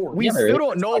whatsoever. We still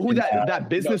don't know who that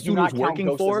business dude was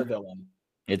working for.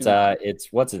 It's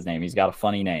what's his name? He's got a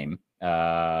funny name.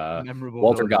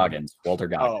 Walter Goggins.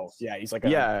 Oh yeah, he's like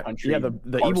country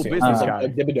the evil business guy.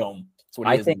 Dibadome.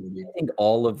 I think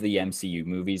all of the MCU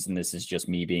movies, and this is just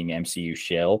me being MCU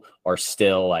shill, are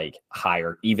still like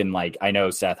higher. Even like I know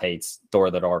Seth hates Thor: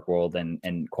 The Dark World and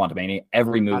Quantumania.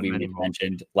 Every movie we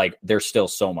mentioned, like they're still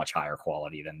so much higher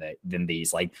quality than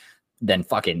these. Like than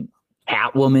fucking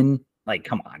Catwoman. Like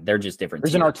come on, they're just different.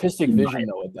 There's an artistic vision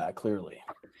though with that clearly.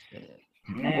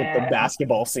 With the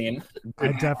basketball scene.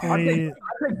 I definitely I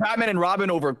think Batman and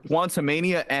Robin over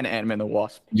Quantumania and Ant-Man the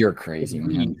Wasp. You're crazy,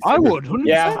 man. I would. 100%.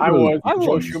 Yeah, I would. I would.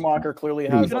 Joe Schumacher clearly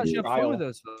has You can actually have fun with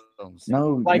those films.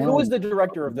 No, who was the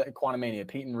director of the Quantumania?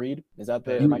 Peyton Reed? Is that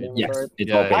the? Yes.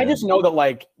 I just know that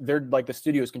like they're like the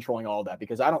studio is controlling all of that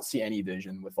because I don't see any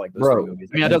vision with like those movies.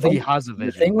 I mean, I don't think he has a vision.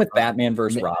 The thing with Batman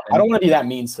versus Robin. I don't want to be that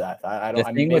mean, Seth. The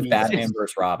thing with Batman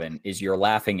versus Robin is you're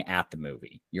laughing at the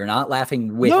movie. You're not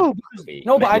laughing with the movie.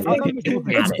 No, but I think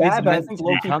it's bad. But I think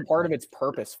low-key part of it's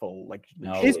purposeful. Like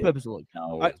it's purposeful.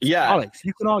 Alex,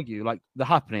 you can argue like the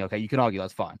happening. Okay, you can argue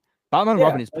that's fine. Batman and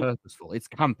Robin is purposeful. It's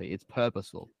campy. It's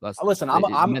purposeful. Listen. I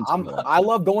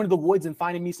love going to the woods and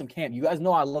finding me some camp. You guys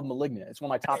know I love *Malignant*. It's one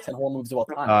of my top 10 horror movies of all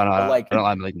time. No, I don't like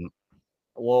 *Malignant*.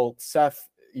 Well, Seth,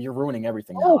 you're ruining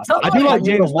everything. Now. I do like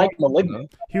James like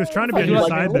 *Malignant*. He was trying to be on your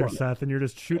side there, Seth, and you're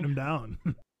just shooting him down.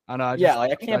 I know.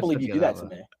 I can't believe you do that to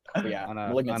me. Yeah, I know.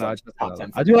 Malignant's I like top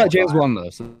 10 I do like James all Wan though,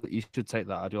 so you should take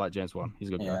that. I do like James Wan. He's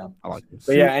a good Yeah. guy. I like him.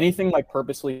 But yeah, anything like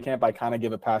purposely camp, I kind of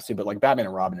give a pass to. But like Batman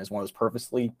and Robin is one of those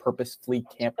purposefully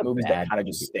camp a movies bad that kind of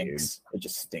just movie, stinks. It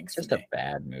just stinks. Just for a me.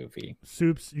 bad movie.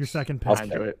 Soups, your second I'll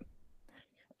pick. do it.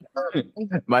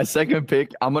 My second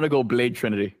pick, I'm gonna go Blade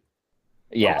Trinity.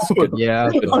 Yes. Oh, good. Yeah,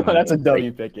 Good one. That's a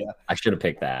W pick. Yeah. I should have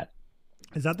picked that.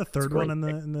 Is that the third one in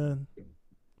the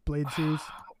Blade series?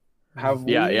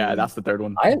 Yeah, that's the third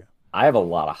one. I have a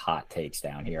lot of hot takes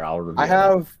down here. I'll review I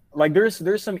have like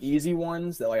there's some easy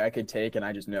ones that like I could take and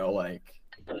I just know like,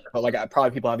 but like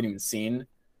probably people haven't even seen.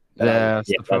 Yeah,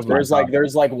 There's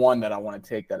like one that I want to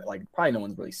take that like probably no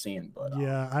one's really seen, but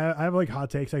Yeah, I have like hot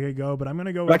takes I could go, but I'm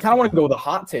gonna go. But I kind of want to go the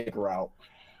hot take route.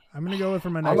 I'm gonna go with for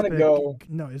my next I'm gonna pick. go.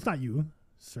 No, it's not you,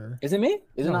 sir. Is it me?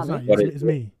 Is it No, not it's me? not you. What It's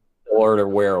me. order.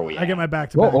 Where are we? I get my back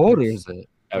to What back. order is it?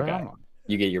 Okay. Where am I?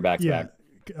 You get your back to Yeah. back.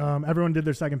 Everyone did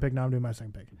their second pick. Now I'm doing my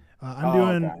second pick. I'm Oh,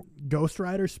 doing okay. Ghost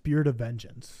Rider: Spirit of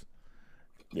Vengeance.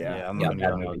 Yeah. I'm Yeah, gonna bad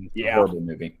go movie. with- Yeah. Horrible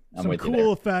movie. I'm Some with you cool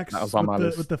there. effects That was on my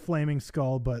list. with the flaming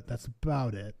skull, but that's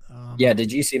about it. Yeah,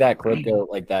 did you see that clip go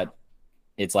like that?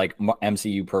 It's like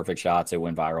MCU perfect shots. It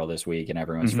went viral this week, and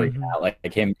everyone's Mhm. freaking out.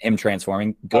 Like him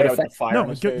transforming. Oh, Good yeah, with the effect. fire No, in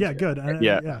his good, face. yeah, good.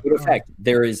 Yeah. Good effect.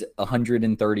 There is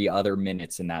 130 other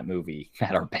minutes in that movie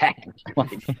that are bad.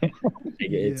 Like,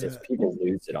 it's just people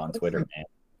lose it on Twitter, man.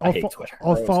 I hate Twitter.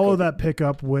 I'll follow that pick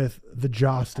up with the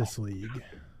Justice League.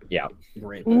 Yeah.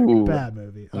 Great. Ooh. Bad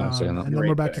movie. I'm saying that. And then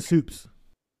we're back to pick. Soups.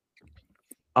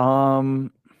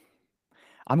 I'm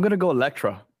gonna go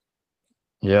Elektra.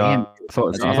 Yeah, Damn. I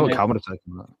thought Cam would have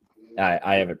taken that.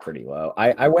 I have it pretty low.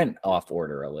 I went off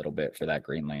order a little bit for that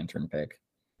Green Lantern pick.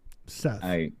 Seth.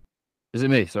 Is it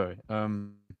me? Sorry.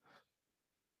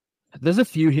 There's a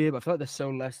few here, but I feel like they're so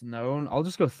less known. I'll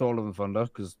just go Thor: Love and Thunder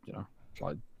because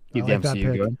like keep the like that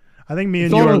MCU pick. going. I think me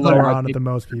and Thor you are was lower alright. on it than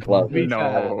most people. Love it.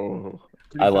 No.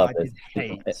 I love did it.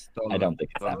 hate Thor: I don't Love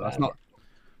think it's and that Thunder. That's bad. not.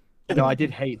 No, I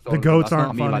did hate Thor. The goats That's not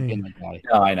aren't me, like, funny. being that guy.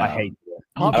 No, I know. I hate.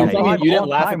 Top I don't five think you didn't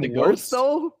laugh at all-time the worst, goats?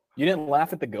 though. You didn't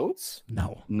laugh at the goats?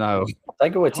 No. No,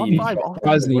 Taika Top Waititi. five all-time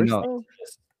Surprisingly worst, not. though?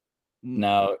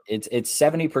 No, it's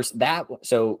 70%. That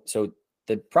so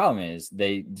the problem is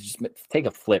they just take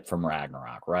a flip from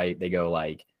Ragnarok, right? They go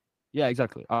like yeah,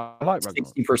 exactly. I like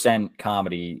Ragnarok. 60%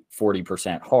 comedy,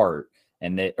 40% heart,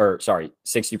 and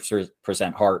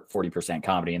 60% heart, 40%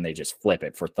 comedy, and they just flip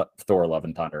it for Thor: Love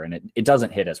and Thunder, and it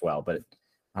doesn't hit as well. But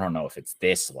I don't know if it's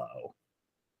this low.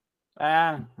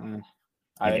 The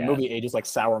Yeah. movie ages like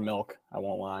sour milk. I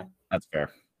won't lie. That's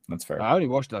fair. That's fair. I only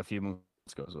watched that a few months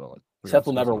ago as well. Like, 3 Seth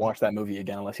will months never ago. watch that movie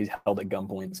again unless he's held at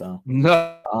gunpoint. So,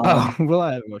 No, Um, will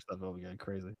I ever watch that film again?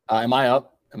 Crazy. am I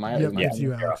up? Am I? Yep, Am I it's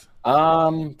you, Alex.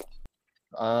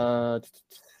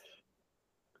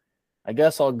 I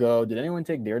guess I'll go. Did anyone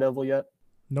take Daredevil yet?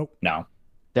 Nope. No. I'll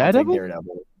take Daredevil?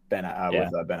 Daredevil. Yeah.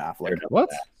 With Ben Affleck. Daredevil. What?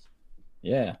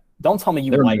 Yeah. Don't tell me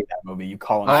you They're- like that movie. You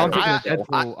call him. Oh, I'm I, thinking of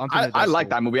Deadpool. I'm thinking of I like Deadpool.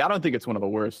 that movie. I don't think it's one of the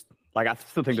worst. Like I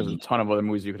still think there's a ton of other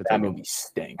movies you could have that taken. movie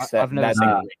stinks. I've never That seen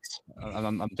thing it. stinks.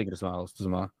 I'm thinking of something else.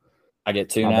 Doesn't matter. I get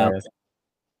 2 I'll now. bear it.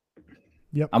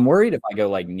 Yep. I'm worried if I go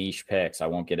like niche picks, I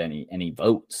won't get any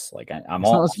votes. Like I'm It's not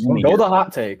all as fun. Go the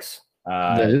hot takes.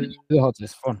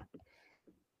 It's fun.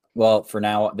 well, for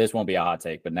now, this won't be a hot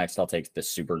take, but next I'll take the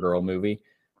Supergirl movie.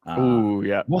 Ooh,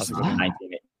 yeah. What's that's a good one.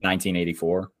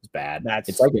 1984. It's bad. That's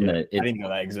It's like in I the didn't know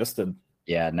that existed.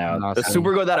 yeah, no. No, The it's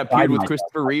Supergirl that appeared with myself.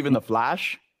 Christopher Reeve in The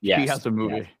Flash. Yes, He has a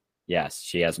movie. Yes,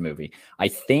 she has a movie. I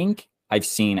think I've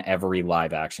seen every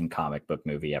live action comic book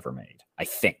movie ever made. I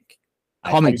think.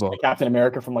 Comic Have you seen book. Captain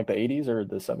America from like the 80s or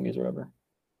the 70s or whatever.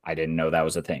 I didn't know that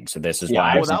was a thing. So this is Yeah,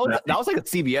 why Well, that was like a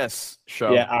CBS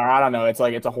show. Yeah, or I don't know. It's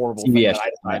like it's a horrible thing. CBS.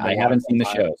 that I don't haven't watch seen the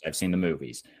sometimes. shows. I've seen the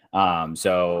movies.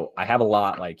 So I have a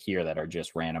lot like here that are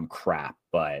just random crap,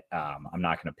 but I'm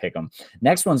not going to pick them.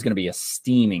 Next one's going to be a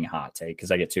steaming hot take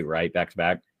because I get 2 right back to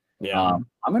back. Yeah.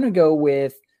 I'm going to go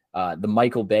with the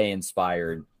Michael Bay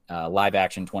inspired live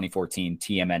action 2014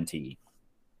 TMNT.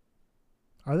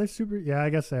 Are they super? Yeah, I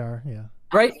guess they are. Yeah.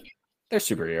 Right? They're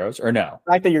superheroes, or no?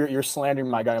 The fact that you're slandering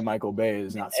my guy Michael Bay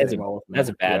is not That's sitting a, well with me. that's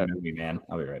a bad movie, man.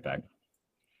 I'll be right back.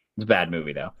 It's a bad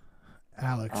movie, though.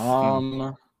 Alex.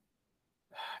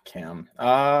 Cam.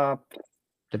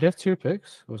 Did he have 2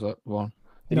 picks? Or was that 1?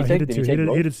 Did no, he he take? did Did two. he take He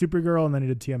both? did Supergirl and then he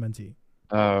did TMNT.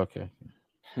 Oh, okay.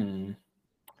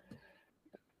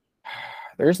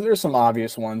 There's some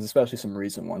obvious ones, especially some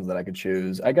recent ones that I could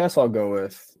choose. I guess I'll go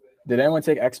with. Did anyone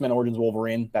take X-Men Origins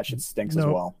Wolverine? That shit stinks as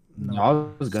No. well. No, No.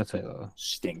 I was gonna say that.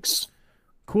 Stinks.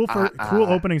 Cool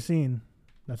opening scene.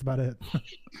 That's about it.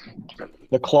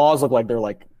 The claws look like they're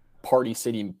like Party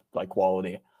City like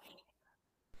quality.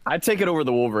 I'd take it over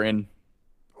the Wolverine.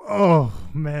 Oh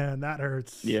man, that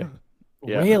hurts. Yeah.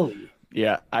 Yeah. Really?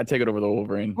 Yeah, I'd take it over the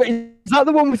Wolverine. Wait, is that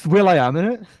the one with Will I Am in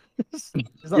it? Is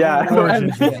that Yeah. the one?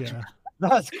 Origins, yeah.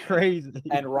 That's crazy.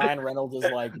 And Ryan Reynolds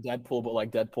is like Deadpool, but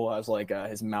like Deadpool has like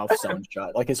his mouth sewn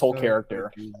shut, like his whole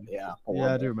character. Yeah. Yeah, I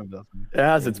horrible. do remember that. It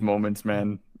has its moments,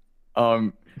 man.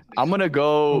 I'm gonna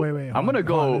go. Oh, wait. I'm gonna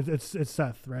go. It's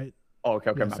Seth, right? Oh,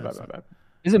 okay. Yeah, My Seth. bad.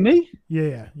 Is it me?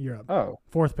 Yeah, you're up. Oh,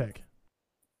 Fourth pick.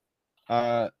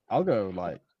 I'll go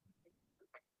like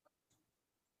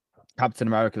Captain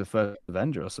America: The First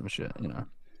Avenger or some shit. You know.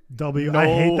 W. No- I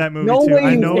hate that movie no too. way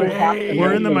I you know think Captain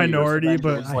we're in the America minority, versus but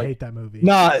Avengers, I like- hate that movie.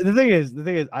 Nah, the thing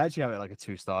is, I actually have it like a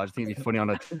 2-star. I just think it'd be funny on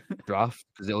a draft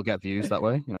because it'll get views that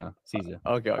way. You know, it's easier.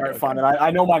 Okay. All right, fine. And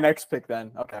I know my next pick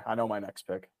then. Okay, I know my next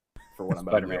pick for what I'm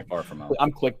about to Spider-Man do. Far From Home.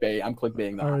 I'm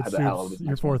clickbaiting All right, the hell out of Supes, this your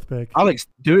next one. fourth pick. Alex,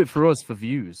 do it for us for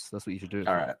views. That's what you should do.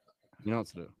 All right. You know what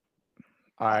to do.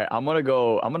 All right. I'm gonna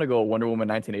go Wonder Woman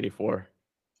 1984.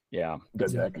 Yeah,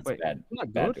 Good Yeah. pick. it's Wait, bad. isn't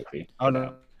that Bad good? movie. Oh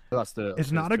no, that's the.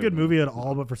 It's not a good movie at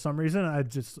all, but for some reason,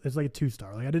 it's like a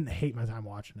 2-star. Like I didn't hate my time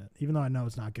watching it, even though I know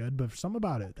it's not good. But for something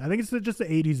about it, I think it's just the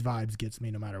 '80s vibes gets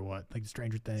me no matter what, like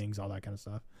Stranger Things, all that kind of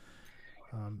stuff.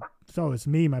 So it's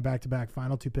me, my back-to-back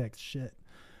final 2 picks. Shit.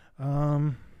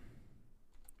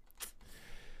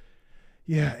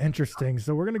 Yeah, interesting.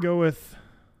 So we're gonna go with.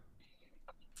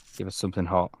 Give us something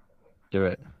hot. Do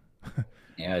it.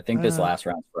 Yeah, I think this last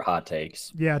round's for hot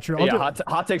takes. Yeah, true. I'll Yeah, do-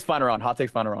 hot takes final round.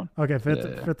 Okay,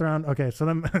 fifth round. Okay, so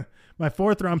then my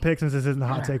 4th round pick, since this isn't the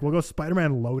hot take, we'll go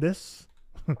Spider-Man Lotus.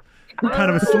 Kind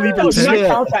of a sleeper No, do pick. not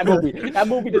count that movie. That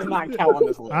movie does not count on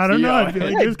this list. I don't know. Yeah. I feel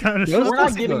like it was kind of. We're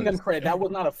not giving them credit. That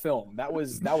was not a film. That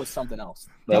was something else.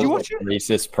 That you was watch it?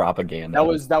 Racist propaganda. That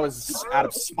was out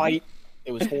of spite.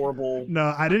 It was horrible.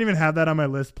 No, I didn't even have that on my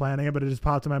list planning it, but it just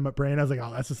popped in my brain. I was like,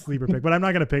 "Oh, that's a sleeper pick," but I'm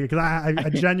not gonna pick it because I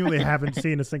genuinely haven't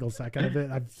seen a single second of it.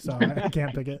 So I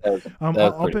can't pick it.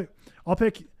 I'll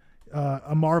pick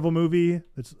a Marvel movie.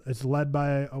 It's led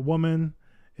by a woman.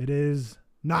 It is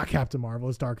not Captain Marvel.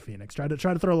 It's Dark Phoenix. Try to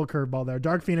throw a little curveball there.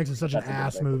 Dark Phoenix is such That's a an good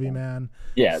ass pick. movie, man.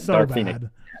 Yeah, so Dark bad. Phoenix.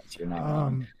 You're not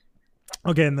wrong.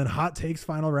 Okay, and then hot takes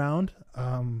final round.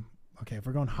 Okay, if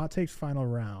we're going hot takes final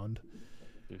round.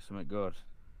 Do something good.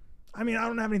 I mean, I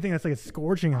don't have anything that's like a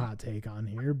scorching hot take on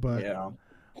here, but Yeah.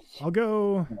 I'll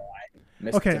go.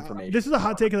 Missed Okay, information. this is a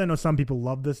hot take because I know some people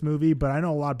love this movie, but I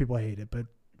know a lot of people hate it. But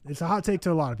it's a hot take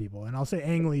to a lot of people, and I'll say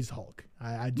Ang Lee's Hulk.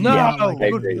 I do No, not like I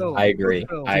it. agree. film. I agree. Good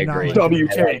film. I Do not agree. like W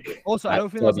it. take. Also, I don't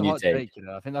think that's a W hot take. take. You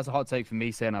know, I think that's a hot take for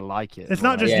me saying I like it. It's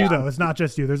not just Yeah. you though. It's not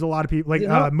just you. There's a lot of people like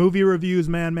Yeah. movie reviews.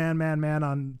 Man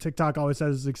on TikTok always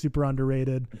says it's like super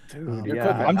underrated. Dude, You're yeah,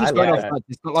 cooking. I'm just I going like off. that. Like,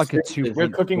 it's not like a 2. You're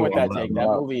cooking with that take. That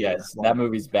movie Yes, is that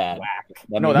movie's bad. whack.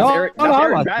 That No, movie- that's No, Eric. no, That's I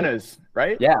Eric like it. Bana's,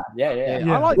 right? Yeah. Yeah.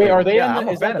 I like Wait, it. are they Yeah, in I'm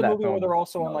a is fan that of the that movie where film. they're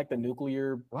also in like the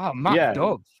nuclear? Wow, Matt Yeah.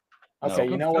 Dove. Okay, No, you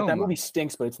good know what? That film, movie man.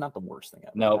 stinks, but it's not the worst thing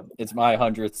ever. No, it's my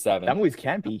 107. That movie's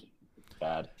campy.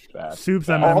 Bad. Soups.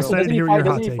 I'm Also, excited to hear what your hot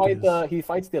doesn't he take fight is. he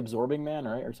fights the absorbing man,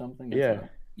 right, or something? That's Yeah. it.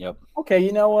 Yep. Okay,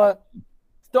 you know what?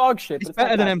 It's dog shit. It's but better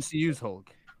not than that- MCU's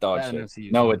Hulk. Dog Better than shit.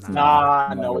 MCU's No, Hulk. it's Nah,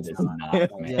 not. no, it it's is not. not.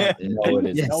 Yeah. No, it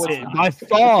is Yes, No, it's not. not. by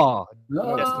far.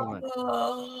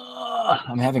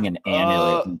 I'm having an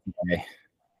aneurysm today.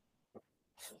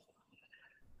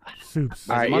 Soups.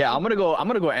 All right, yeah, I'm gonna go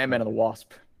Ant-Man and the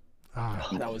Wasp. Ah.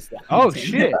 That was that. Oh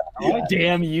shit!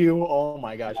 Damn you! Oh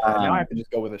my gosh! Now I have to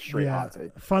just go with a straight Yeah. hot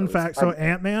take. Fun That was- fact. So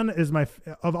Ant-Man is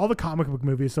of all the comic book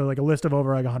movies. So like a list of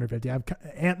over like 150. I have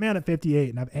Ant-Man at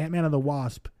 58, and I have Ant-Man and the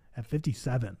Wasp at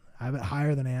 57. I have it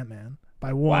higher than Ant-Man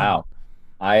by one. Wow.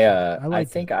 I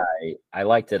liked think I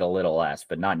liked it a little less,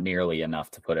 but not nearly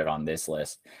enough to put it on this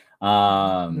list.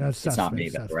 That's It's Seth's not me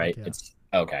pick, though, Seth's right? pick, yeah. It's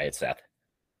okay. It's Seth.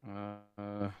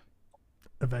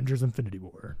 Avengers: Infinity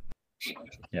War.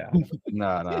 Yeah. No,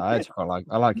 I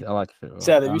like it.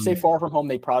 Seth, if you say Far From Home,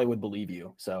 they probably would believe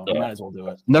you. So you Yeah. might as well do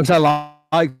it. No, because I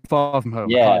like Far From Home.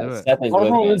 I can't do Yeah. it. Seth is Far with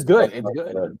From Home me. is good. It's It's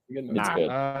good. good. It's good.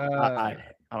 I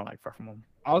don't like Far From Home.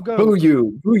 I'll go. Who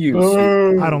you? Who you?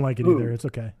 I don't like it either. It's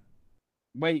okay.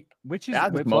 Wait, which is It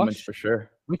has its moments Whiplash? for sure.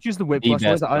 Which is the Whiplash?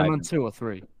 best Is it Iron Man Dragon. 2 or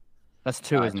 3? That's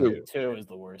 2, isn't it? Two is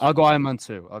the worst. I'll go Iron Man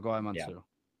 2. Yeah. 2.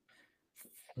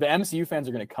 The MCU fans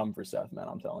are gonna come for Seth, man.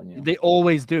 I'm telling you. They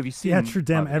always do. Have you seen? Yeah, true.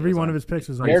 Damn, Marvel every videos one on of it? his picks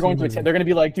was. They're going to MCU attend. They're going to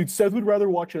be like, dude, Seth would rather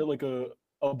watch a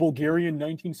Bulgarian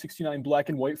 1969 black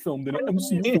and white film than an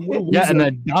MCU film. What a Yeah, and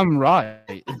loser." they're damn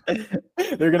right.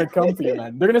 They're gonna come for you,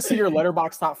 man. They're gonna see your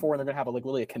letterbox top 4, and they're gonna have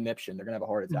literally a conniption. They're gonna have a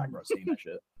heart attack, bro, seeing that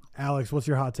shit. Alex, what's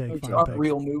your hot take? Those Final aren't pick.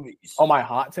 real movies. Oh, my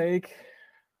hot take.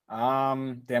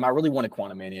 Damn, I really wanted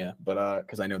Quantumania, but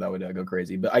because I know that would go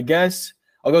crazy. But I guess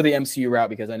I'll go the MCU route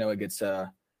because I know it gets the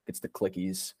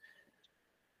clickies.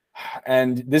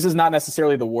 And this is not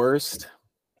necessarily the worst,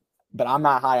 but I'm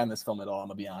not high on this film at all. I'm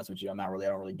gonna be honest with you. I don't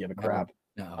really give a crap.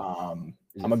 No. I'm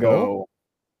gonna go.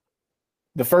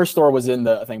 The first Thor was in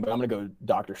the thing, but I'm gonna go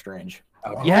Doctor Strange.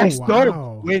 Yes,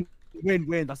 wow. Win.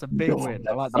 That's a big win.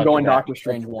 I like that. I'm going Doctor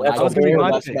Strange 1. That's I was gonna be very my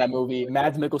less pick. that movie.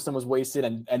 Mads Mikkelsen was wasted,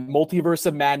 and Multiverse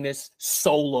of Madness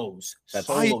solos. That's-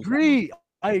 I Solos. agree.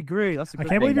 That's a I good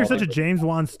can't believe thing. you're such a James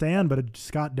Wan stan, but a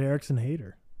Scott Derrickson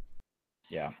hater.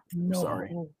 Yeah, I'm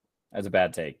sorry. that's a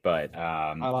bad take, but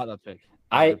I like that pick.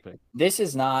 I- Good pick. this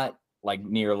is not like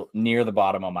near the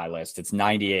bottom of my list. It's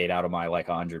 98 out of my like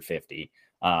 150.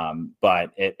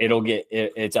 But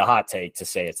it's a hot take to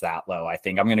say it's that low. I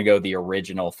think I'm gonna go the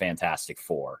original Fantastic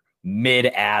Four.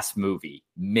 Mid-ass movie.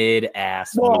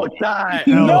 Whoa, die.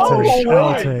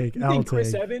 You think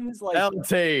Chris Evans like L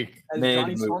take. as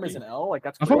Johnny Storm as an L? Like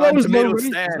that's I thought Rotten that was low Tomatoes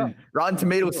rating. stand. Rotten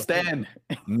Tomatoes stand.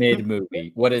 Mid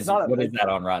movie. What is not a what is mid- that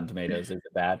on Rotten Tomatoes? Is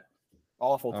it bad?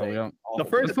 awful Oh, take. yeah. The Awful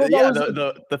first, take. thought yeah,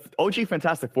 that the OG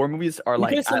Fantastic Four movies are You like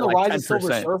could have seen at the like Rise of Silver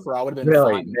 10%. Surfer. I would have been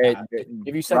Really? fine with that.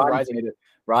 If you said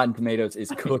Rotten Tomatoes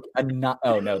is cook.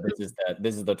 Oh no, this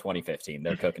is the 2015.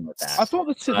 They're cooking with that. I thought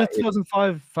the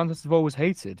 2005 Fantastic Four was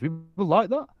hated. People like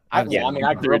that. I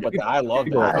grew up with that. I love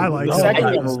that. I like the that. second I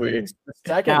one love was- that movie. the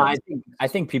second Now, one- I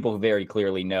think people very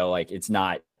clearly know like it's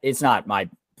not my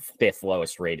fifth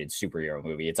lowest rated superhero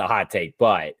movie. It's a hot take,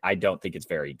 but I don't think it's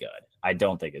very good.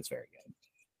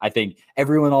 I think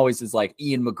everyone always is like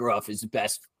Ian McGruff is the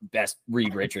best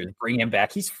Reed Richards. Bring him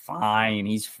back. He's fine.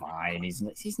 He's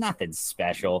nothing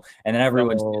special. And then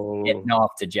everyone's just getting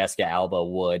off to Jessica Alba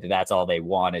Wood. That's all they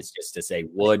want is just to say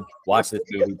Wood. Watch this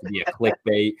movie to be a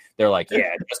clickbait. They're like, yeah,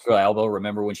 Jessica Alba.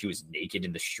 Remember when she was naked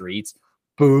in the streets?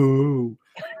 Boo.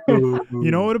 You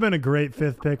know what would have been a great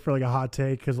fifth pick for like a hot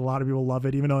take because a lot of people love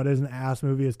it, even though it is an ass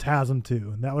movie, is TASM 2.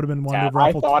 And that would have been one to I I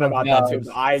ruffle thought about that too. feathers.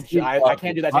 I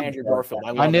can't do that to Andrew Garfield.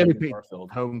 I love nearly Andrew picked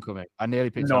Garfield. Homecoming. I nearly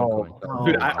picked No,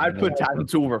 Homecoming. dude, I'd put TASM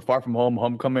 2 over Far From Home,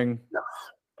 Homecoming.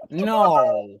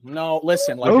 No.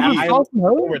 Listen, like Over I- Far From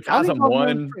Home? over I think TASM Far From Home 1.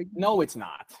 is pretty- no, it's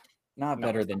not. Not No.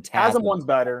 better than TASM TASM. 1's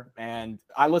better, and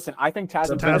I think TASM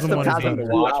The best 2 of is TASM fun to 2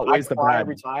 watch. I outweighs the cry bad.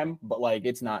 every time, but like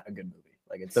it's not a good movie.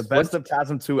 Like it's The best of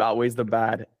TASM 2 outweighs the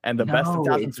bad, and the best of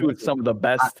No, TASM it's- 2 is some of the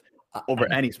best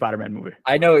over any Spider-Man movie.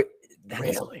 I know.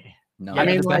 really. No, I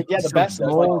mean, the like, best yeah, is the so best-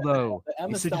 small like, though. The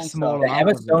Emma It's such a Stone small stuff. the amount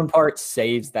Emma of it. Stone part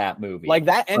saves that movie. Like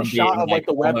that end From shot being, of like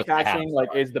the web almost a half caching, like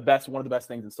star. is the best, one of the best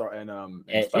things in Star. In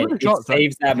It Some of the shots are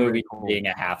saves that really movie cool. from being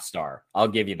a half star. I'll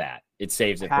give you that. It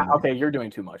saves it. From okay, you're doing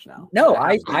too much now. No,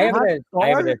 I have Half it. I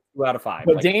have it at 2 out of 5.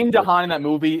 But Like, Dane DeHaan in that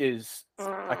movie is.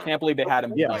 I can't believe they had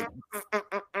him. Yeah. Like,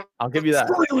 I'll give you that.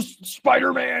 screw you,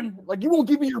 Spider-Man! Like you won't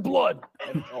give me your blood.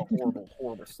 Oh,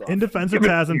 horrible stuff. In defense of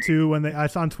TASM 2, when I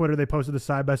saw on Twitter they posted a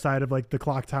side by side of like the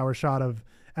clock tower shot of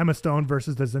Emma Stone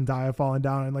versus the Zendaya falling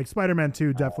down, and like Spider-Man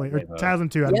 2 definitely, or TASM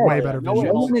 2 had Yeah, way yeah, better no no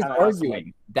visuals. one is Kinda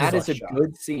arguing. That this is a shot.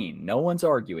 good scene. No one's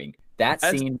arguing. That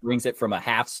That's- scene brings it from a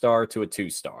half star to a 2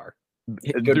 star.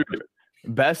 Dude,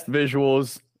 best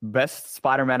visuals, best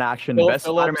Spider-Man action, Philip best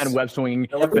Phillips. Spider-Man web swinging,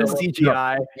 Philip best Phillips.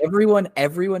 CGI.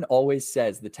 Everyone always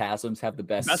says the TASMs have the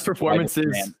best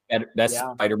performances. best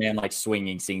Yeah. Spider-Man like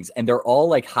swinging scenes, and they're all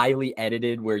like highly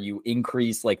edited, where you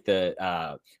increase like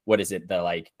the what is it, the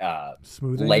like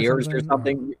Smoothing layers or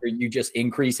something, or you just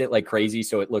increase it like crazy,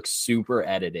 so it looks super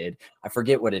edited. I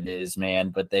forget what it is, man,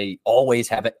 but they always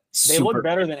have it. They Super look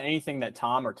better than anything that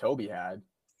Tom or Toby had.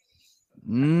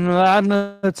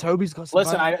 No, Toby's got some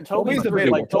Listen, bad- Toby's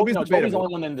debatable. like Toby's Toby's the debatable.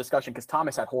 only one in the discussion because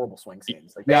Thomas had horrible swing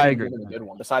scenes. Like, Yeah, I they agree. didn't give him a good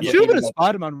one. Besides, You like, should have been a even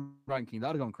Spider-Man ranking.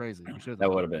 That'd have gone crazy. You should have. that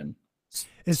would have been.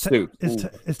 Is Soup.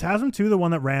 TASM 2 the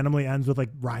one that randomly ends with like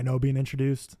Rhino being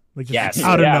introduced? Like just Yes.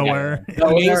 out of Yeah, nowhere. No,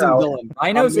 amazing no. villain.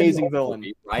 Rhino's in amazing the villain.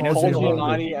 movie. Paul Rhino's Paul in the movie.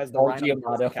 Giamatti as the Paul Rhino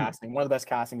Giamatti. casting. One of the best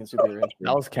casting in superhero history.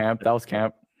 That was camp. That was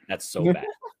camp. That's so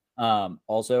bad.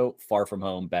 Also, Far From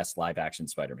Home, best live action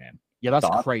Spider-Man. Yeah, that's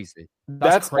Thought? crazy.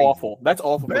 That's crazy. awful. That's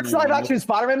awful. for Best me. live action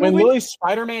Spider-Man When movie. literally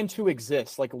Spider-Man 2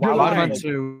 exists, like why would Spider-Man I-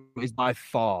 2 is by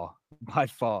far.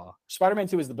 Spider-Man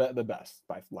 2 is the best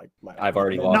by like. I've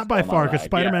already lost. Not by all my far, because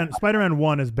lag. Spider-Man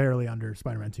 1 is barely under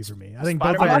Spider-Man 2 for me. I think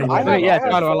both Spider-Man- are I already Yeah, have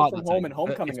Spider-Man, I Far like From that Home too. and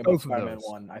Homecoming It's above both of Spider-Man those.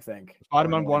 1, I think.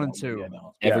 Spider-Man 1 and 2. Yeah,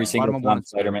 no. Every single Spider-Man 1 time and 2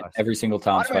 Spider-Man, are best. every single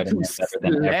time Spider-Man Spider-Man 2 is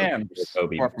better than every slams single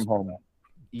Tobey. Far From Home.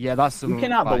 Yeah, that's some You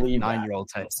cannot like, believe that. 9-year-old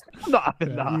taste. Not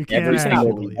having Yeah, that. you can't Every actually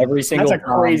single, believe every single That's a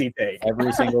Tom, crazy take.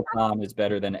 every single Tom is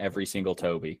better than every single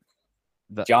Toby.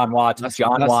 That- John Watts, that's-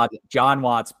 John that's- Watts, John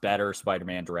Watts, better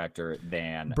Spider-Man director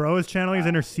than. Bro is channeling his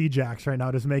inner C-Jax right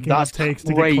now, just making That's up takes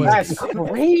to crazy. get That's clicks.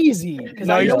 crazy.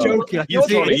 No, he's joking. He's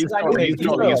trolling, Because he's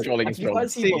trolling, he's trolling, he's trolling.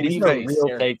 because he See, believes These he's are in real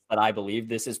his takes that I believe.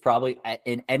 This is probably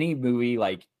in any movie,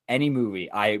 like any movie,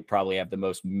 I probably have the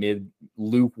most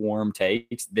lukewarm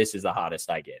takes. This is the hottest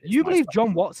I get. You believe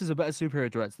John Watts is a better superhero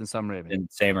director than Sam Raimi? Than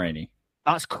Sam Raimi?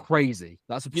 That's crazy.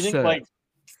 That's absurd. You think like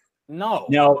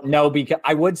no, because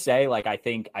I would say like I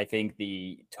think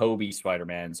the Toby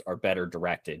Spider-Mans are better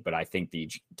directed, but I think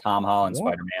the Tom Holland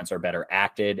Spider-Mans are better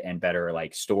acted and better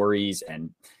like stories and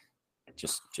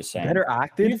just saying. Better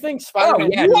acted? You think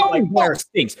Spider-Man? Better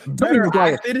stinks. Better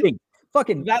acted.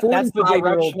 Fucking that's the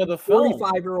direction of the film.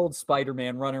 45-year-old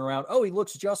Spider-Man running around. Oh, he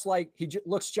looks just like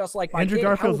my Andrew kid.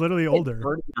 Garfield's literally older.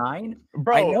 39?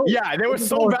 Bro, yeah, they were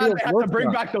so bad they had to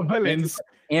bring back the villains.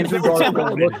 Andrew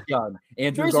Garfield looks young.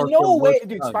 There's no way,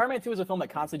 dude. Spider-Man 2 is a film that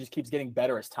constantly just keeps getting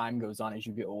better as time goes on as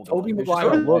you get older. Tobey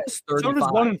Maguire looks 35. So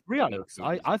does 1 and 3, Alex.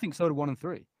 I think so do 1 and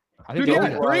 3. I think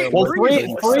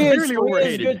three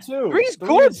is good too. 3 is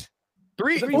good.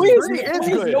 Three is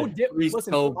good.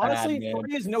 Listen, so honestly, bad,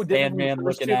 3 is no different Sandman from the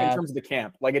first 2 looking in at. terms of the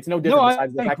camp. Like it's no different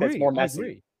besides the fact that it's more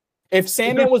messy. If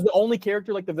Sandman was the only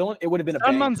character like the villain, it would have been a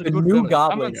bang. The new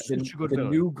Goblin, the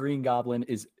new Green Goblin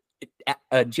is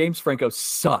James Franco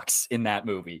sucks in that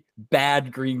movie.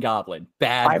 Bad Green Goblin.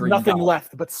 I have nothing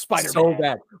left but Spider-Man. So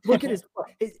bad. Look at his.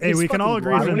 Hey, we can all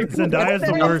agree Zendaya is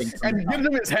the worst. And gives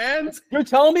him his hands. You're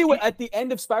telling me at the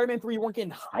end of Spider-Man 3 you weren't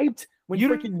getting hyped when you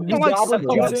freaking new Goblin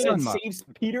comes in and saves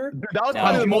Peter? Dude, that was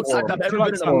probably the most hyped I've ever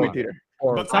been in a movie theater.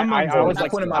 But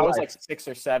I was like 6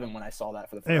 or 7 when I saw that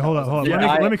for the first time. Hey, hold on.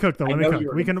 Let me cook though. Let me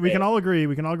cook. We can all agree.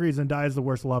 Zendaya is the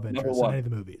worst love interest in any of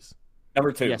the movies.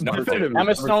 Number 2. Yes, number 2.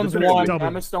 Emma Stone's one.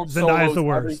 Emma Stone Zendaya's the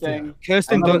worst. Everything.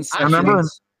 Kirsten Dunst. Remember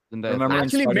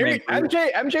actually, maybe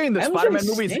MJ in the Spider-Man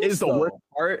movies is the worst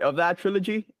part of that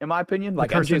trilogy, in my opinion.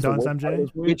 Like Kirsten MJ's Dunst, MJ.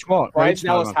 Which one? Bryce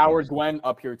Dallas Howard, Gwen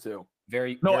up here too.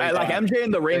 Like MJ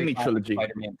in the Raimi trilogy.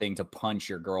 Spider-Man thing to punch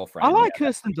your girlfriend. I like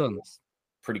Kirsten Dunst.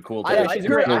 Pretty cool. I like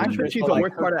her. Actually, she's the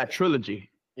worst part of that trilogy.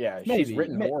 Yeah, maybe. She's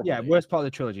written horribly. Yeah, worst part of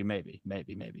the trilogy, maybe.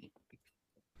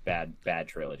 Bad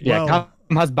trilogy. Yeah,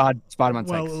 Cam has bad Spider-Man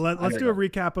Well, takes. let's do a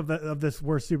recap of this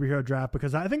worst superhero draft,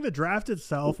 because I think the draft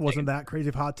itself wasn't that crazy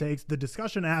of hot takes. The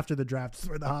discussion after the draft is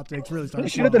where the hot takes really started.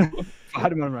 It should have been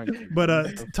Spider-Man ranking.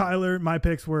 But Tyler, my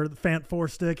picks were Fant Four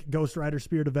Stick, Ghost Rider,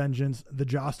 Spirit of Vengeance, The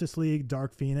Justice League,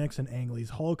 Dark Phoenix, and Ang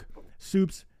Lee's Hulk.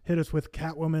 Supes hit us with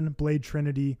Catwoman, Blade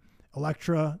Trinity,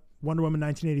 Elektra, Wonder Woman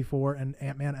 1984, and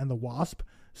Ant-Man and the Wasp.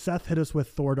 Seth hit us with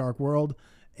Thor Dark World,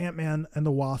 Ant-Man and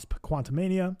the Wasp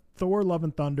Quantumania, Thor Love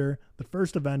and Thunder, The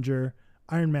First Avenger,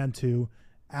 Iron Man 2,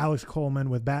 Alex Coleman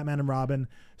with Batman and Robin,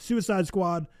 Suicide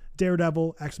Squad,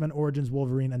 Daredevil, X-Men Origins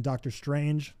Wolverine, and Doctor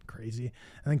Strange. Crazy.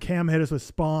 And then Cam hit us with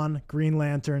Spawn, Green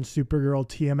Lantern, Supergirl,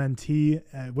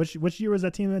 TMNT. Which year was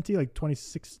that TMNT? Like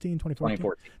 2016, 2014?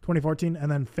 2014.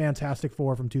 And then Fantastic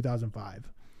Four from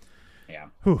 2005. Yeah.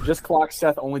 Whew. Just clock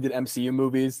Seth only did MCU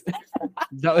movies.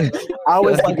 I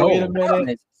was like, wait a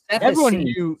minute. Everyone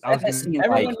knew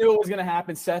Everyone knew it was gonna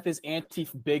happen. Seth is anti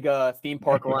big theme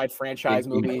park ride franchise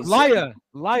movies. Liar.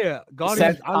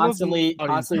 Seth constantly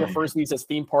refers to these as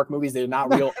theme park movies. They're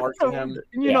not real art to him.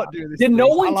 You're not doing this. Did no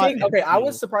one take? Okay, I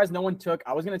was surprised no one took.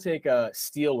 I was gonna take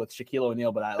Steel with Shaquille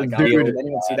O'Neal, but did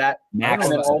anyone see that? Max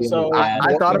and then also,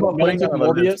 I thought about putting it on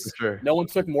Morbius. For sure. No one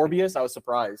took Morbius. I was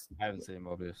surprised. I haven't seen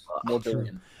Morbius.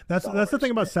 That's the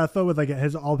thing about Seth though, with like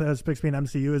all his picks being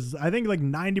MCU, is I think like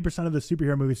 90% of the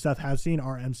superhero movies Seth has seen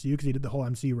are MCU because he did the whole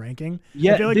MCU ranking.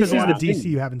 Yeah, I feel like there's a lot of DC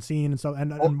you haven't seen,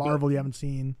 and Marvel you haven't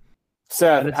seen.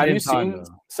 Seth,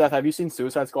 have you seen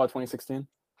Suicide Squad 2016?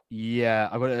 Yeah,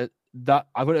 I got it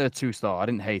a 2-star. I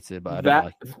didn't hate it, but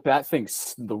that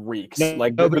thing's the reeks. No,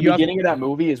 like the beginning of that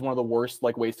movie is one of the worst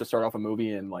like ways to start off a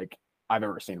movie in like I've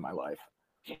ever seen in my life.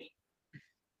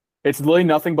 It's literally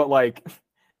nothing but like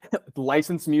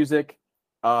licensed music,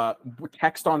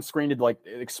 text on screen to like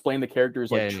explain the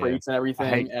characters traits and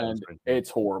everything, and it's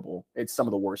horrible. It's some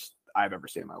of the worst I've ever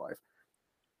seen in my life.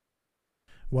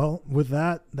 Well, with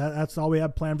that's all we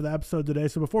have planned for the episode today.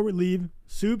 So before we leave,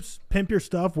 Supes, pimp your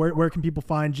stuff. Where can people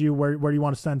find you? Where do you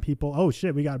want to send people? Oh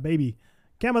shit, we got a baby.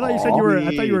 Cam, I thought you said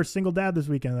you were a single dad this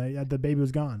weekend. The baby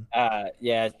was gone.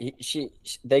 Yeah,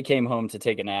 they came home to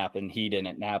take a nap, and he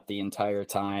didn't nap the entire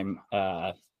time.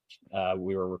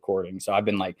 We were recording, so I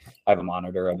have a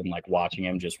monitor. I've been like watching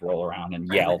him just roll around and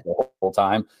yell the whole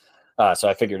time. So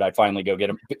I figured I'd finally go get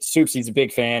him. Supes, he's a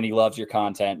big fan. He loves your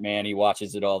content, man. He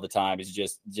watches it all the time. He's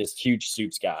just huge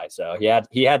Supes guy. So he had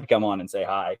to come on and say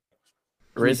hi.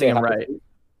 Raising him right.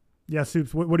 Yeah,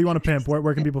 Supes. What do you want to pimp?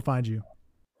 Where can people find you?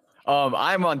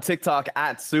 I'm on TikTok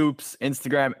at Supes,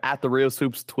 Instagram at The Real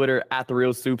Supes, Twitter at The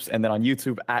Real Supes, and then on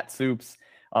YouTube at Supes.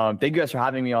 Thank you guys for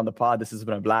having me on the pod. This has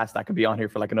been a blast. I could be on here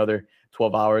for like another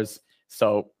 12 hours.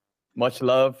 So much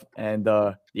love. And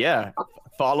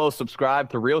follow, subscribe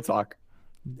to Real Talk.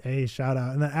 Hey, shout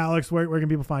out. And then Alex, where can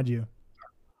people find you?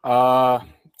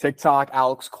 TikTok,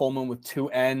 Alex Coleman with 2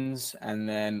 N's, and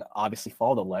then obviously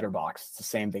follow the letterbox. It's the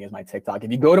same thing as my TikTok.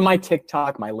 If you go to my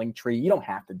TikTok, my link tree, you don't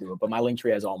have to do it, but my link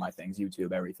tree has all my things,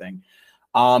 YouTube, everything.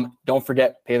 Don't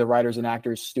forget, pay the writers and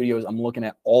actors, studios. I'm looking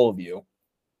at all of you.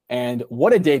 And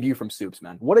what a debut from Supes,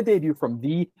 man. What a debut from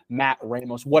the Matt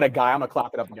Ramos. What a guy. I'm going to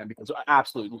clap it up again because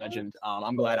absolute legend.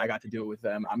 I'm glad I got to do it with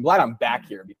them. I'm glad I'm back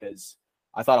here because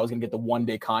I thought I was going to get the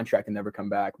 1-day contract and never come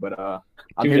back. But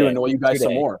I'm here to annoy you guys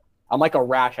some more. I'm like a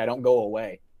rash. I don't go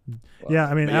away. Yeah,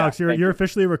 I mean, Alex, you're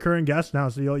officially a recurring guest now,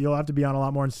 so you'll have to be on a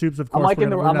lot more. In Supes, of course. I'm like the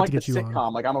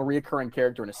sitcom. Like I'm a reoccurring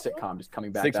character in a sitcom, just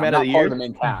coming back. 6 I'm Man not of the part Year. of the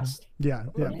main cast. Yeah,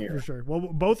 for sure. Well,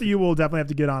 both of you will definitely have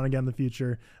to get on again in the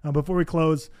future. Before we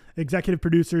close, executive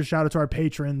producers, shout out to our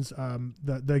patrons,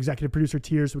 the executive producer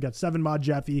tiers. We got 7mod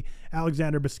Jeffy,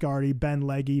 Alexander Biscardi, Ben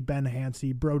Leggy, Ben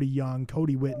Hansey, Brody Young,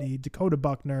 Cody Whitney, Dakota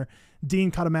Buckner,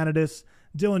 Dean Katamanidis,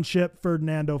 Dylan Ship,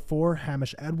 Ferdinando 4,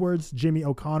 Hamish Edwards, Jimmy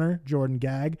O'Connor, Jordan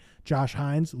Gagg, Josh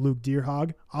Hines, Luke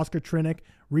Deerhog, Oscar Trinick,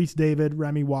 Reese David,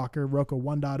 Remy Walker, Rocco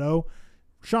 1.0,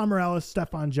 Sean Morales,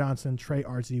 Stefan Johnson, Trey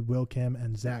Artsy, Will Kim,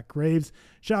 and Zach Graves.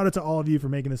 Shout out to all of you for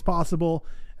making this possible.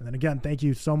 And then again, thank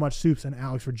you so much, Supes and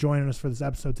Alex, for joining us for this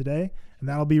episode today. And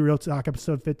that'll be Real Talk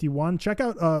episode 51. Check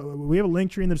out, we have a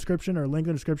link tree in the description or a link in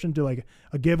the description to like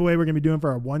a giveaway we're going to be doing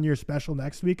for our 1-year special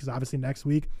next week. Because obviously next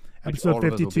week, episode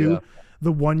 52,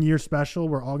 the 1-year special,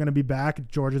 we're all going to be back.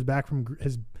 George is back from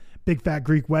his big fat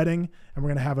Greek wedding, and we're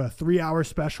going to have a 3-hour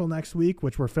special next week,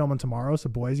 which we're filming tomorrow. So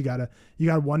boys, you got a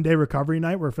 1-day recovery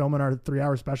night. We're filming our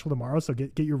 3-hour special tomorrow. So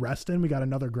get your rest in. We got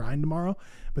another grind tomorrow,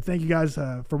 but thank you guys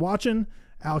for watching.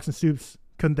 Alex and Supes,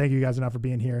 couldn't thank you guys enough for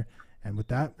being here. And with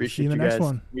that, we'll see you in the next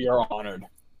one. We are honored.